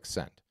you can click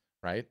send,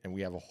 right? And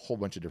we have a whole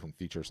bunch of different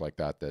features like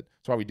that. That's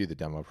why we do the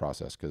demo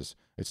process, because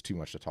it's too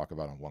much to talk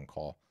about on one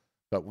call.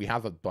 But we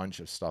have a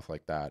bunch of stuff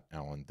like that,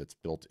 Alan, that's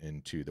built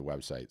into the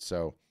website.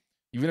 So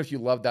even if you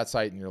love that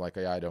site and you're like,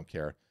 yeah, I don't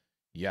care.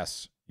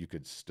 Yes, you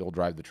could still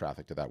drive the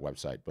traffic to that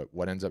website. But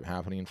what ends up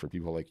happening for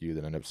people like you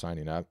that end up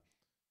signing up,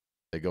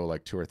 they go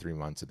like 2 or 3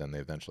 months and then they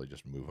eventually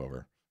just move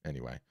over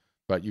anyway.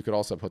 But you could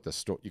also put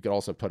you could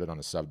also put it on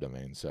a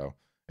subdomain. So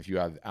if you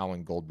have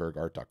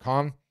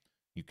alangoldbergart.com,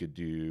 you could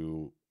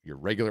do your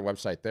regular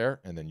website there,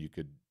 and then you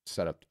could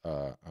set up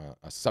a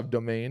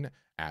subdomain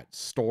at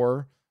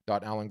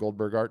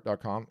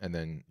store.alangoldbergart.com, and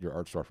then your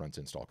Art Storefronts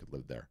install could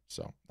live there.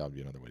 So that would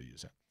be another way to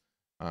use it.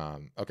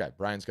 Okay,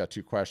 Brian's got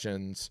 2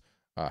 questions.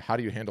 How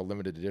do you handle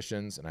limited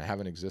editions? And I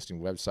have an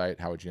existing website.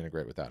 How would you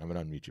integrate with that? I'm going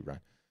to unmute you,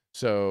 Brian.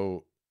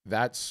 So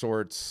that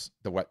sorts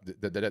the web.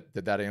 Did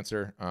that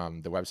answer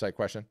the website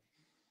question?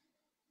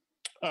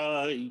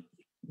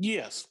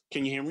 Yes.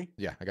 Can you hear me?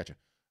 Yeah, I got you.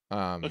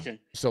 Okay.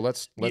 So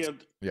let's yeah,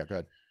 go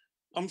ahead.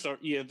 I'm sorry.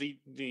 Yeah,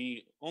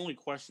 the only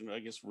question I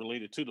guess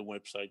related to the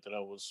website that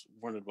I was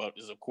wondering about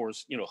is, of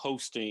course,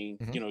 hosting.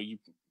 Mm-hmm. You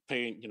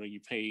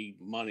pay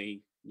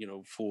money,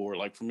 for,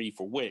 like, for me,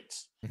 for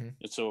Wix, Mm-hmm.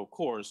 and so of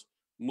course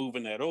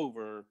moving that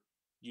over,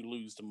 you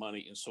lose the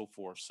money and so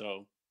forth.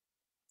 So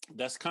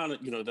that's kind of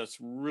that's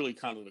really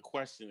kind of the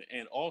question.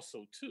 And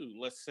also too,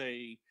 let's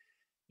say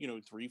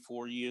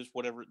 3-4 years,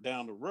 whatever,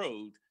 down the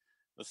road,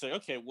 let's say,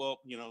 okay, well,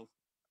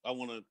 I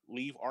want to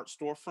leave Art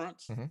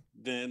Storefronts. Mm-hmm.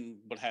 Then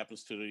what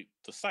happens to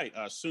the site?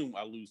 I assume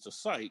I lose the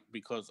site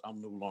because I'm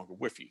no longer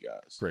with you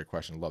guys. Great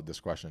question. Love this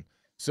question.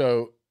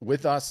 So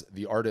with us,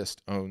 the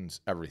artist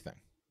owns everything,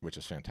 which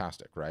is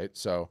fantastic, right?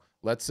 So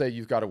let's say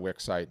you've got a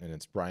Wix site and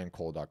it's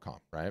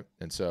briancole.com, right?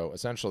 And so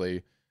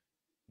essentially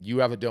you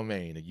have a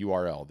domain, a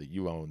URL that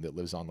you own that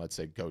lives on, let's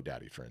say,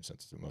 GoDaddy, for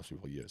instance, that most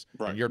people use.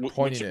 Right. And you're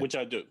pointing which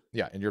I do.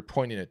 Yeah, and you're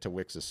pointing it to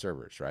Wix's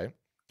servers, right?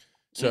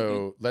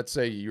 So let's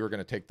say you're going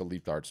to take the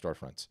leap to Art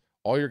Storefronts.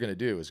 All you're going to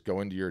do is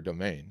go into your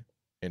domain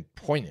and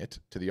point it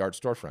to the Art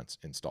Storefronts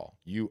install.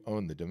 You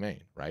own the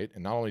domain, right?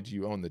 And not only do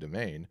you own the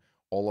domain,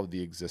 all of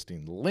the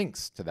existing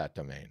links to that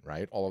domain,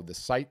 right? All of the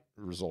site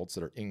results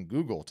that are in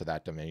Google to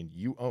that domain,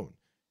 you own.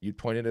 You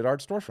point it at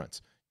Art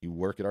Storefronts. You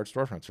work at Art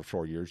Storefronts for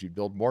 4 years. You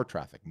build more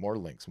traffic, more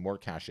links, more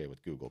cachet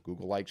with Google.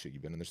 Google likes you.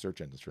 You've been in the search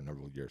engines for a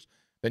number of years.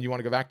 Then you want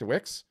to go back to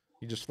Wix.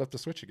 You just flip the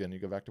switch again. You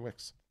go back to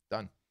Wix.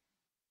 Done.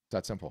 It's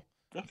that simple.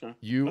 Okay.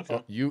 You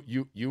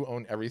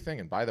own everything.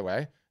 And by the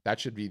way, that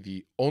should be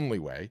the only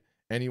way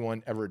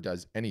anyone ever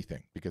does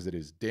anything, because it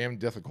is damn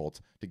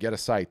difficult to get a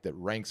site that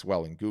ranks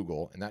well in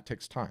Google, and that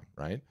takes time,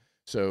 right?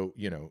 So,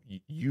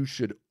 you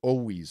should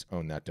always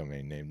own that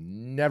domain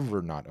name,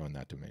 never not own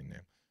that domain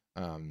name.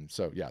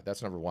 So yeah,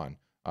 that's number one.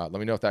 Let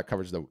me know if that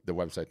covers the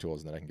website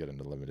tools, and then I can get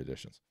into limited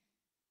editions.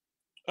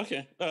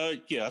 Okay.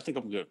 Yeah, I think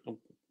I'm good. I'm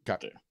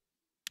there.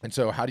 And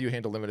so how do you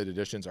handle limited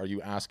editions? Are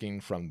you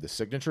asking from the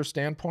signature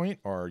standpoint,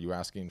 or are you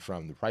asking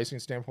from the pricing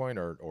standpoint,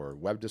 or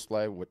web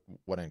display?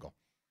 What angle?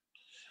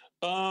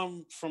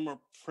 From a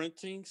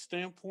printing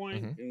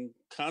standpoint and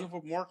kind of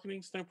a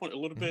marketing standpoint, a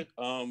little bit,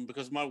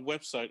 because my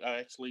website, I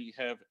actually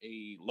have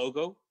a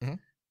logo, and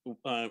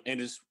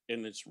it's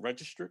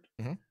registered.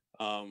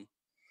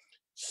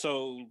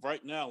 So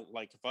right now,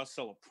 like, if I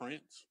sell a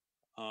print,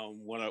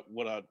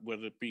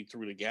 whether it be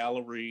through the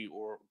gallery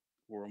or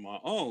my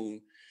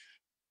own,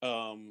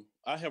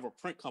 I have a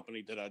print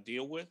company that I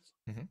deal with,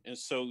 and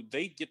so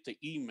they get the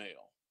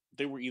email.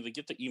 They will either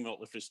get the email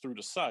if it's through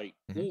the site,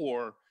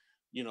 or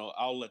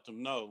I'll let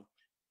them know,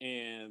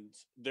 and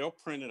they'll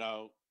print it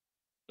out.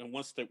 And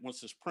once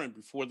it's printed,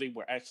 before they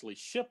will actually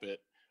ship it,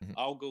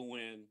 I'll go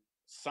in,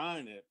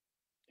 sign it,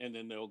 and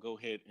then they'll go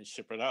ahead and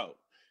ship it out.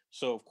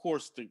 So of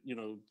course, the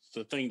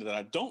thing that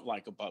I don't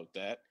like about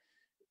that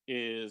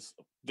is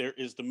there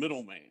is the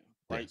middleman.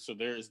 right? So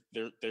there's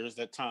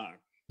that time,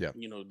 yeah,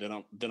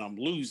 that I'm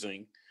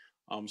losing.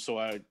 So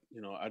I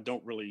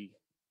don't really,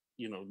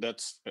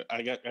 that's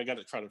I got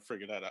to try to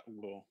figure that out.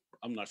 Well,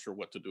 I'm not sure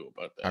what to do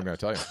about that. I'm going to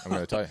tell you. I'm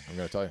going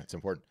to tell you. It's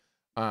important.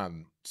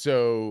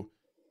 So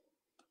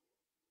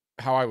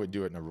how I would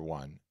do it, number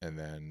one, and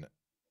then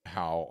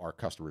how our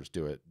customers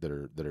do it that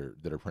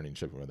are printing and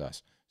shipping with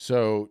us.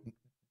 So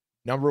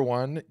number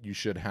one, you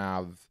should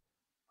have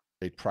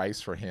a price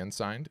for hand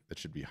signed that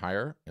should be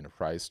higher and a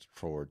price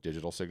for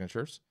digital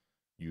signatures.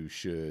 You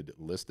should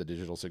list the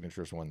digital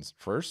signatures ones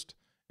first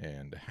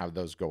and have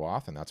those go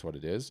off, and that's what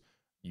it is.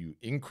 You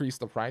increase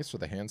the price for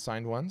the hand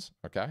signed ones,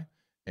 okay?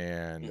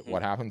 And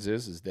what happens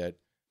is that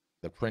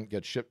the print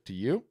gets shipped to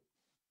you.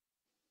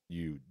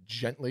 You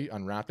gently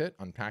unwrap it,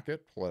 unpack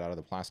it, pull it out of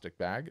the plastic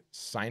bag,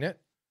 sign it,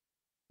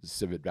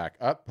 zip it back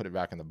up, put it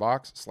back in the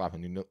box, slap a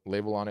new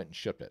label on it, and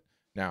ship it.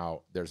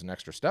 Now, there's an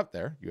extra step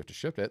there. You have to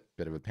ship it,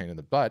 bit of a pain in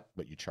the butt,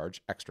 but you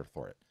charge extra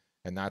for it.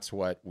 And that's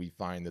what we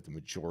find that the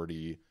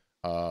majority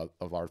of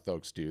our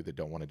folks do that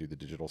don't want to do the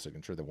digital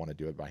signature, that want to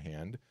do it by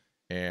hand.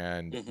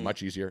 And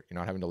much easier. You're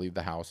not having to leave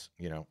the house.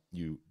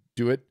 You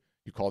do it.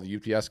 You call the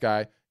UPS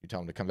guy. You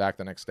tell him to come back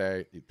the next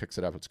day. He picks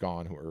it up. It's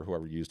gone, or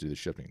whoever you use to do the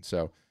shipping.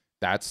 So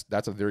that's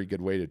a very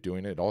good way of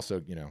doing it.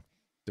 Also,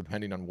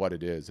 depending on what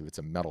it is, if it's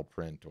a metal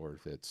print or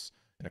if it's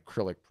an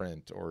acrylic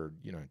print or,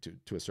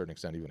 to a certain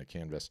extent, even a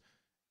canvas,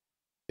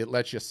 it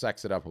lets you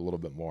sex it up a little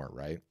bit more,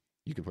 right?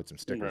 You can put some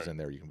stickers in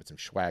there. You can put some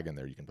swag in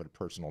there. You can put a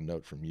personal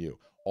note from you,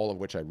 all of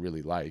which I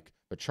really like,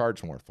 but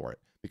charge more for it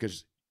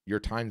because your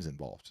time's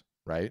involved,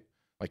 right?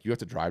 Like you have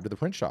to drive to the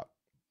print shop.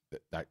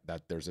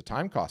 That there's a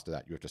time cost to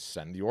that. You have to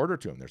send the order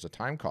to them. There's a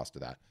time cost to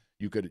that.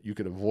 You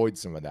could avoid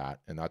some of that,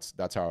 and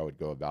that's how I would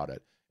go about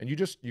it. And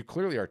you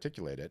clearly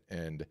articulate it.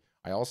 And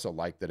I also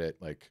like that it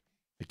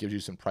gives you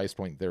some price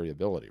point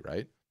variability,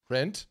 right?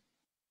 Print,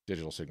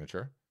 digital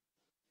signature,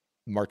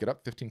 mark it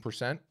up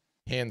 15%,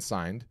 hand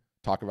signed.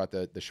 Talk about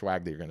the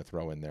swag that you're going to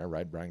throw in there,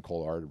 right? Brian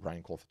Cole art,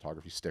 Brian Cole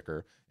photography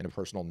sticker, and a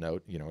personal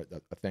note,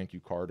 a thank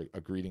you card,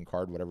 a greeting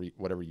card,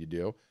 whatever you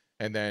do.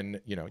 And then,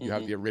 you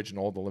have the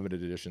original, the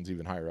limited editions,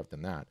 even higher up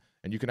than that.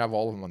 And you can have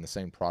all of them on the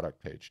same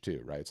product page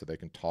too, right? So they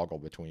can toggle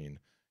between,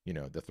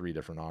 the 3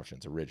 different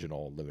options: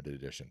 original, limited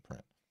edition,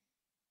 print.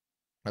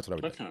 That's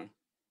what I would do.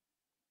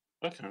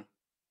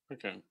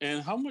 Okay.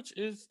 And how much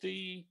is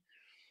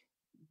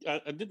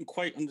I didn't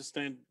quite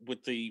understand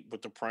with the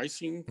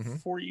pricing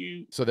for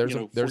you. So there's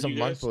a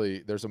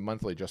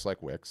monthly, just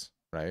like Wix,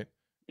 right?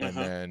 And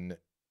then,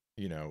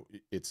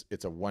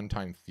 it's a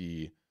one-time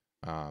fee.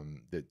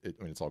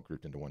 It's all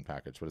grouped into one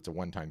package, but it's a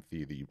one-time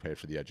fee that you pay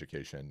for the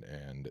education,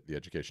 and the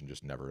education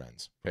just never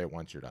ends. Pay it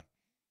once, you're done.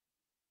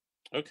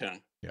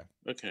 Okay. Yeah.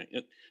 Okay.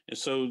 And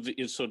so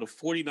the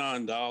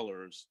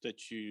 $49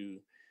 that you,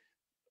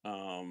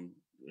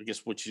 I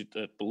guess what you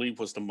believe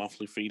was the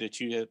monthly fee that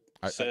you had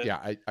said.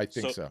 I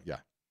think so. Yeah.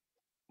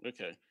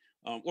 Okay.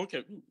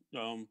 Okay.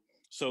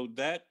 So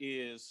that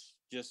is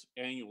just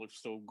annual.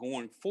 So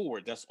going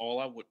forward, that's all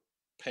I would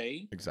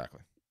pay.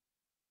 Exactly.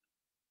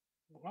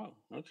 Wow.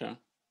 Okay.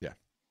 Yeah.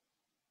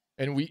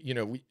 And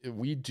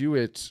we do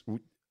it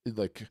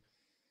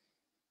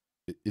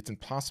it's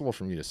impossible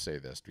for me to say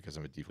this because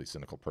I'm a deeply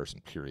cynical person,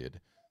 period.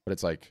 But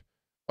it's like,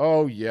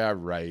 oh yeah,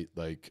 right.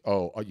 Like,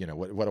 what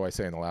do I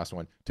say in the last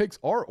one? Takes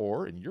our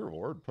oar and your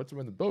oar, puts them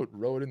in the boat,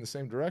 row it in the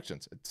same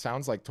directions. It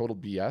sounds like total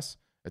BS.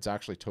 It's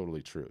actually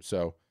totally true.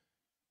 So,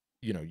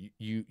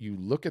 you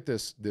look at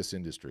this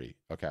industry,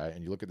 okay,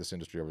 and you look at this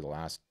industry over the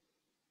last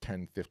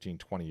 10, 15,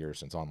 20 years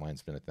since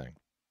online's been a thing.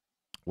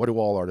 What do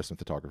all artists and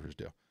photographers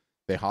do?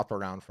 They hop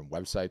around from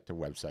website to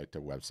website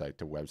to website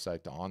to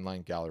website to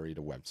online gallery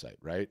to website,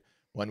 right?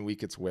 1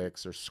 week it's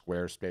Wix or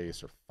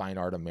Squarespace or Fine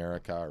Art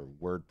America or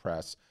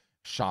WordPress,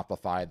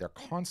 Shopify. They're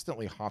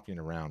constantly hopping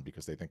around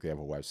because they think they have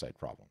a website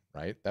problem,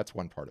 right? That's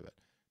one part of it.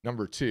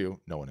 Number two,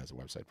 no one has a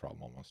website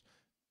problem almost.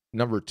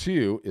 Number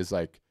two is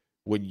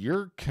when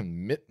your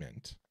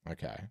commitment,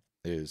 okay,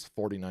 is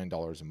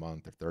 $49 a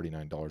month or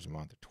 $39 a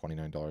month or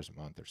 $29 a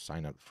month or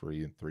sign up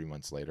free and 3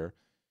 months later,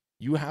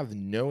 you have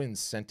no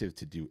incentive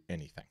to do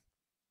anything,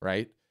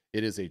 right?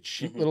 It is a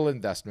cheap little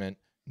investment.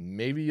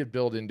 Maybe you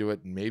build into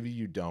it, maybe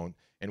you don't.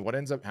 And what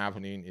ends up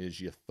happening is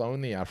you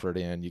phone the effort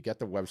in, you get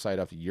the website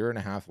up a year and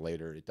a half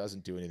later, it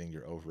doesn't do anything,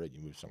 you're over it,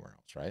 you move somewhere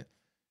else, right?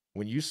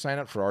 When you sign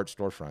up for Art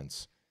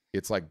Storefronts,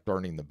 it's like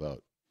burning the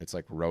boat. It's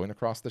like rowing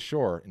across the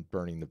shore and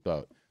burning the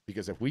boat.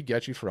 Because if we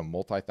get you for a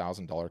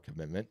multi-$1,000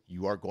 commitment,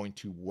 you are going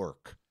to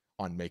work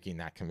on making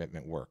that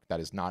commitment work. That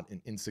is not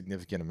an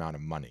insignificant amount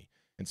of money.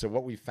 And so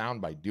what we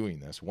found by doing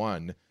this,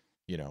 one,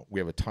 we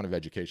have a ton of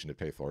education to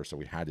pay for, so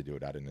we had to do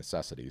it out of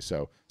necessity.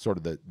 So sort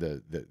of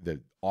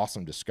the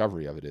awesome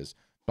discovery of it is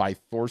by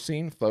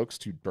forcing folks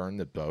to burn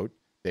the boat,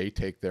 they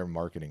take their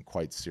marketing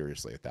quite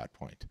seriously at that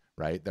point,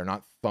 right? They're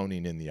not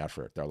phoning in the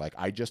effort. They're like,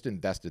 I just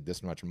invested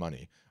this much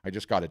money. I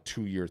just got a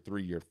 2-year,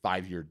 3-year,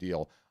 5-year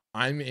deal.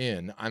 I'm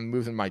in, I'm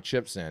moving my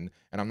chips in,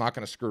 and I'm not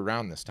going to screw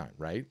around this time,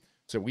 right?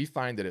 So we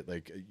find that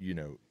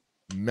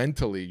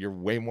mentally you're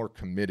way more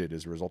committed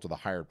as a result of the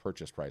higher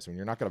purchase price. I mean,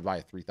 you're not going to buy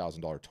a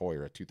 $3,000 toy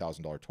or a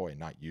 $2,000 toy and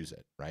not use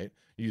it, right?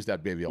 You use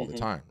that baby all the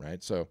time,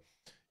 right? So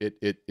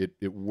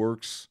it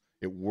works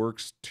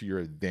to your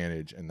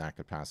advantage in that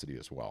capacity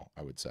as well.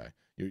 I would say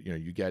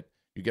you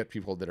get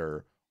people that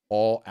are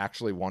all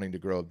actually wanting to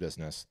grow a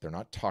business. They're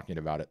not talking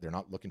about it. They're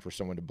not looking for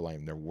someone to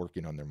blame. They're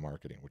working on their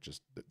marketing, which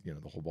is the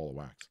whole ball of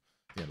wax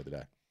at the end of the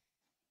day.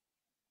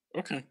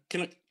 Okay.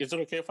 Is it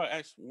okay if I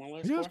ask one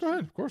last question? Yes, go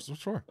ahead. Of course,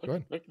 sure. Okay. Go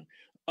ahead.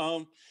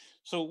 Okay.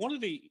 So one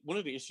of the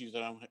issues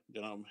that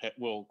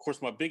well, of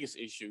course, my biggest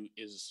issue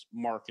is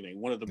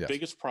marketing. One of the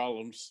biggest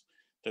problems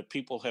that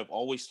people have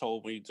always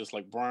told me, just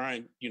like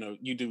Brian,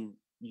 you do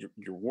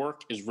your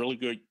work is really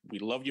good. We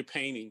love your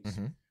paintings,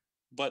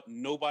 but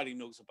nobody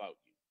knows about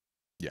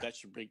you. Yeah.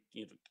 That's your big,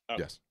 I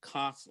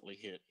constantly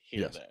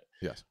hear that.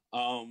 Yes.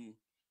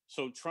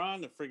 So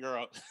trying to figure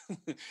out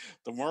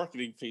the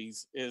marketing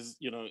piece is,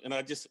 and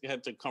I just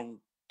had to come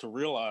to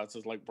realize,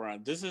 is like,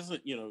 Brian, this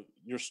isn't,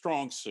 your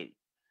strong suit.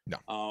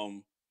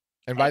 No.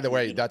 And by the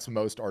way, that's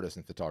most artists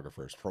and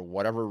photographers. For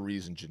whatever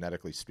reason,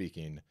 genetically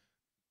speaking,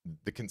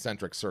 the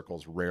concentric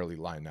circles rarely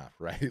line up,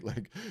 right?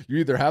 Like you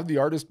either have the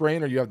artist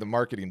brain or you have the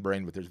marketing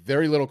brain, but there's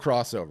very little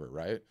crossover,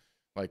 right?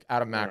 Like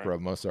at a macro,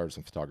 most artists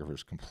and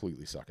photographers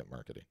completely suck at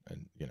marketing.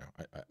 And,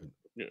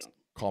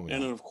 call me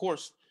And then, of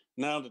course,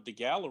 now that the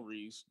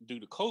galleries, due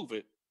to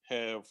COVID,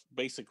 have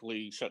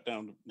basically shut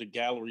down the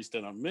galleries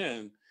that I'm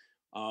in,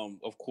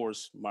 of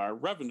course, my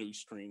revenue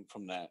stream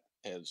from that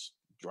has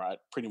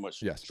pretty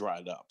much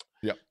dried up.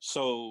 Yep.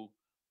 So,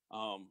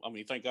 I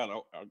mean, thank God,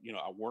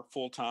 I work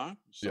full time,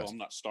 so I'm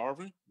not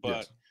starving.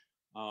 But,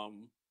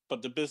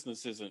 but the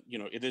business isn't,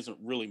 it isn't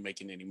really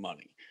making any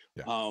money.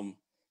 Yeah.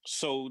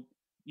 So,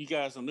 you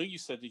guys, I know you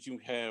said that you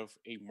have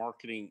a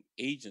marketing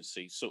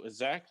agency. So,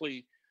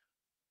 exactly.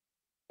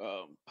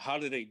 How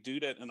do they do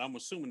that? And I'm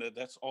assuming that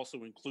that's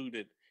also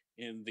included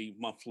in the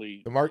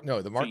monthly. The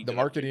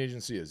marketing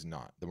agency is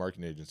not. The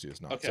marketing agency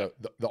is not. Okay. So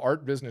the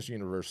Art Business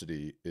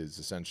University is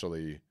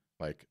essentially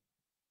like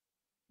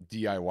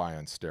DIY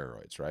on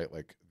steroids, right?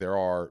 Like there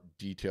are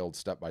detailed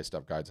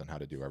step-by-step guides on how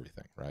to do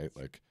everything, right?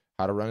 Like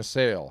how to run a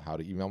sale, how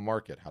to email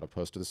market, how to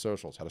post to the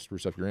socials, how to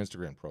spruce up your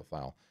Instagram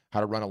profile,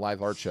 how to run a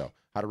live art show,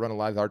 how to run a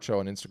live art show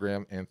on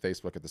Instagram and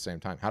Facebook at the same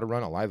time, how to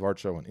run a live art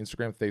show on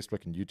Instagram,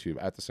 Facebook, and YouTube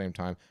at the same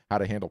time, how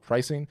to handle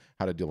pricing,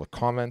 how to deal with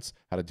comments,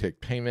 how to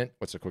take payment,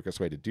 what's the quickest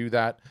way to do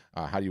that,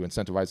 how do you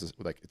incentivize this?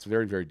 Like it's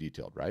very, very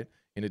detailed, right?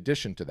 In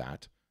addition to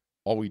that,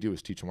 all we do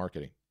is teach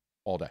marketing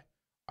all day.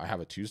 I have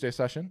a Tuesday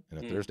session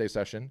and a Thursday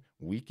session,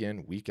 week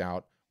in, week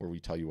out, where we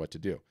tell you what to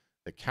do.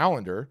 The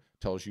calendar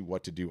tells you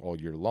what to do all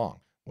year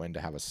long. When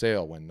to have a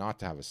sale, when not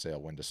to have a sale,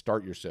 when to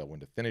start your sale, when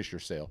to finish your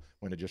sale,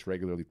 when to just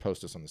regularly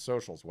post us on the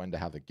socials, when to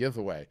have a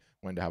giveaway,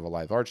 when to have a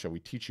live art show. We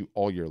teach you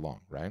all year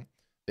long, right?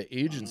 The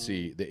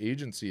agency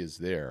is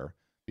there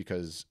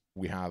because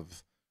we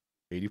have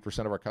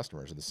 80% of our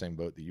customers in the same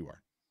boat that you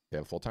are. They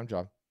have a full-time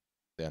job,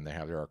 then they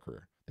have their art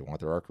career. They want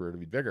their art career to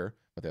be bigger,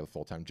 but they have a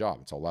full-time job.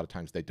 And so a lot of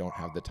times they don't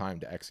have the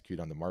time to execute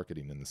on the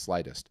marketing in the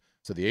slightest.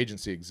 So the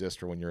agency exists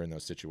for when you're in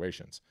those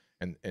situations.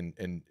 And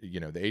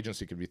the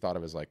agency could be thought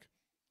of as like,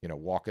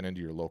 walking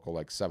into your local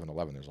like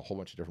 7-Eleven, there's a whole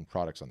bunch of different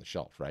products on the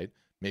shelf, right?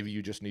 Maybe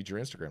you just need your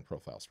Instagram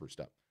profile spruced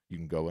up. You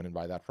can go in and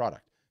buy that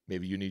product.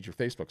 Maybe you need your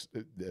Facebook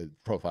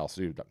profile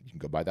spruced up. You can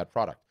go buy that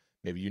product.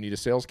 Maybe you need a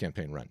sales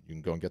campaign run. You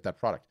can go and get that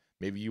product.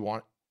 Maybe you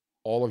want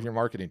all of your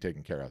marketing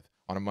taken care of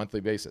on a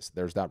monthly basis.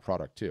 There's that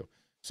product too.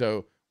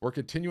 So we're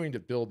continuing to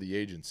build the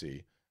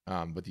agency,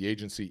 but the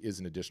agency is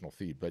an additional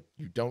fee, but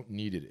you don't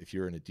need it if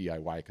you're in a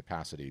DIY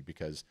capacity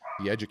because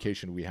the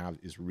education we have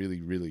is really,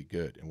 really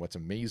good. And what's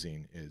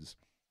amazing is,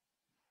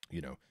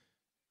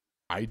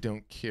 I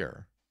don't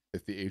care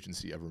if the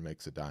agency ever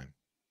makes a dime.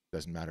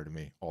 Doesn't matter to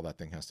me. All that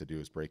thing has to do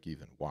is break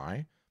even.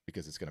 Why?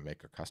 Because it's going to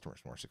make our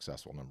customers more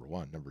successful, number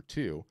one. Number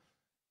two,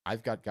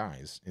 I've got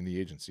guys in the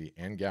agency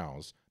and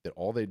gals that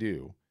all they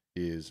do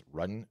is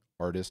run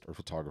artist or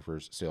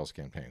photographers sales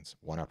campaigns,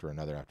 one after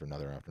another, after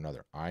another, after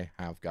another. I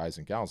have guys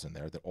and gals in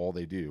there that all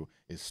they do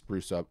is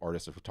spruce up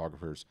artists or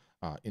photographers'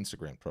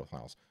 Instagram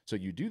profiles. So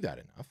you do that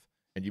enough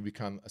and you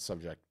become a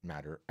subject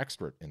matter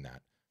expert in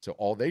that. So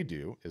all they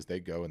do is they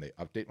go and they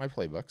update my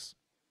playbooks,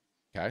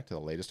 okay, to the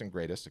latest and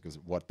greatest because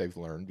of what they've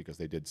learned because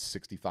they did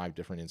 65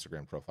 different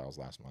Instagram profiles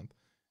last month.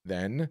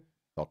 Then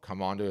they'll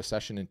come on to a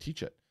session and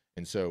teach it.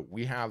 And so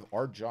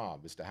our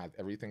job is to have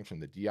everything from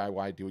the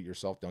DIY, do it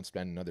yourself, don't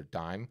spend another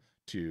dime,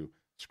 to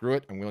screw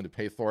it, I'm willing to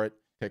pay for it,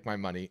 take my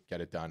money,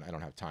 get it done, I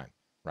don't have time,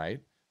 right?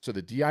 So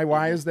the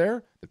DIY is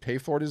there, the pay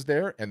for it is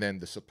there, and then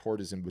the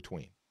support is in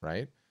between,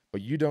 right?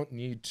 But you don't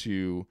need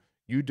to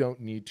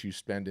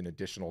spend an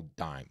additional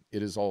dime.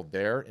 It is all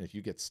there, and if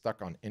you get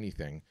stuck on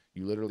anything,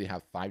 you literally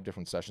have 5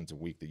 different sessions a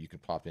week that you can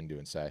pop into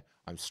and say,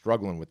 I'm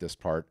struggling with this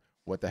part,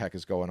 what the heck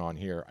is going on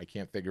here? I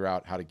can't figure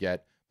out how to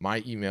get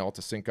my email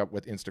to sync up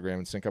with Instagram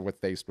and sync up with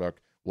Facebook.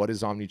 What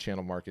is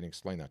omni-channel marketing?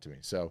 Explain that to me.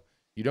 So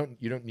you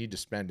don't need to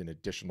spend an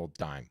additional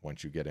dime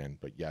once you get in,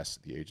 but yes,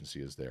 the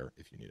agency is there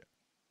if you need it.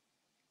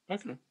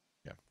 Okay.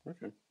 Yeah.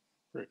 Okay.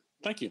 Great.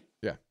 Thank you.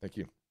 Yeah. Thank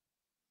you.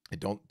 And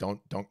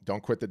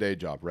don't quit the day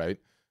job, right?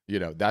 You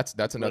know, that's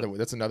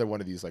another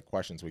one of these like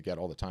questions we get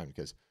all the time,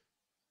 because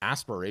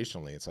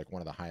aspirationally, it's like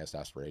one of the highest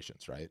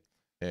aspirations, right?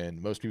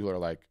 And most people are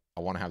like,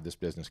 I want to have this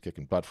business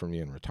kicking butt for me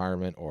in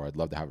retirement, or I'd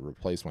love to have it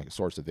replace my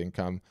source of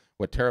income.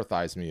 What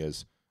terrifies me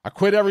is I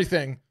quit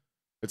everything.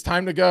 It's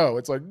time to go.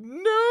 It's like,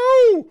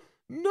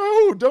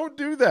 no, don't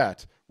do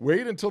that.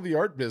 Wait until the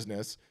art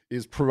business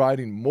is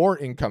providing more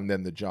income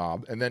than the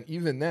job. And then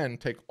even then,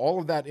 take all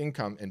of that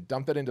income and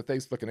dump it into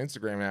Facebook and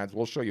Instagram ads.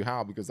 We'll show you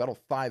how, because that'll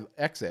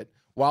 5X it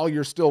while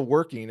you're still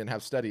working and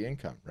have steady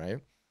income, right?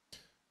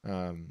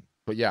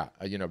 But yeah,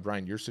 you know,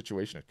 Brian, your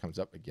situation, it comes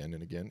up again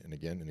and again and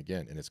again and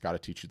again. And it's got to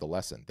teach you the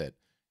lesson that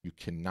you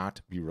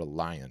cannot be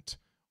reliant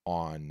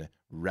on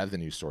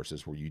revenue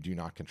sources where you do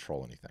not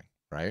control anything,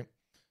 right?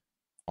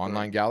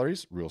 Online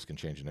galleries, rules can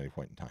change at any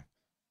point in time.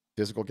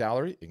 Physical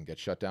gallery, it can get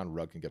shut down,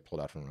 rug can get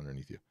pulled out from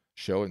underneath you.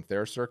 Show and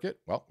fair circuit,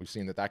 well, we've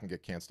seen that can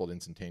get canceled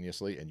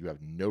instantaneously, and you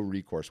have no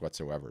recourse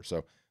whatsoever.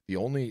 So the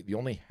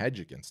only hedge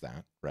against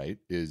that, right,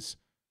 is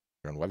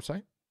your own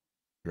website,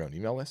 your own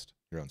email list,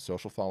 your own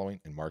social following,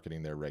 and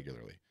marketing there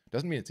regularly.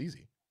 Doesn't mean it's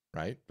easy,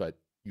 right? But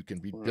you can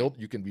be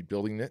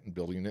building it and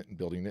building it and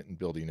building it and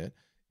building it.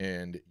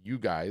 And you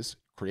guys,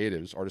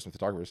 creatives, artists and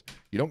photographers,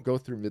 you don't go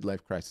through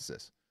midlife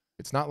crises.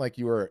 It's not like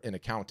you are an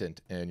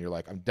accountant and you're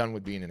like, I'm done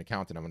with being an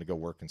accountant, I'm going to go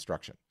work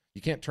construction.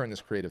 You can't turn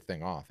this creative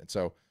thing off. And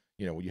so,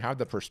 you know, when you have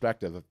the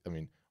perspective of, I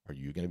mean, are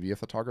you going to be a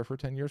photographer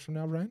 10 years from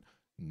now, Brian?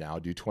 Now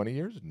do 20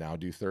 years, now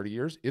do 30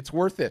 years. It's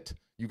worth it.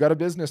 You got a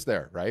business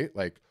there, right?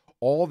 Like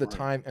all the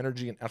time,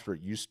 energy, and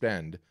effort you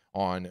spend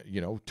on, you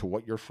know, to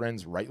what your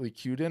friends rightly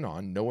cued in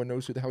on, no one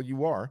knows who the hell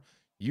you are.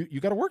 You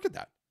got to work at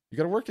that. You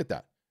got to work at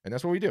that. And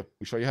that's what we do.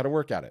 We show you how to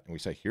work at it. And we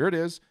say, here it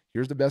is.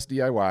 Here's the best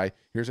DIY.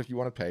 Here's if you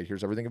want to pay.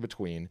 Here's everything in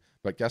between.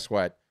 But guess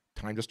what?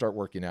 Time to start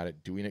working at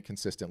it, doing it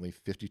consistently,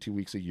 52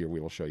 weeks a year. We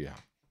will show you how.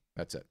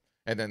 That's it.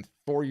 And then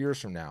 4 years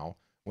from now,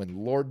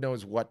 when Lord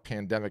knows what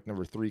pandemic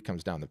number 3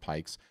 comes down the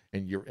pikes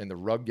and the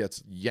rug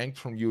gets yanked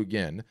from you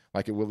again,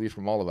 like it will be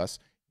from all of us,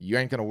 you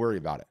ain't going to worry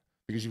about it,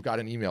 because you've got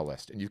an email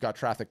list and you've got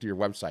traffic to your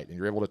website and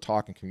you're able to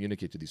talk and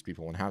communicate to these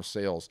people and have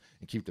sales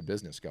and keep the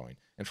business going.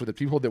 And for the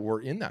people that were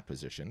in that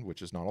position,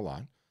 which is not a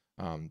lot,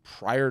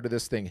 prior to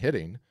this thing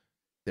hitting,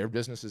 their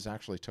businesses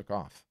actually took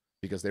off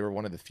because they were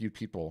one of the few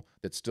people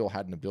that still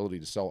had an ability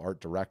to sell art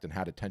direct and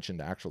had attention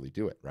to actually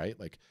do it, right?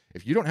 Like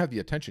if you don't have the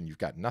attention, you've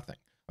got nothing.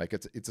 Like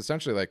it's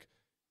essentially like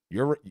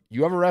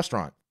you have a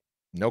restaurant,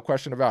 no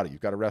question about it.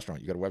 You've got a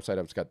restaurant, you got a website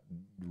up, it's got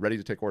ready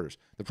to take orders.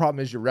 The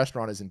problem is your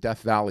restaurant is in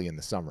Death Valley in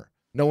the summer.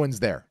 No one's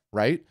there,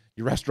 right?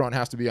 Your restaurant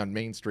has to be on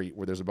Main Street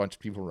where there's a bunch of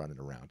people running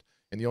around.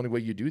 And the only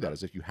way you do that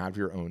is if you have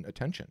your own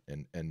attention.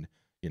 And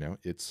you know,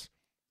 it's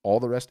all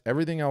the rest,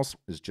 everything else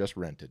is just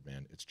rented,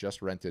 man. It's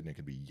just rented and it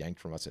can be yanked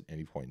from us at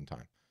any point in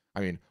time. I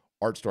mean,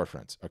 Art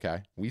Storefronts,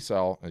 okay? We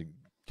sell,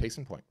 case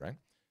in point, right?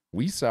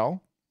 We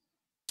sell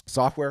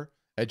software,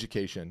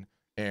 education,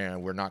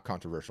 and we're not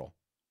controversial.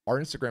 Our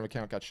Instagram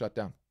account got shut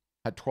down.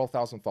 Had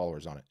 12,000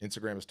 followers on it.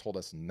 Instagram has told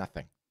us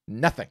nothing.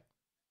 Nothing.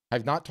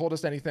 Have not told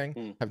us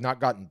anything. Have not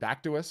gotten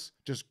back to us.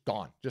 Just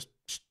gone. Just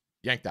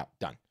yanked out.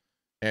 Done.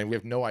 And we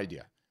have no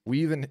idea.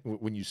 We even,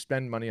 when you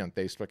spend money on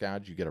Facebook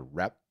ads, you get a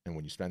rep. And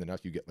when you spend enough,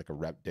 you get like a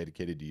rep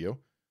dedicated to you.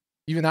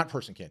 Even that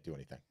person can't do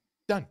anything.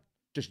 Done.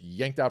 Just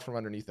yanked out from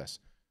underneath us.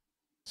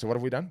 So what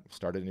have we done?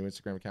 Started a new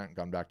Instagram account and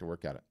gone back to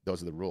work at it.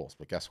 Those are the rules.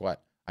 But guess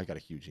what? I've got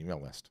a huge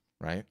email list,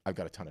 right? I've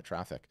got a ton of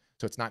traffic.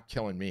 So it's not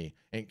killing me,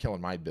 ain't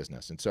killing my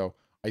business. And so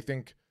I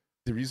think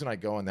the reason I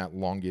go on that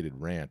elongated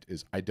rant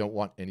is I don't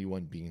want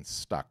anyone being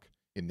stuck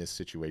in this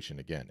situation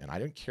again. And I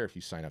don't care if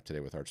you sign up today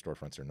with Art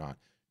Storefronts or not.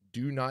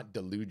 Do not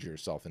delude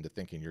yourself into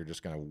thinking you're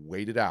just going to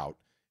wait it out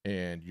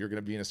and you're going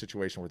to be in a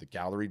situation where the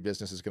gallery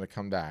business is going to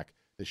come back,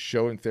 the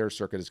show and fair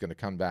circuit is going to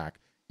come back.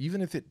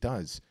 Even if it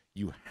does,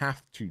 you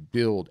have to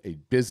build a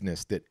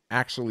business that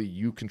actually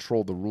you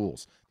control the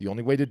rules. The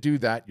only way to do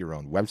that, your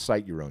own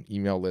website, your own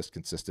email list,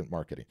 consistent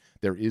marketing.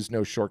 There is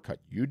no shortcut.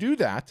 You do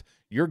that,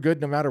 you're good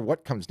no matter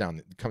what come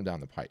down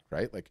the pipe,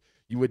 right? Like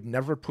you would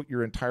never put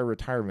your entire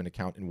retirement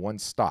account in one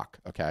stock,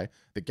 okay?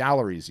 The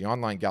galleries, the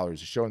online galleries,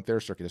 the show and fair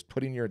circuit is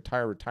putting your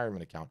entire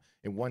retirement account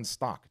in one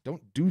stock.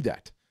 Don't do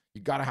that.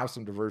 You got to have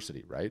some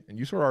diversity, right? And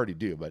you sort of already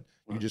do, but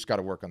you just got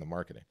to work on the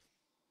marketing.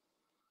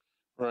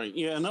 Right.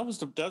 Yeah, and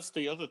that's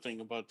the other thing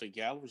about the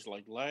galleries.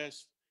 Like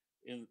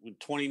in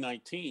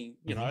 2019,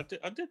 you know,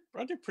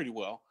 I did pretty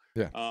well.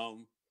 Yeah.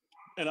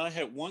 And I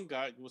had one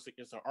guy.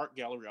 It's an art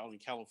gallery out in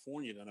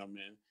California that I'm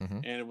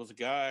in, and it was a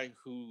guy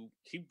who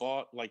he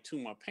bought like 2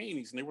 of my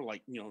paintings, and they were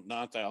like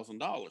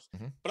 $9,000.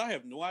 But I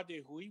have no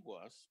idea who he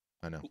was.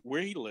 I know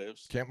where he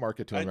lives. Can't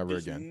market to him ever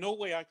again. There's no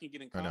way I can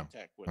get in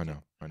contact with him.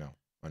 I know.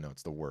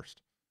 It's the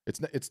worst.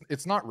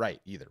 It's not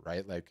right either,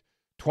 right? Like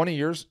 20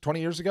 years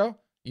ago,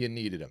 you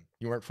needed them.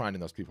 You weren't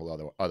finding those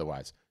people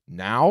otherwise.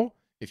 Now,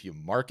 if you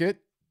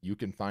market, you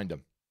can find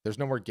them. There's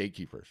no more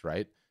gatekeepers,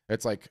 right?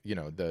 It's like, you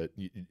know, the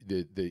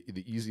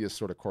easiest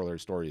sort of corollary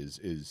story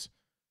is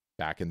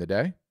back in the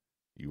day,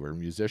 you were a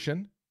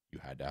musician, you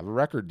had to have a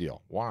record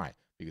deal. Why?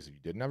 because if you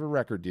didn't have a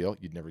record deal,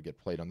 you'd never get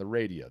played on the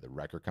radio. The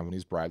record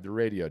companies bribed the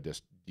radio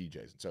disc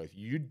DJs. And so if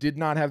you did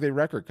not have a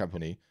record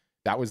company,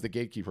 that was the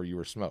gatekeeper. You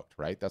were smoked,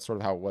 right? That's sort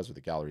of how it was with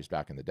the galleries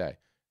back in the day.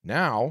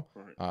 Now,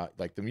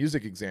 like the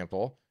music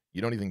example,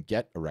 you don't even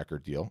get a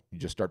record deal. You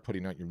just start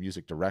putting out your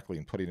music directly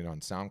and putting it on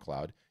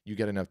SoundCloud. You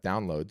get enough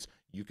downloads.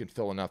 You can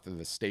fill enough of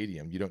the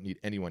stadium. You don't need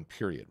anyone,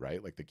 period,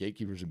 right? Like the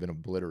gatekeepers have been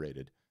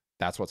obliterated.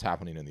 That's what's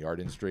happening in the art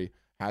industry,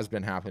 has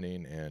been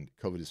happening, and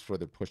COVID has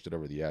further pushed it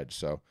over the edge.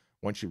 So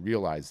once you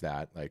realize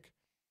that, like,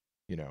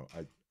 you know,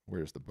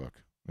 where's the book?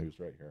 It was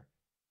right here.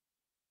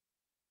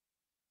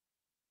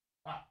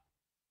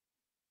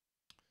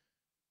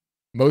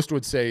 Most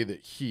would say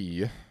that can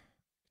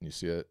you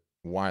see it?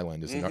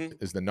 Weiland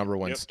is the number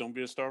one. Yep, don't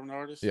be a starving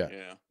artist. Yeah.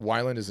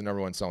 Weiland is the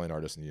number one selling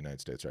artist in the United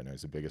States right now.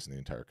 He's the biggest in the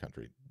entire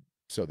country.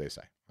 So they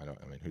say. I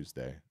mean, who's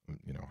they?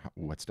 You know,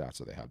 what stats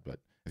do they have? But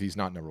if he's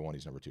not number one,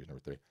 he's number two, he's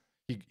number three.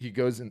 He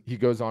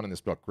goes on in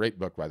this book. Great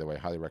book, by the way.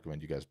 Highly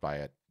recommend you guys buy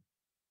it.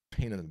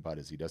 Pain in the butt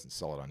is he doesn't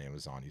sell it on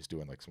Amazon. He's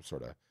doing like some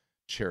sort of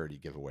charity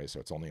giveaway, so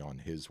it's only on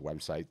his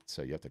website.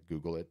 So you have to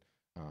Google it.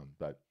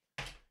 But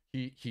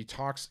he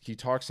talks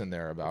in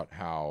there about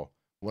how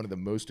one of the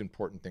most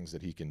important things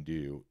that he can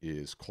do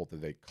is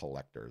cultivate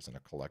collectors. And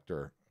a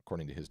collector,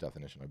 according to his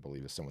definition, I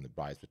believe, is someone that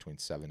buys between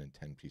 7 and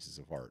 10 pieces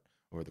of art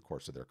over the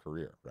course of their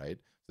career, right?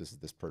 This is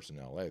this person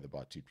in LA that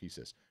bought 2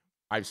 pieces.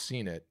 I've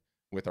seen it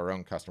with our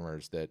own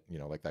customers that, you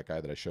know, like that guy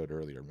that I showed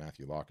earlier,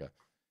 Matthew Locke.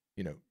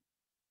 You know,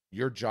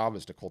 your job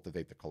is to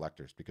cultivate the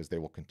collectors because they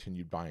will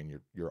continue buying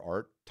your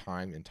art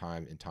time and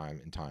time and time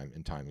and time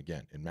and time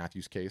again. In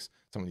Matthew's case,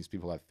 some of these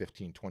people have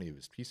 15, 20 of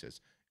his pieces,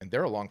 and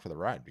they're along for the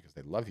ride because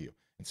they love you.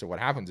 And so what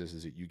happens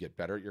is that you get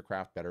better at your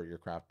craft, better at your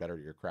craft, better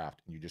at your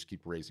craft, and you just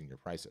keep raising your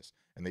prices,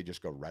 and they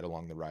just go right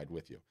along the ride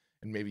with you.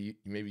 And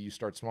maybe you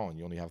start small and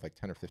you only have like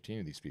 10 or 15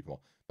 of these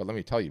people. But let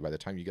me tell you, by the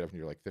time you get up into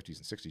your like 50s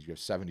and 60s, you have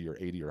 70 or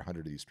 80 or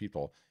 100 of these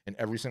people. And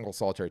every single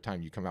solitary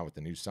time you come out with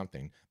the new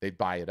something, they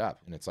buy it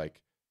up. And it's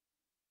like,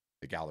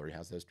 the gallery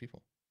has those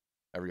people.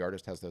 Every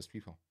artist has those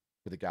people.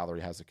 But the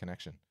gallery has a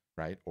connection,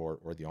 right? Or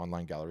the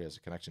online gallery has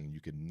a connection you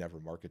could never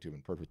market to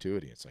in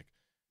perpetuity. It's like,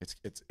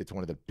 it's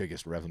one of the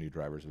biggest revenue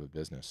drivers of a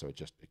business. So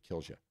it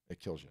kills you. It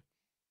kills you.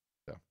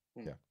 So,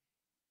 yeah.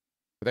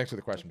 But thanks for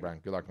the question, Brian.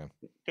 Good luck, man.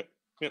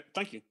 Yeah,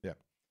 thank you. Yeah.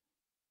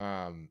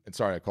 And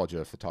sorry I called you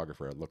a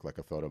photographer. It looked like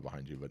a photo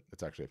behind you, but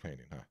it's actually a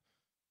painting, huh?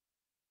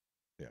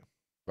 Yeah.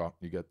 Well,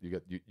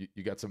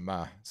 you got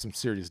some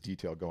serious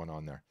detail going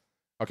on there.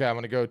 Okay, I'm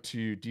gonna go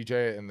to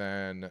DJ and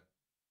then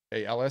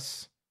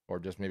Ellis, or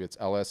just maybe it's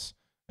Ellis,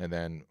 and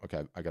then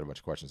okay, I got a bunch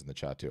of questions in the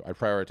chat too. I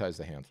prioritize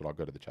the hands, but I'll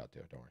go to the chat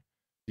too. Don't worry.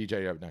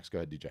 DJ, you're up next. Go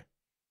ahead, DJ.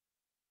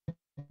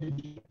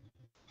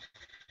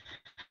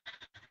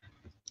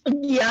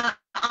 Yeah,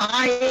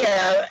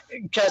 I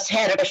just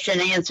had a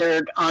question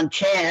answered on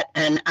chat,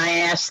 and I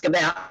asked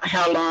about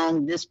how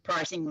long this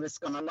pricing was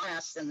going to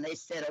last, and they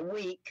said a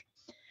week.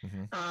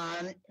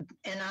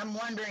 And I'm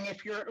wondering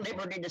if you're at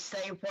liberty to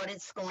say what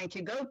it's going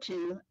to go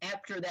to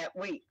after that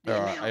week.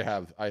 I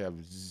have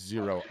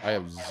zero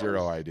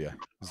idea,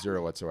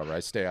 zero whatsoever. I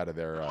stay out of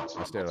their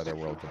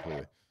world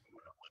completely.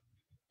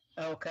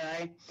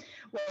 Okay.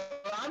 Well,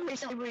 I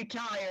recently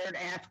retired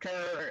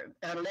after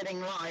living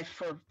life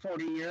for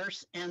 40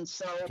 years. And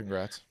so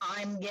congrats.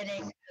 I'm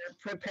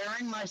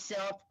preparing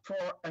myself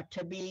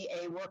to be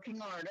a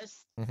working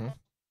artist, a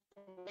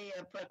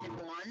productive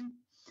one.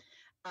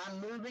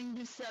 I'm moving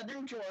to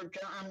Southern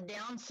Georgia. I'm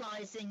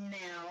downsizing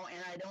now,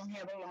 and I don't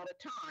have a lot of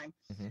time.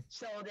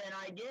 So then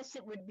I guess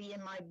it would be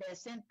in my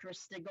best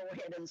interest to go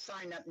ahead and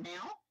sign up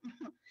now,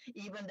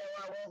 even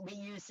though I won't be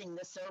using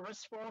the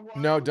service for a while.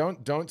 No,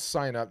 don't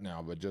sign up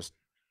now, but just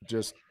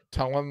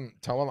tell them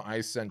I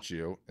sent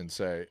you and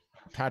say,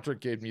 Patrick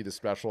gave me the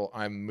special.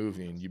 I'm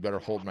moving. You better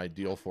hold my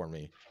deal for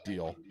me.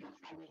 Deal,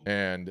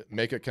 and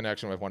make a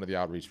connection with one of the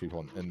outreach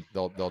people, and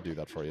they'll do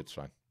that for you. It's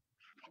fine.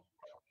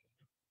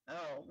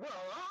 Oh, well,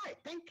 all right.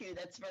 Thank you.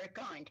 That's very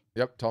kind.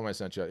 Yep. Tell them I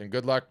sent you. And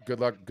good luck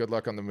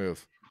on the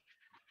move.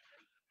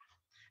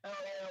 Oh,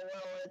 yeah.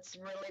 Well, it's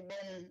really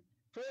been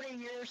 40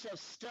 years of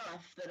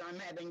stuff that I'm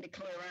having to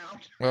clear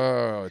out.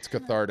 Oh, it's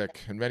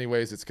cathartic. In many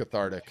ways, it's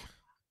cathartic.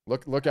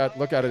 Look at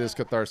it as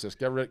catharsis.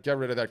 Get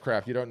rid of that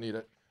crap. You don't need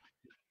it.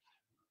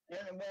 Well,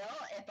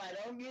 if I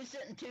don't use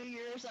it in 2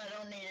 years, I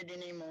don't need it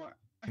anymore.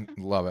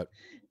 Love it.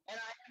 And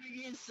I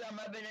haven't used some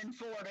of it in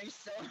 40,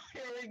 so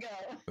here we go.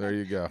 There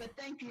you go. But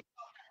thank you so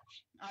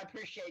much. I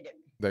appreciate it.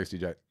 Thanks,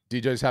 DJ.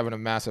 DJ's having a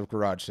massive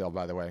garage sale,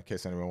 by the way, in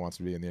case anyone wants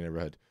to be in the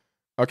neighborhood.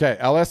 Okay,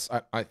 Ellis.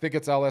 I think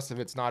it's Ellis. If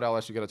it's not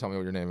Ellis, you got to tell me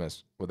what your name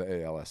is with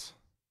the ALS.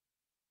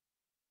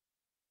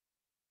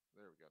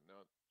 There we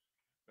go.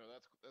 No,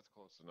 that's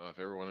close enough.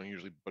 Everyone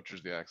usually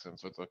butchers the accent,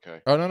 so it's okay.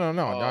 Oh no.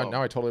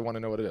 Now I totally want to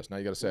know what it is. Now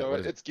you got to say it.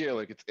 It. It's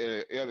Gaelic.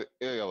 It's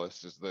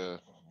ALS is the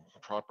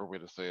proper way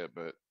to say it,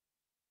 but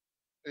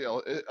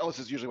Ellis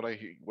is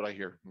usually what I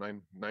hear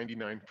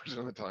 99%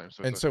 of the time.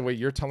 So so wait,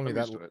 you're telling me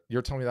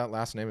that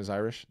last name is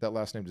Irish? That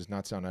last name does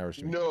not sound Irish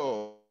to me.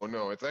 No.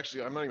 It's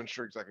actually, I'm not even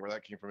sure exactly where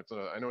that came from.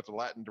 I know it's a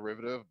Latin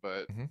derivative,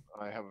 but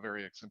I have a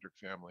very eccentric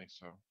family,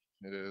 so.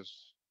 It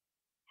is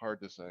hard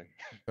to say.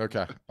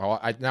 Okay. Well,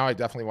 now I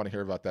definitely want to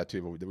hear about that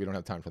too, but we don't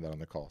have time for that on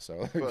the call.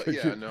 So, but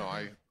yeah, no,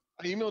 I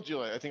emailed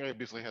you. I think I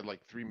basically had like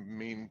 3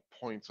 main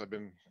points I've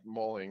been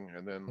mulling,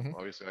 and then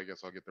obviously I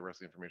guess I'll get the rest of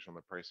the information on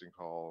the pricing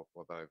call.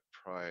 What I've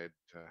tried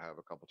to have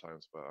a couple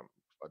times, but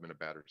I'm in a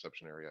bad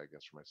reception area, I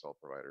guess, for my cell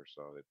provider,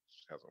 so it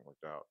just hasn't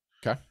worked out.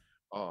 Okay.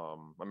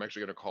 I'm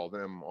actually going to call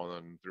them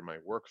on through my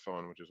work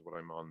phone, which is what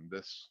I'm on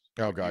this.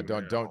 Oh God,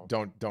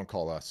 don't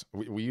call us.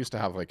 We used to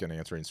have like an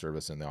answering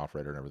service and the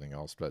operator and everything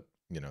else, but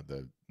you know,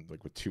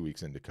 with 2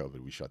 weeks into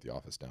COVID, we shut the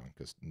office down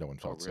because no one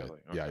felt safe. Okay.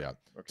 Yeah.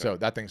 Okay. So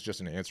that thing's just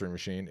an answering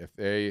machine. If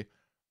they,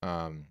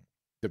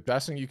 the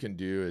best thing you can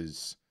do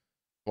is,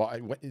 well,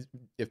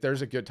 if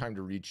there's a good time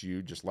to reach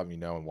you, just let me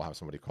know and we'll have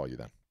somebody call you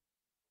then.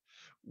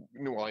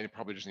 No, well, I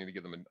probably just need to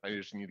give them. I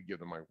just need to give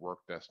them my work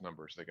desk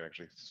number so they can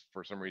actually.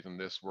 For some reason,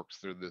 this works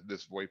through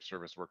this VoIP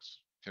service works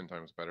 10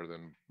 times better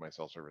than my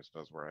cell service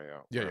does where I.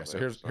 Yeah. So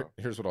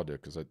here's what I'll do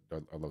because I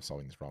love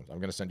solving these problems. I'm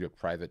going to send you a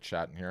private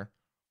chat in here.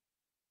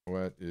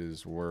 What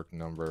is work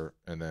number?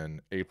 And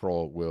then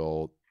April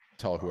will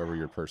tell whoever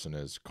your person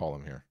is, call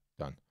them here.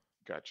 Done.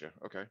 Gotcha.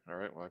 Okay. All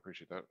right. Well, I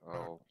appreciate that.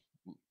 I'll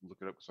look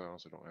it up because I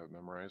also don't have it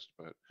memorized,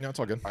 but yeah, it's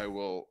all good.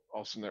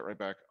 I'll send that right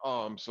back.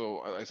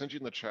 So I sent you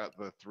in the chat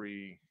the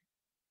 3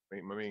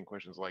 my main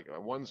questions. Like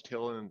one's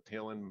tail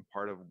end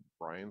part of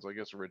Brian's, I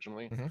guess,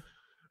 originally,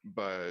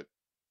 but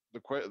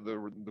the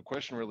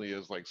question really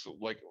is like, so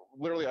like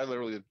literally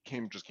I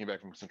came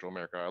back from Central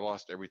America. I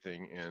lost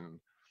everything in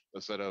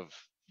a set of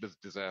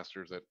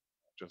disasters that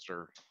just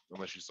are,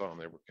 unless you saw them,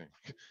 they were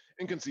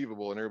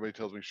inconceivable, and everybody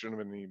tells me shouldn't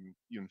have been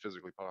even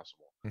physically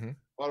possible.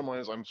 Bottom line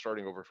is I'm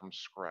starting over from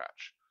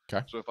scratch.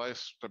 Okay. So if I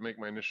make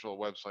my initial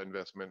website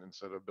investment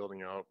instead of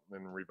building out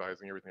and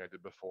revising everything I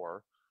did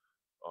before,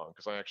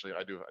 because I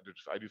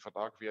do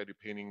photography, I do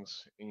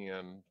paintings,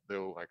 and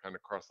though I kind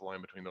of cross the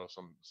line between those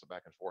some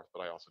back and forth,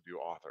 but I also do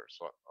author.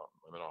 So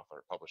I'm an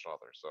author, published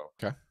author. So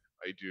okay.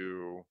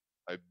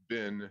 I've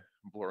been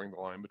blurring the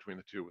line between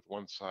the two with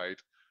one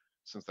site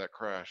since that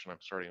crash, and I'm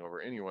starting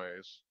over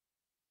anyways.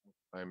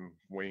 I'm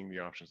weighing the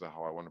options of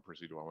how I want to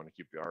proceed. Do I want to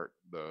keep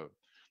the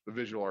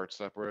visual art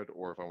separate,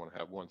 or if I want to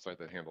have one site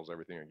that handles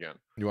everything again?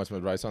 You want some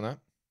advice on that?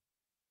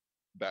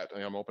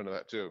 I'm open to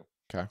that too.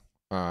 Okay.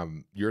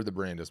 You're the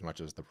brand as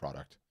much as the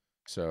product.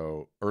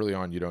 So early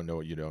on, you don't know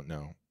what you don't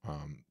know.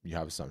 You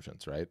have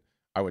assumptions, right?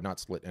 I would not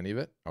split any of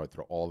it. I would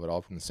throw all of it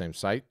off from the same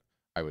site.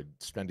 I would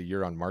spend a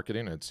year on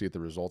marketing and see what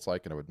the results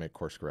like, and I would make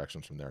course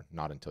corrections from there.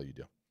 Not until you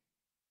do.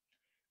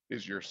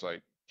 Is your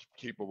site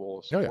capable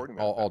of supporting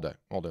that? All day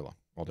long.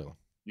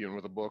 Even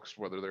with the books,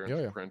 whether they're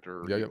in print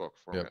or ebook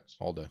formats.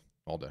 All day.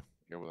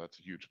 Yeah, well, that's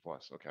a huge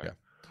plus. Okay.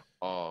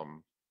 Yeah.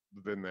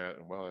 Then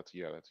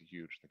that's a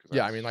huge thing.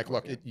 Yeah, I mean, like,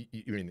 look, at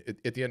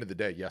the end of the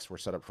day, yes, we're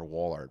set up for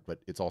wall art, but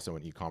it's also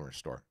an e-commerce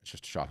store. It's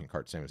just a shopping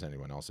cart, same as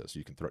anyone else's. So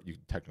you can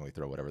technically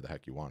throw whatever the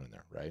heck you want in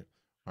there, right?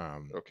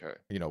 Okay.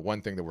 You know,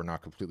 one thing that we're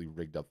not completely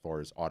rigged up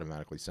for is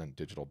automatically send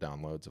digital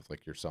downloads of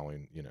like you're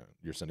selling, you know,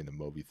 you're sending the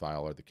Mobi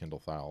file or the Kindle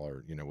file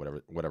or, you know,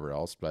 whatever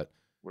else. But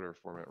whatever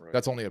format, right?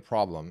 That's only a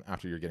problem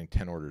after you're getting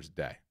 10 orders a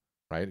day,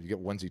 right? If you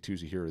get onesie,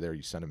 twosie here or there,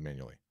 you send them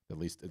manually. At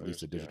least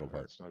the digital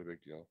part. It's not a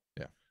big deal.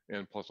 Yeah.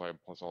 And plus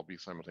I'll be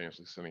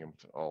simultaneously sending them.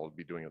 I'll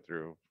be doing it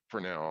through. For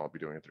now, I'll be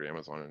doing it through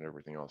Amazon and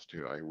everything else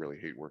too. I really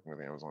hate working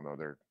with Amazon though.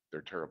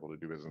 They're terrible to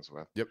do business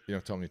with. Yep. You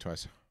don't tell me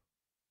twice.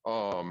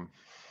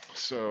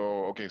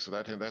 So okay, so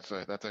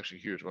that's actually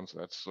a huge one. So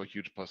that's a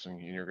huge plus in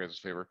your guys'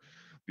 favor.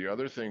 The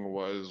other thing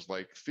was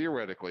like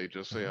theoretically,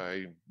 just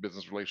say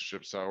business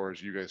relationship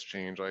sours, you guys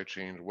change, I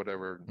change,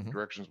 whatever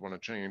directions want to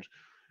change.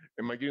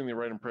 Am I getting the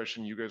right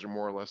impression? You guys are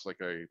more or less like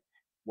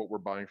what we're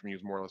buying from you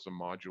is more or less a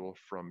module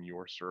from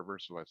your server,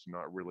 so that's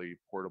not really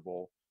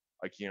portable.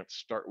 I can't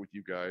start with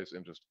you guys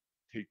and just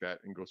take that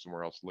and go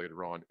somewhere else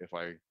later on if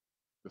I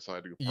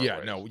decide to go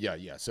part ways.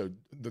 Yeah. So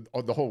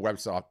the whole web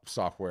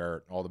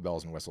software, all the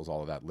bells and whistles,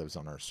 all of that lives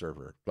on our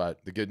server.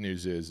 But the good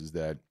news is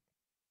that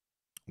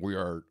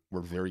we're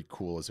very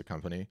cool as a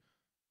company,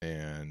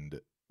 and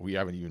we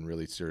haven't even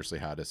really seriously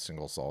had a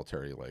single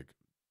solitary like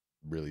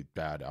really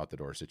bad out the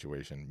door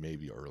situation.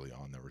 Maybe early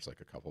on there was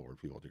like a couple where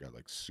people got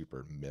like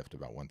super miffed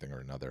about one thing or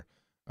another.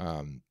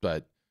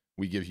 But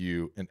we give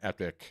you an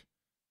epic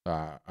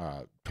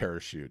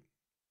parachute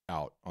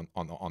out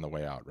on the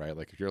way out, right?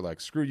 Like if you're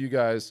like, screw you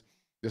guys,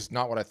 this is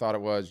not what I thought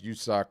it was, you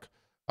suck,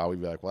 we'd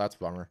be like, well, that's a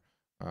bummer.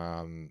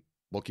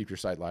 We'll keep your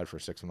site live for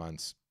 6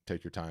 months.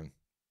 Take your time,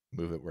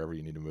 move it wherever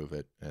you need to move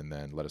it, and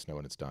then let us know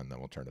when it's done. Then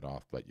we'll turn it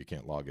off. But you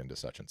can't log into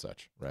such and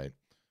such, right?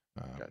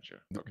 Gotcha.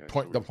 Okay.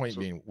 The point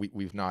being,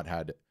 we've not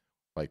had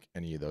like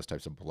any of those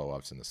types of blow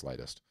ups in the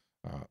slightest.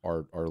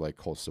 Our like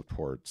whole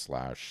support /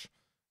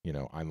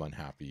 I'm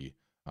unhappy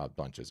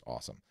bunch is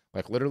awesome.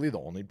 Like literally the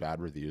only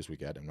bad reviews we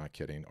get, I'm not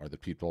kidding, are the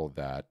people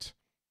that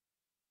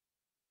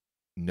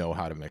know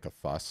how to make a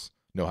fuss,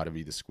 know how to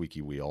be the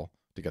squeaky wheel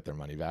to get their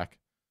money back,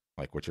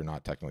 like what you're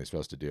not technically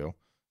supposed to do.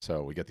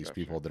 So we get these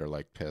people that are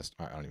like pissed.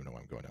 I don't even know why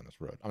I'm going down this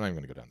road. I'm not even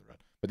going to go down the road.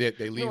 But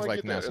they leave no, I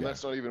like get that, and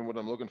that's not even what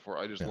I'm looking for.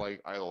 I just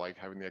like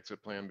having the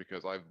exit plan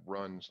because I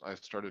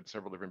started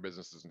several different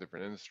businesses in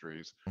different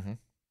industries.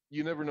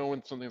 You never know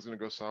when something's going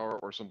to go sour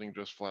or something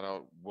just flat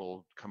out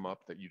will come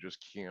up that you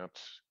just can't.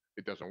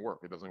 It doesn't work.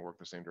 It doesn't work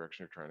the same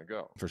direction you're trying to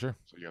go. For sure.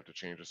 So you have to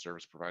change the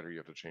service provider. You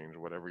have to change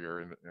whatever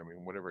you're in. I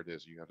mean, whatever it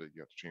is, you have to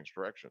change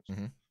directions.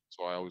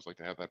 So I always like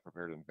to have that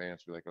prepared in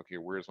advance. Be like, okay,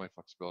 where's my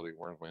flexibility?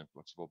 Where's my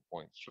flexible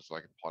points? Just so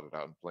I can plot it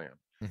out and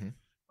plan.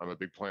 I'm a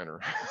big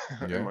planner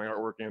in my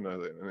artwork and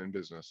in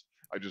business.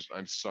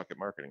 I'm stuck at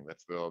marketing.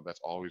 That's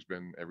always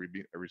been every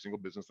single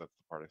business. That's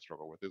the part I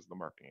struggle with is the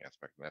marketing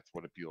aspect, and that's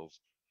what appeals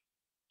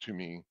to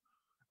me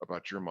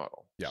about your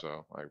model.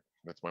 So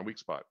that's my weak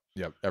spot.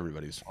 Yep,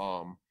 everybody's.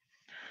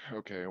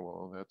 Okay,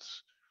 well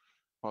that's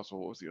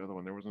possible. What was the other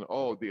one? There was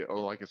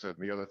like I said,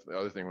 the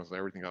other thing was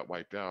everything got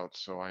wiped out.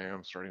 So I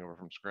am starting over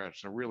from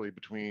scratch. So really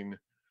between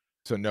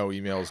so no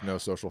emails, no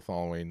social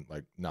following,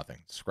 like nothing.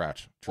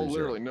 Scratch. True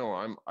literally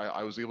zero. No.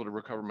 I was able to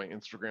recover my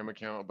Instagram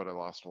account, but I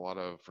lost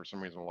for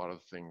some reason a lot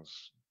of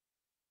things.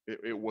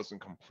 It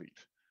wasn't complete.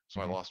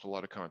 So I lost a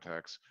lot of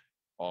contacts.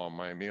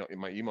 My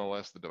email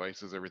list, the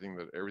devices, everything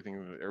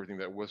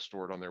that was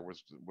stored on there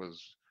was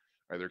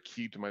either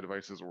keyed to my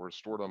devices or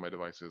stored on my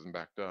devices and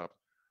backed up,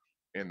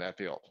 and that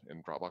failed.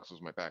 And Dropbox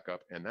was my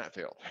backup, and that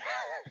failed.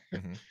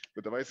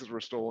 The devices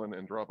were stolen,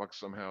 and Dropbox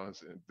somehow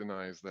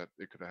denies that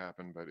it could have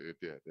happened, but it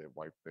did.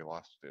 They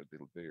lost it.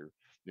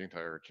 The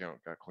entire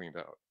account got cleaned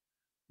out,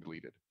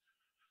 deleted.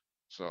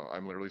 So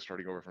I'm literally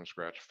starting over from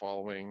scratch,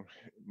 following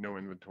no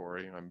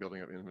inventory. I'm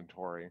building up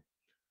inventory.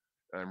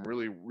 I'm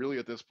really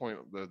at this point,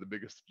 the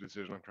biggest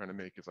decision I'm trying to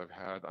make is I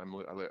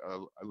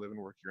live and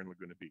work here in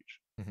Laguna Beach.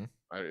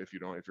 If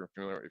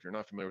you're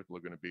not familiar with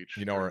Laguna Beach,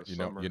 you know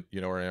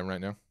where I am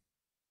right now?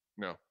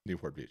 No.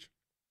 Newport Beach.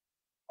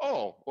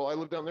 Oh, well, I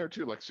lived down there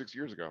too, like 6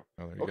 years ago.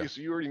 Oh, okay,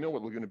 so you already know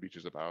what Laguna Beach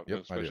is about,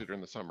 especially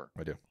during the summer.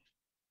 I do.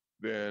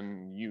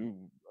 Then you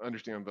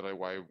understand that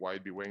why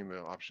I'd be weighing the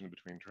option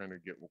between trying to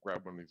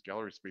grab one of these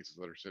gallery spaces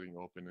that are sitting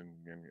open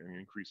and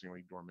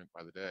increasingly dormant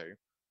by the day,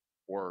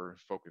 or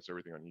focus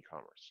everything on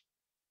e-commerce.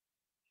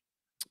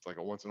 It's like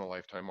a once in a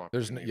lifetime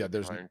opportunity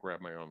to try and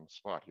grab my own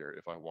spot here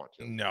if I want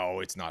to.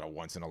 No, it's not a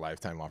once in a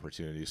lifetime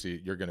opportunity.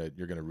 See, you're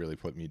gonna really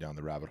put me down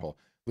the rabbit hole.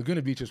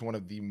 Laguna Beach is one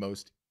of the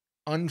most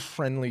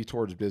unfriendly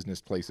towards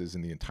business places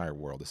in the entire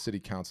world. The city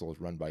council is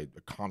run by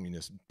a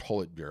communist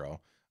Politburo,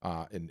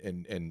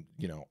 and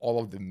you know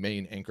all of the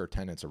main anchor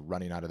tenants are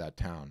running out of that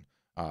town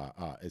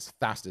as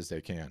fast as they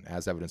can,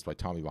 as evidenced by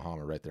Tommy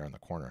Bahama right there in the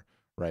corner.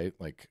 Right,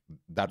 like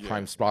that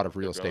prime spot of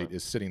real estate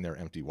is sitting there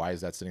empty. Why is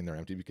that sitting there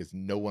empty? Because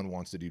no one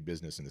wants to do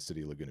business in the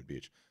city of Laguna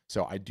Beach.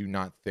 So I do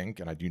not think,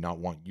 and I do not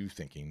want you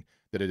thinking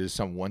that it is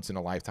some once in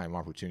a lifetime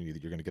opportunity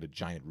that you're going to get a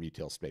giant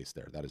retail space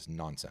there. That is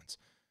nonsense.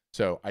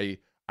 So I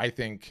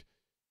think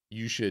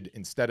you should,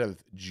 instead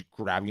of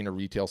grabbing a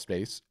retail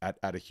space at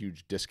a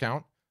huge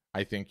discount,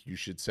 I think you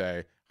should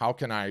say, how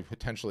can I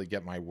potentially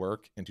get my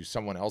work into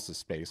someone else's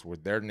space where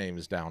their name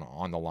is down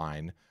on the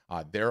line,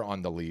 they're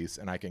on the lease,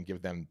 and I can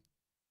give them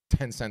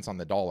 10 cents on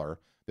the dollar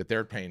that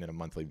they're paying on a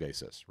monthly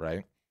basis,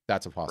 right?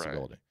 That's a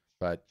possibility.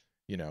 But,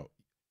 you know,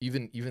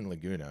 even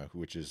Laguna,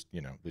 which is,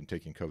 you know, been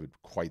taking COVID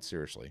quite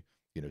seriously,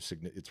 you know,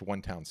 it's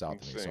one town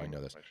south of me, so I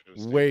know this.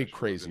 Way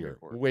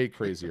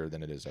crazier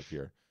than it is up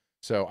here.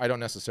 So I don't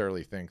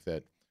necessarily think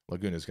that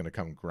Laguna is going to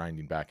come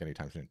grinding back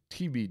anytime soon.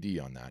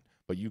 TBD on that,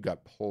 but you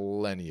got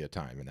plenty of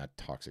time in that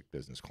toxic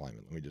business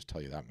climate. Let me just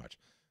tell you that much.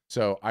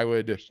 So I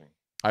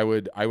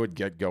would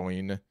get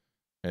going.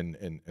 And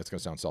it's going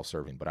to sound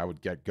self-serving, but I would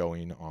get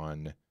going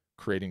on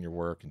creating your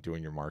work and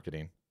doing your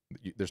marketing.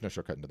 There's no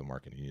shortcut into the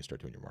marketing. You need to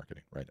start doing your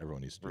marketing, right?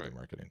 Everyone needs to do their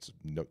marketing. It's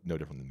no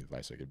different than the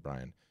advice I gave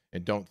Brian.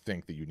 And don't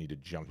think that you need to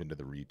jump into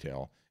the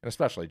retail. And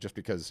especially just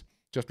because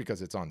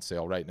it's on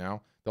sale right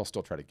now, they'll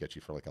still try to get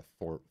you for like a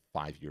 4 or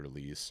 5 year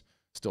lease,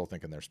 still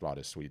thinking their spot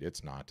is sweet.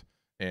 It's not.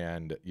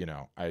 And, you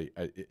know,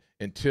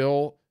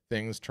 until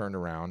things turn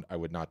around, I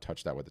would not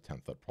touch that with a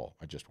 10-foot pole.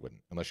 I just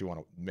wouldn't, unless you want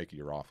to make it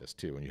your office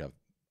too and you have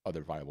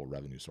other viable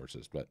revenue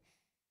sources, but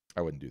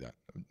I wouldn't do that.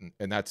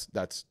 And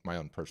that's my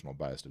own personal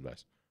biased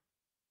advice.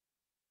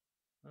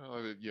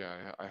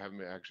 I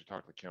haven't actually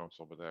talked to the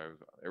council, but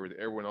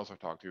everyone else I've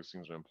talked to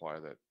seems to imply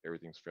that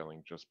everything's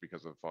failing just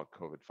because of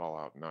COVID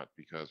fallout, not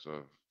because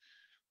of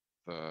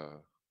the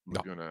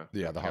Laguna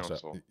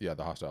council.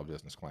 The hostile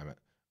business climate.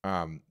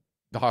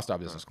 The hostile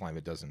business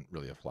climate doesn't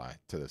really apply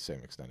to the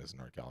same extent as an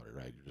art gallery,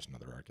 right? You're just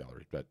another art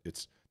gallery. But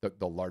it's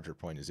the larger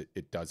point is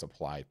it does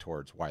apply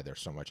towards why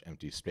there's so much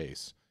empty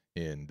space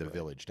in the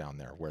village down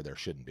there where there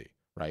shouldn't be,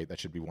 right? That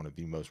should be one of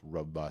the most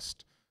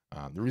robust.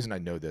 The reason I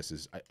know this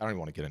is I don't even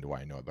want to get into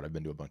why I know it, but I've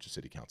been to a bunch of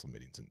city council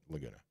meetings in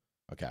Laguna.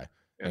 Okay.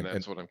 And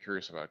that's what I'm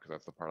curious about, because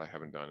that's the part I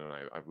haven't done. And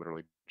I've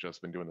literally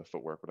just been doing the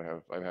footwork, but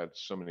I've had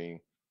so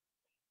many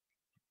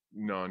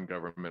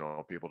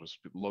non-governmental people,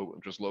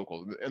 just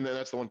local. And then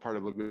that's the one part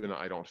of Laguna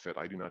I don't fit.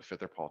 I do not fit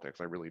their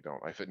politics. I really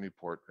don't. I fit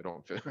Newport. I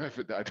don't fit.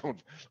 I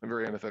don't. I'm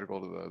very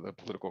antithetical to the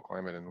political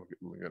climate in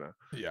Laguna.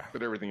 Yeah.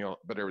 But everything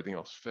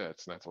else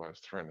fits, and that's why I was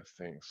trying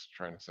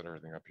to set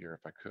everything up here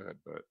if I could.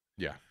 But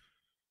yeah.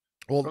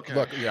 Well, okay.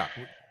 Look, yeah.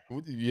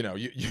 You know,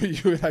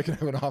 you and I can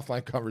have an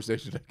offline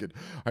conversation.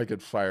 I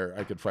could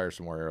fire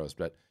some more arrows,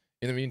 but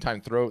in the meantime,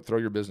 throw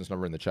your business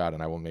number in the chat,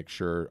 and I will make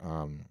sure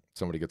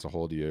somebody gets a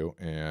hold of you.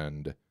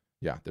 And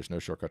yeah, there's no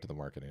shortcut to the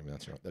marketing. I mean,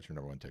 that's your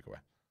number one takeaway.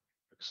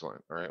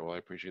 Excellent. All right. Well, I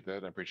appreciate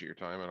that. I appreciate your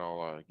time, and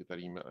I'll get that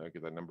email,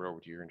 get that number over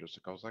to you in just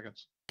a couple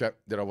seconds. Okay.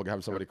 Then I will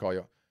have somebody call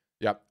you.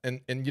 Yeah,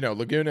 and you know,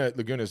 Laguna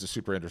is a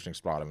super interesting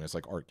spot. I mean, it's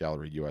like Art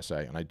Gallery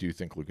USA, and I do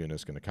think Laguna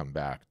is going to come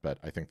back. But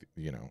I think,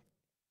 you know,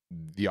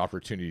 the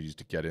opportunities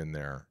to get in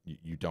there,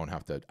 you don't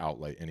have to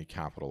outlay any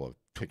capital of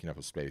picking up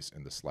a space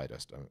in the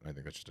slightest. I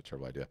think that's just a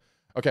terrible idea.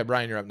 Okay,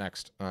 Brian, you're up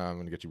next. I'm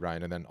going to get you,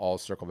 Brian, and then I'll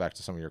circle back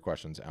to some of your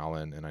questions,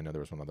 Alan, and I know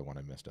there was one other one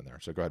I missed in there.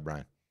 So go ahead,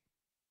 Brian.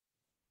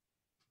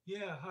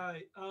 Yeah,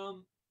 hi. I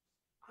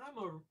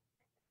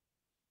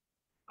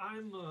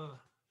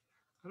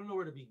don't know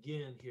where to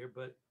begin here,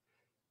 but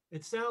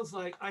it sounds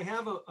like I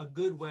have a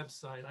good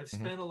website. I've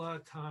spent a lot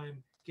of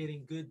time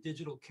getting good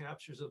digital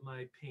captures of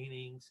my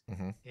paintings,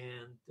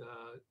 and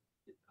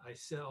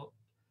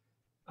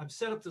I'm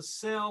set up to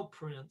sell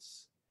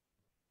prints,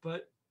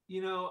 but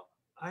you know,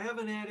 I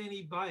haven't had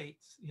any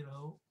bites. You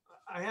know,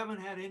 I haven't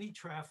had any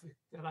traffic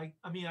that I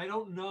mean, I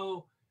don't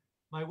know.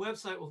 My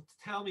website will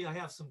tell me I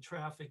have some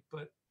traffic,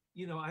 but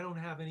you know, I don't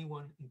have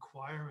anyone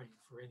inquiring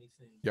for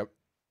anything. Yep.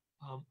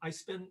 I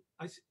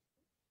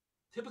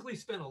typically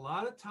spend a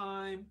lot of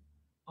time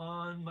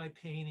on my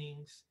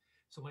paintings.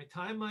 So my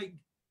time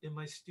in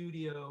my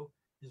studio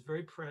is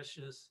very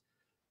precious,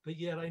 but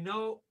yet I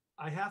know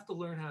I have to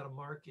learn how to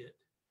market.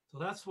 So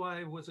that's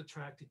why I was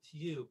attracted to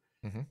you.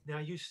 Now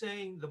you're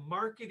saying the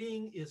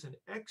marketing is an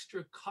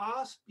extra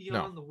cost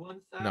beyond the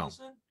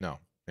 1,000? No,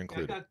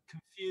 included. I got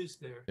confused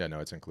there. Yeah, no,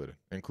 it's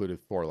included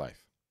for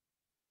life.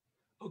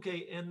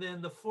 Okay, and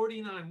then the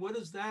 49, what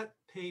does that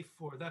pay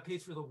for? That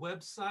pays for the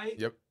website?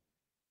 Yep.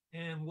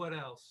 And what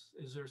else?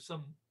 Is there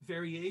some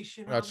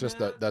variation? That's just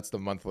that's the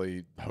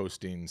monthly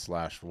hosting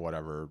 /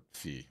 whatever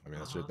fee. I mean,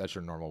 that's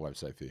your normal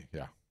website fee.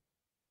 Yeah.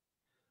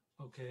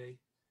 Okay.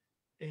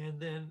 And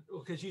then,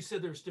 because you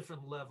said there's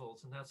different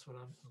levels, and that's what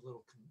I'm a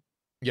little.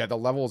 Yeah, the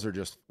levels are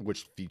just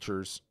which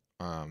features.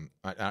 To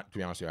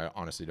be honest with you, I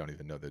honestly don't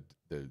even know the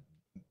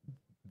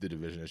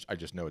division is. I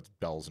just know it's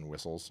bells and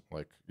whistles.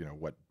 Like, you know,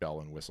 what bell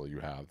and whistle you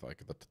have.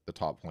 Like the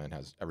top plan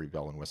has every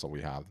bell and whistle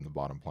we have, and the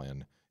bottom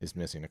plan is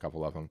missing a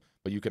couple of them.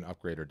 But you can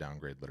upgrade or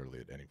downgrade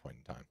literally at any point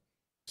in time.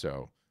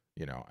 So,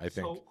 you know, I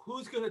think. So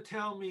who's going to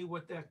tell me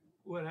what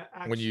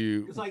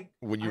actually,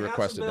 when you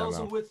request a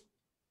demo?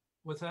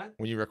 What's that?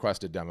 When you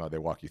request a demo, they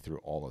walk you through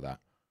all of that.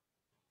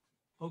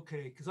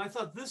 Okay, because I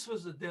thought this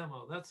was a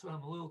demo. That's what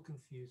I'm a little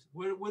confused.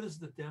 What is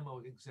the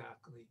demo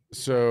exactly?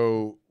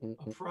 So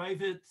a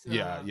private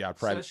private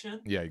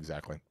session? Yeah,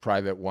 exactly.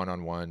 Private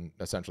one-on-one,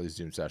 essentially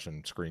Zoom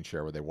session, screen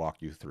share, where they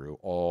walk you through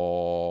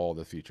all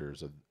the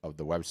features of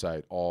the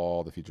website,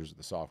 all the features of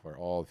the software,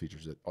 all the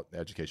features of the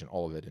education,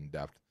 all of it in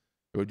depth.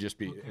 It would just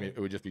be I mean, it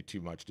would just be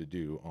too much to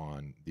do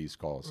on these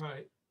calls.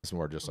 Right. It's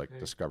more just like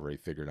discovery,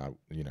 figuring out,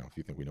 you know, if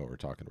you think we know what we're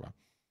talking about.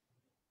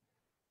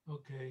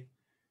 Okay.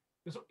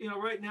 Because, you know,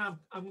 right now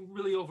I'm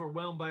really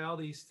overwhelmed by all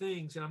these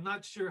things, and I'm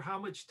not sure how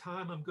much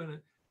time I'm going to,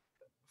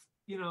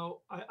 you know,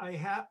 I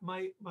have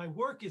my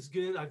work is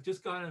good. I've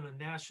just gotten a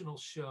national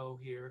show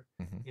here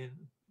in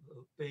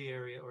the Bay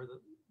Area or the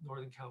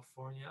Northern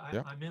California.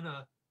 I'm in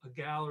a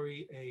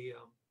gallery, a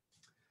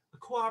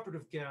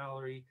cooperative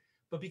gallery,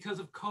 but because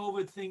of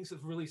COVID, things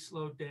have really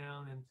slowed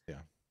down, and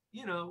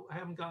you know, I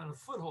haven't gotten a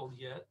foothold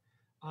yet.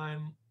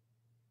 I'm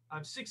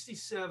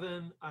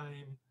 67.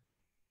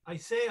 I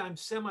say I'm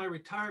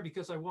semi-retired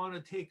because I want to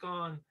take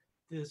on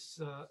this,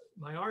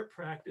 my art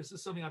practice. This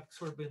is something I've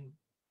sort of been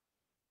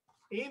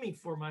aiming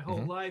for my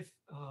whole life.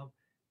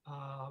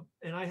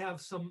 And I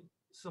have some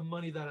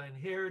money that I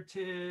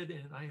inherited,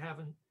 and I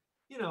haven't,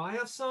 you know, I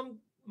have some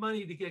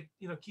money to get,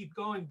 you know, keep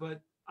going,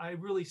 but I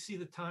really see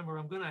the time where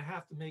I'm going to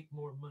have to make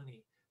more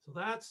money. So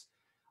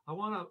I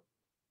want to,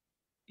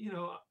 you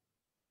know,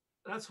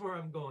 that's where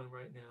I'm going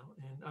right now,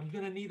 and I'm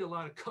going to need a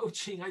lot of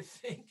coaching, I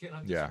think. And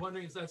I'm just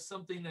wondering if that's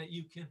something that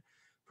you can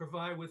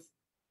provide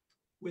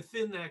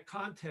within that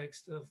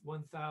context of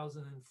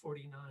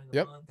 1,049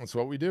 a month. That's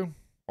what we do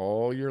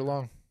all year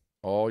long.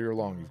 All year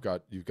long,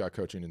 you've got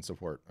coaching and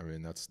support. I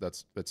mean, that's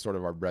sort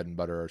of our bread and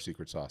butter, our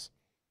secret sauce.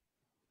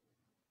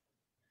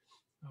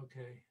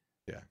 Okay.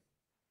 Yeah.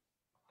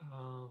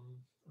 All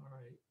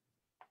right.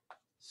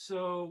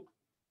 So,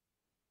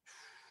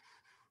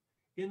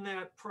 in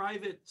that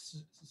private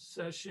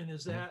session,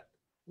 is that,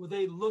 will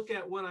they look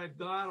at what I've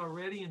got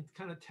already and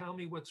kind of tell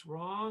me what's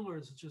wrong, or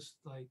is it just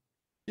like?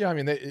 Yeah, I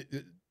mean,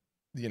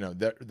 you know,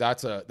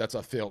 that's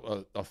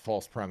a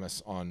false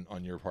premise on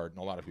your part,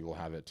 and a lot of people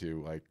have it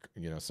too. Like,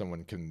 you know,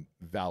 someone can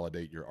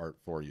validate your art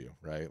for you,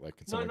 right? Like,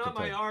 no, not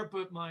my art,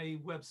 but my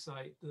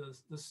website,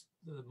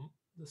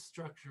 the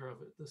structure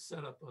of it, the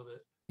setup of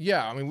it.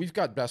 Yeah, I mean, we've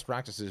got best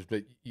practices,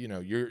 but you know,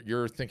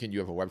 you're thinking you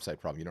have a website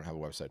problem. You don't have a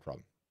website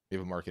problem. You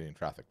have a marketing and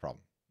traffic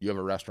problem. You have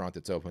a restaurant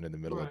that's open in the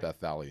middle of Death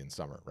Valley in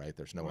summer, right?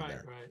 There's no one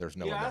there. Right. There's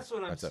no one there. there. That's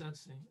what I'm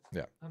sensing.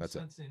 Yeah, I'm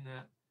sensing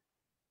that.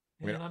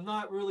 I mean, And I'm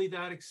not really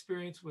that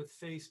experienced with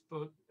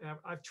Facebook.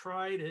 I've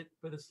tried it,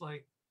 but it's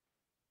like,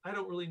 I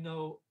don't really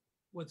know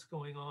what's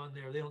going on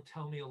there. They don't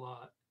tell me a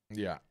lot.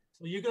 Yeah.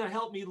 So you're going to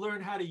help me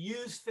learn how to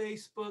use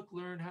Facebook,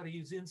 learn how to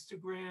use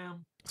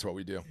Instagram. That's what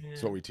we do.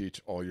 That's what we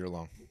teach all year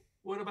long.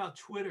 What about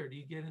Twitter? Do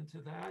you get into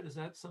that? Is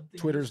that something?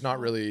 Twitter's not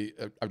really,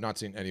 I've not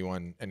seen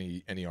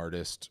any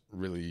artist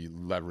really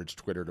leverage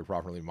Twitter to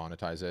properly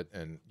monetize it.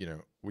 And, you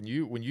know,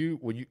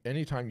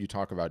 anytime you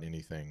talk about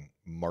anything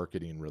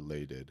marketing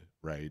related,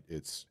 right,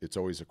 it's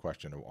always a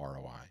question of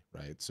ROI,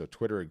 right? So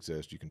Twitter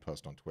exists. You can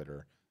post on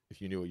Twitter.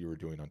 If you knew what you were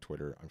doing on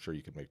Twitter, I'm sure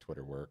you could make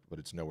Twitter work, but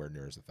it's nowhere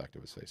near as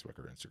effective as Facebook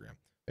or Instagram.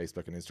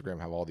 Facebook and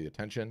Instagram have all the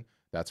attention.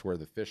 That's where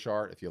the fish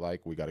are. If you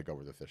like, we got to go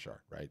where the fish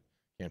are, right?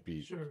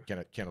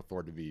 Can't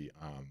afford to be,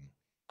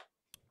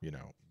 you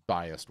know,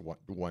 biased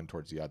one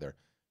towards the other.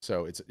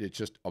 So it's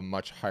just a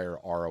much higher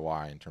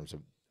ROI in terms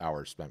of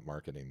hours spent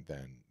marketing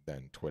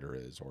than Twitter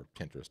is, or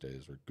Pinterest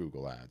is, or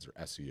Google Ads, or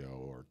SEO,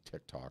 or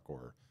TikTok,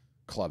 or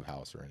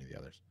Clubhouse, or any of the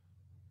others.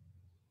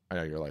 I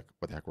know you're like,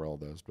 what the heck were all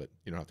those? But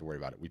you don't have to worry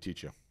about it. We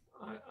teach you.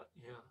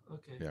 Yeah.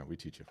 Okay. Yeah, we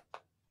teach you.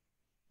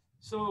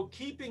 So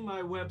keeping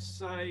my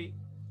website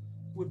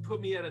would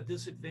put me at a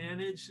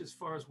disadvantage as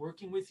far as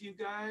working with you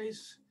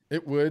guys.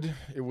 It would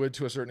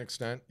to a certain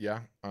extent, yeah.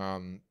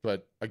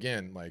 But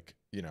again, like,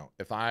 you know,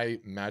 if I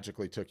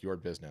magically took your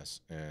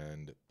business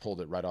and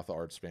pulled it right off the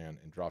art span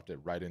and dropped it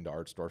right into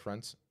Art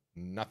Storefronts,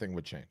 nothing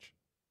would change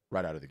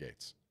right out of the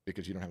gates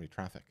because you don't have any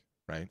traffic,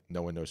 right?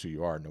 No one knows who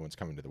you are. No one's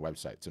coming to the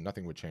website. So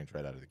nothing would change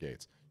right out of the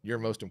gates. Your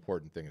most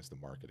important thing is the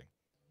marketing,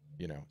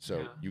 you know?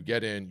 So you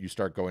get in, you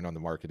start going on the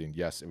marketing.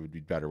 Yes, it would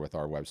be better with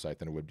our website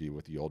than it would be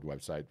with the old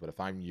website. But if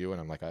I'm you and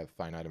I'm like, I have a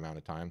finite amount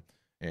of time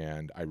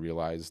and I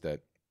realize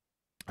that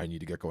I need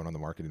to get going on the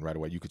marketing right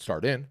away. You could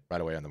start in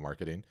right away on the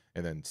marketing,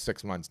 and then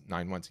 6 months,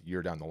 9 months, a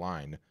year down the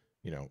line,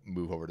 you know,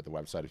 move over to the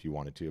website if you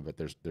wanted to. But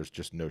there's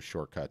just no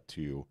shortcut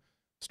to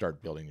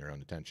start building your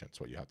own attention. It's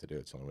what you have to do.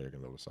 It's the only way you're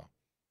going to be able to sell.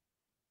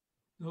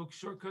 No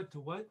shortcut to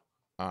what?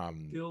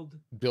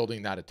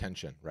 Building that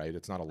attention, right?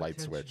 It's not a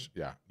light switch.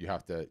 Yeah, you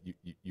have to.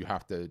 You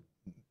have to.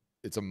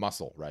 It's a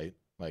muscle, right?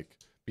 Like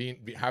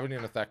having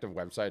an effective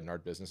website in our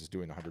business is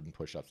doing 100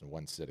 push-ups in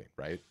one sitting,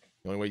 right?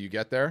 The only way you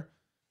get there.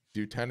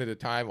 Do 10 at a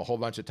time a whole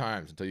bunch of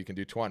times until you can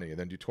do 20, and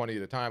then do 20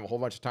 at a time a whole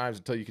bunch of times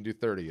until you can do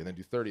 30, and then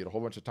do 30 at a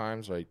whole bunch of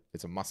times, right?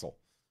 It's a muscle.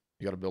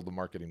 You got to build the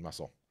marketing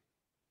muscle.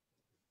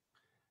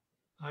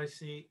 I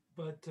see.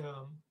 But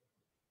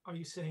are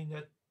you saying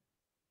that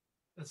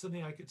that's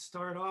something I could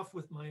start off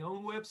with my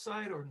own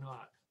website or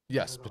not?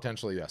 Yes,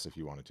 potentially yes, if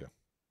you wanted to.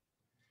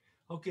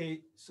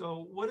 Okay,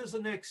 so what is the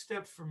next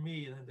step for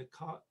me then? To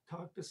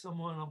talk to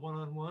someone on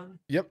one-on-one?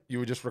 Yep, you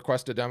would just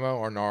request a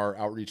demo, and our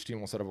outreach team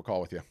will set up a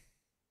call with you.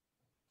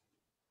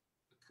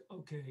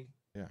 Okay.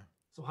 Yeah.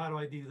 So how do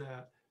I do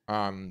that?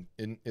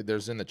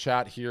 There's in the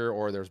chat here,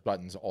 or there's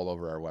buttons all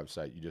over our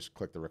website. You just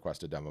click the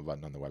request a demo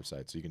button on the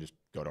website. So you can just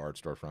go to Art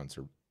Storefronts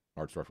or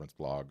Art Storefronts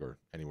blog or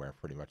anywhere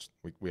pretty much.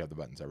 We have the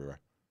buttons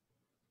everywhere.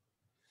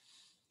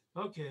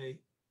 Okay.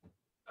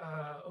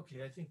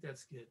 Okay, I think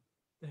that's good.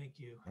 Thank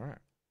you. All right.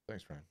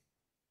 Thanks, Brian.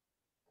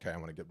 Okay, I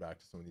want to get back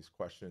to some of these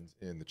questions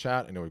in the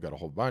chat. I know we've got a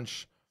whole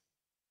bunch.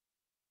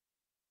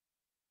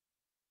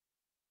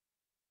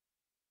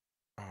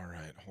 All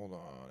right, hold on.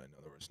 I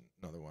know there was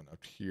another one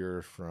up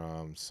here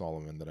from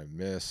Solomon that I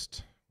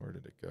missed. Where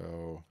did it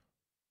go?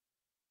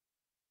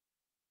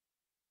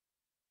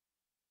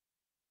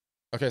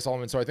 Okay,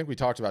 Solomon. So I think we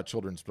talked about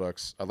children's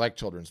books. I like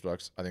children's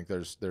books. I think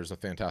there's a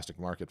fantastic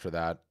market for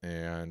that.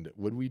 And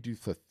would we do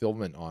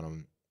fulfillment on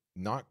them?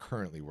 Not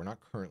currently. We're not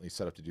currently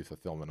set up to do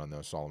fulfillment on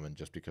those, Solomon,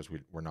 just because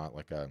we're not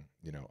like a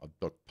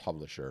book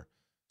publisher.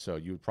 So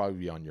you would probably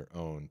be on your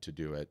own to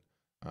do it.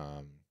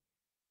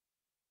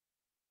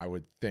 I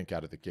would think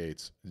out of the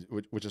gates,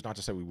 which is not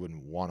to say we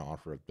wouldn't want to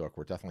offer a book.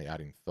 We're definitely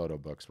adding photo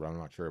books, but I'm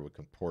not sure it would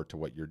comport to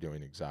what you're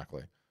doing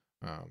exactly.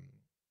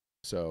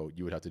 So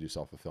you would have to do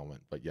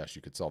self-fulfillment, but yes,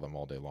 you could sell them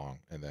all day long.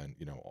 And then,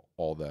 you know,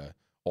 all the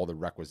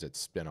requisite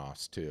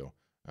spin-offs too,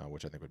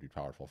 which I think would be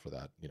powerful for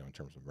that, you know, in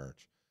terms of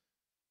merch.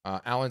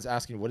 Alan's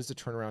asking, what is the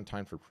turnaround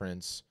time for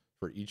prints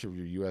for each of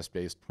your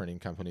US-based printing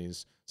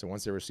companies? So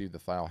once they receive the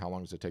file, how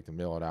long does it take to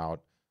mail it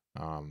out?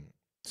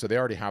 So they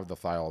already have the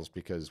files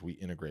because we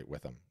integrate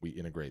with them. We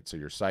integrate. So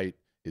your site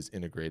is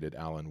integrated,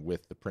 Alan,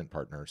 with the print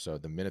partner. So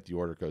the minute the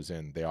order goes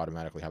in, they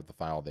automatically have the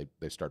file.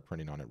 They start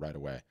printing on it right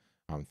away.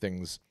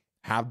 Things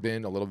have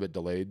been a little bit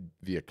delayed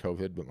via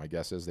COVID, but my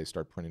guess is they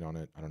start printing on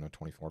it, I don't know,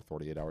 24,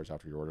 48 hours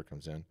after your order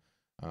comes in.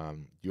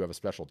 Do you have a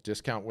special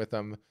discount with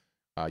them?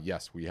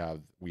 Yes, we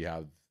have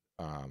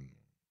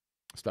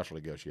special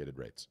negotiated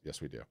rates.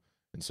 Yes, we do.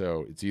 And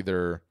so it's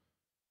either,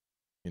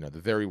 the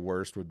very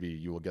worst would be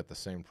you will get the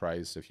same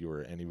price if you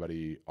were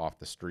anybody off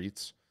the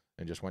streets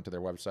and just went to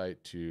their website,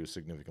 to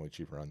significantly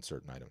cheaper on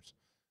certain items.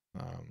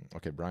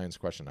 Okay, Brian's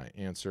question I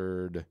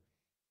answered.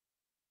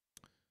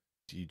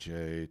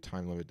 DJ,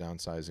 time limit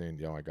downsizing.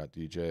 Yo, I got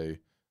DJ.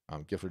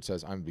 Gifford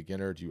says, I'm a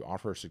beginner. Do you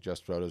offer or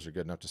suggest photos are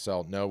good enough to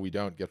sell? No, we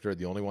don't, Gifford.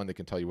 The only one that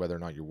can tell you whether or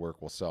not your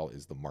work will sell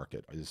is the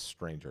market, is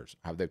strangers.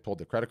 Have they pulled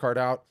the credit card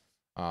out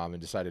and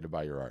decided to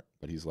buy your art?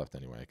 But he's left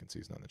anyway. I can see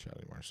he's not in the chat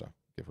anymore. So,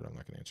 Gifford, I'm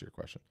not going to answer your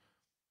question.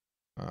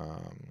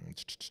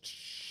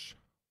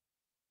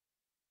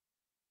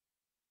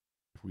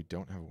 If we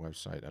don't have a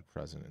website at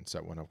present and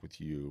set one up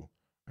with you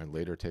and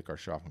later take our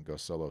shop and go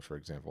solo, for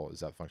example,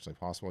 is that functionally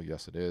possible?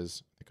 Yes, it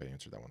is. I think I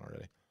answered that one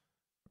already.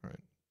 All right.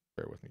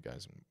 Bear with me,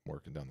 guys. I'm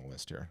working down the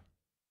list here.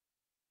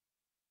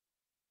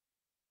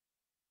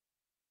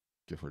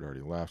 Gifford already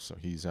left, so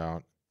he's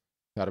out.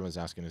 Adam is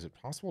asking, is it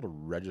possible to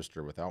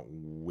register without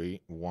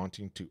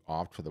wanting to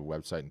opt for the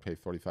website and pay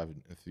 $45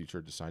 in the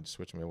future, decide to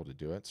switch and be able to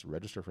do it? So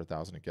register for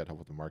 $1,000 and get help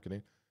with the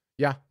marketing.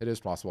 Yeah, it is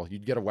possible.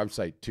 You'd get a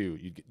website too.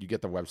 You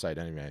get the website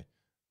anyway,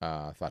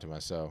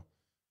 Fatima. So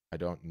I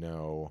don't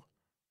know.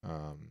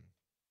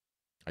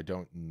 I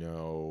don't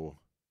know.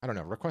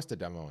 Request a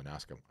demo and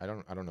ask them. I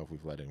don't know if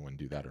we've let anyone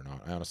do that or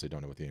not. I honestly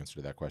don't know what the answer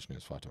to that question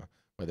is, Fatima.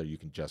 Whether you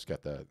can just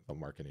get the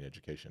marketing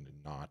education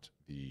and not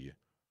the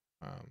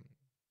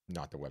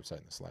website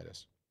in the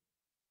slightest.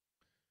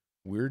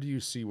 Where do you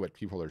see what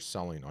people are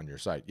selling on your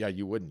site? Yeah,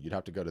 you wouldn't. You'd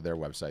have to go to their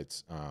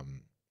websites,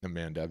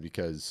 Amanda,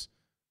 because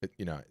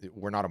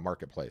we're not a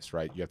marketplace,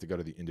 right? You have to go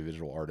to the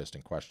individual artist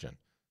in question.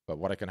 But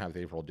what I can have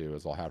April do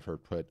is I'll have her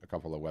put a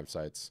couple of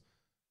websites.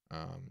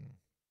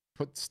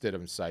 Put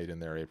Stidham's site in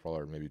there, April,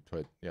 or maybe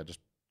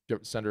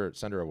send her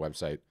a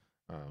website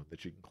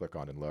that you can click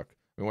on and look.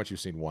 I mean, once you've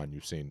seen one,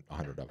 you've seen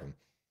 100 of them.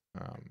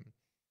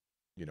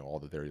 All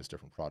the various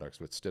different products.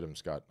 But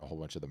Stidham's got a whole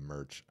bunch of the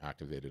merch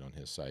activated on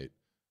his site,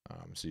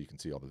 so you can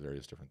see all the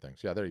various different things.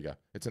 Yeah, there you go.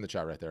 It's in the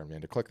chat right there,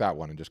 Amanda. Click that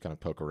one and just kind of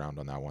poke around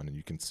on that one, and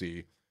you can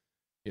see,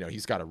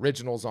 he's got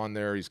originals on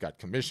there. He's got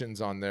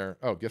commissions on there.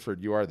 Oh,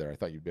 Gifford, you are there. I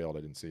thought you bailed.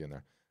 I didn't see you in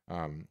there.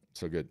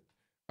 So good.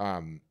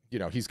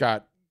 He's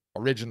got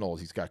originals,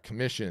 he's got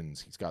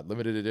commissions, he's got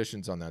limited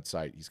editions on that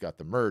site, he's got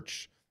the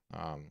merch,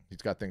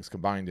 he's got things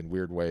combined in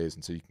weird ways,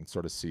 and so you can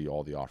sort of see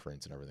all the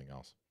offerings and everything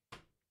else.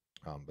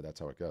 But that's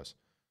how it goes.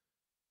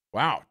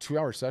 Wow,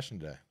 2-hour session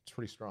today. It's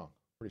pretty strong.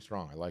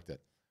 I liked it.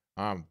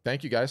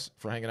 Thank you guys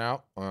for hanging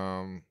out,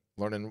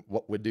 learning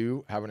what we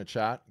do, having a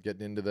chat,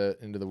 getting into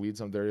the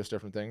weeds on various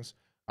different things.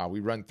 We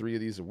run 3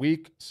 of these a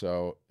week,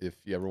 so if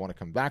you ever want to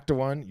come back to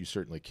one, you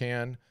certainly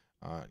can.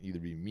 Either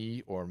be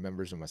me or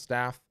members of my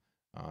staff.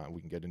 We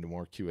can get into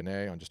more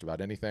Q&A on just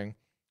about anything.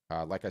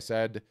 Like I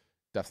said,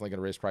 definitely going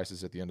to raise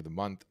prices at the end of the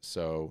month.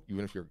 So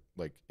even if you're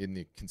like in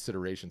the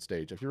consideration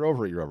stage, if you're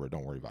over it, you're over it.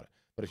 Don't worry about it.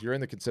 But if you're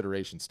in the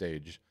consideration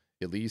stage,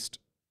 at least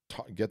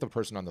get the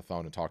person on the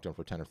phone and talk to them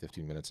for 10 or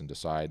 15 minutes and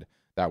decide.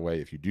 That way,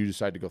 if you do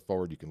decide to go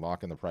forward, you can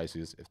lock in the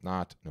prices. If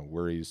not, no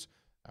worries.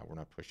 We're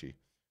not pushy.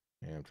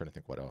 And I'm trying to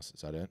think what else.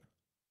 Is that it?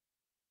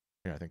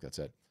 Yeah, I think that's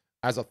it.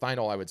 As a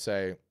final, I would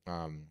say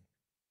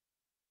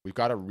we've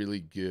got a really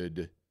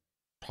good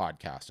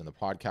podcast. And the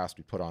podcast,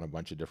 we put on a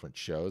bunch of different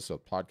shows. So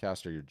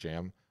podcasts are your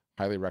jam.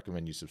 Highly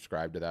recommend you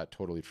subscribe to that.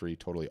 Totally free,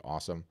 totally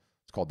awesome.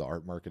 It's called the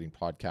Art Marketing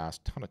Podcast.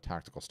 Ton of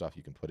tactical stuff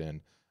you can put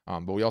in.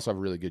 But we also have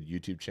a really good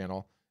YouTube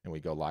channel, and we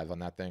go live on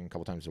that thing a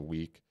couple times a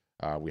week.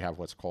 We have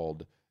what's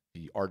called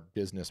the Art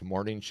Business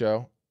Morning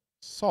Show.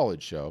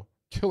 Solid show.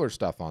 Killer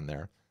stuff on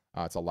there.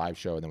 It's a live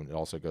show, and then when it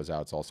also goes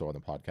out, it's also on the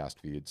podcast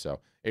feed.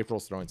 So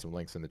April's throwing some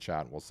links in the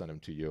chat, and we'll send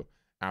them to you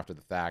after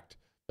the fact.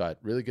 But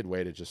really good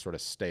way to just sort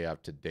of stay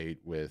up to date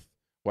with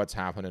what's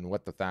happening,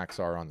 what the facts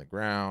are on the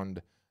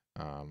ground,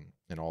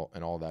 and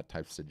all that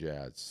types of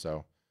jazz.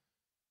 So,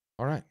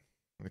 all right,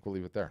 I think we'll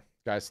leave it there.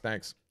 Guys,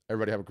 thanks.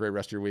 Everybody have a great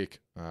rest of your week.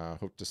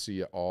 Hope to see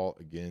you all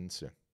again soon.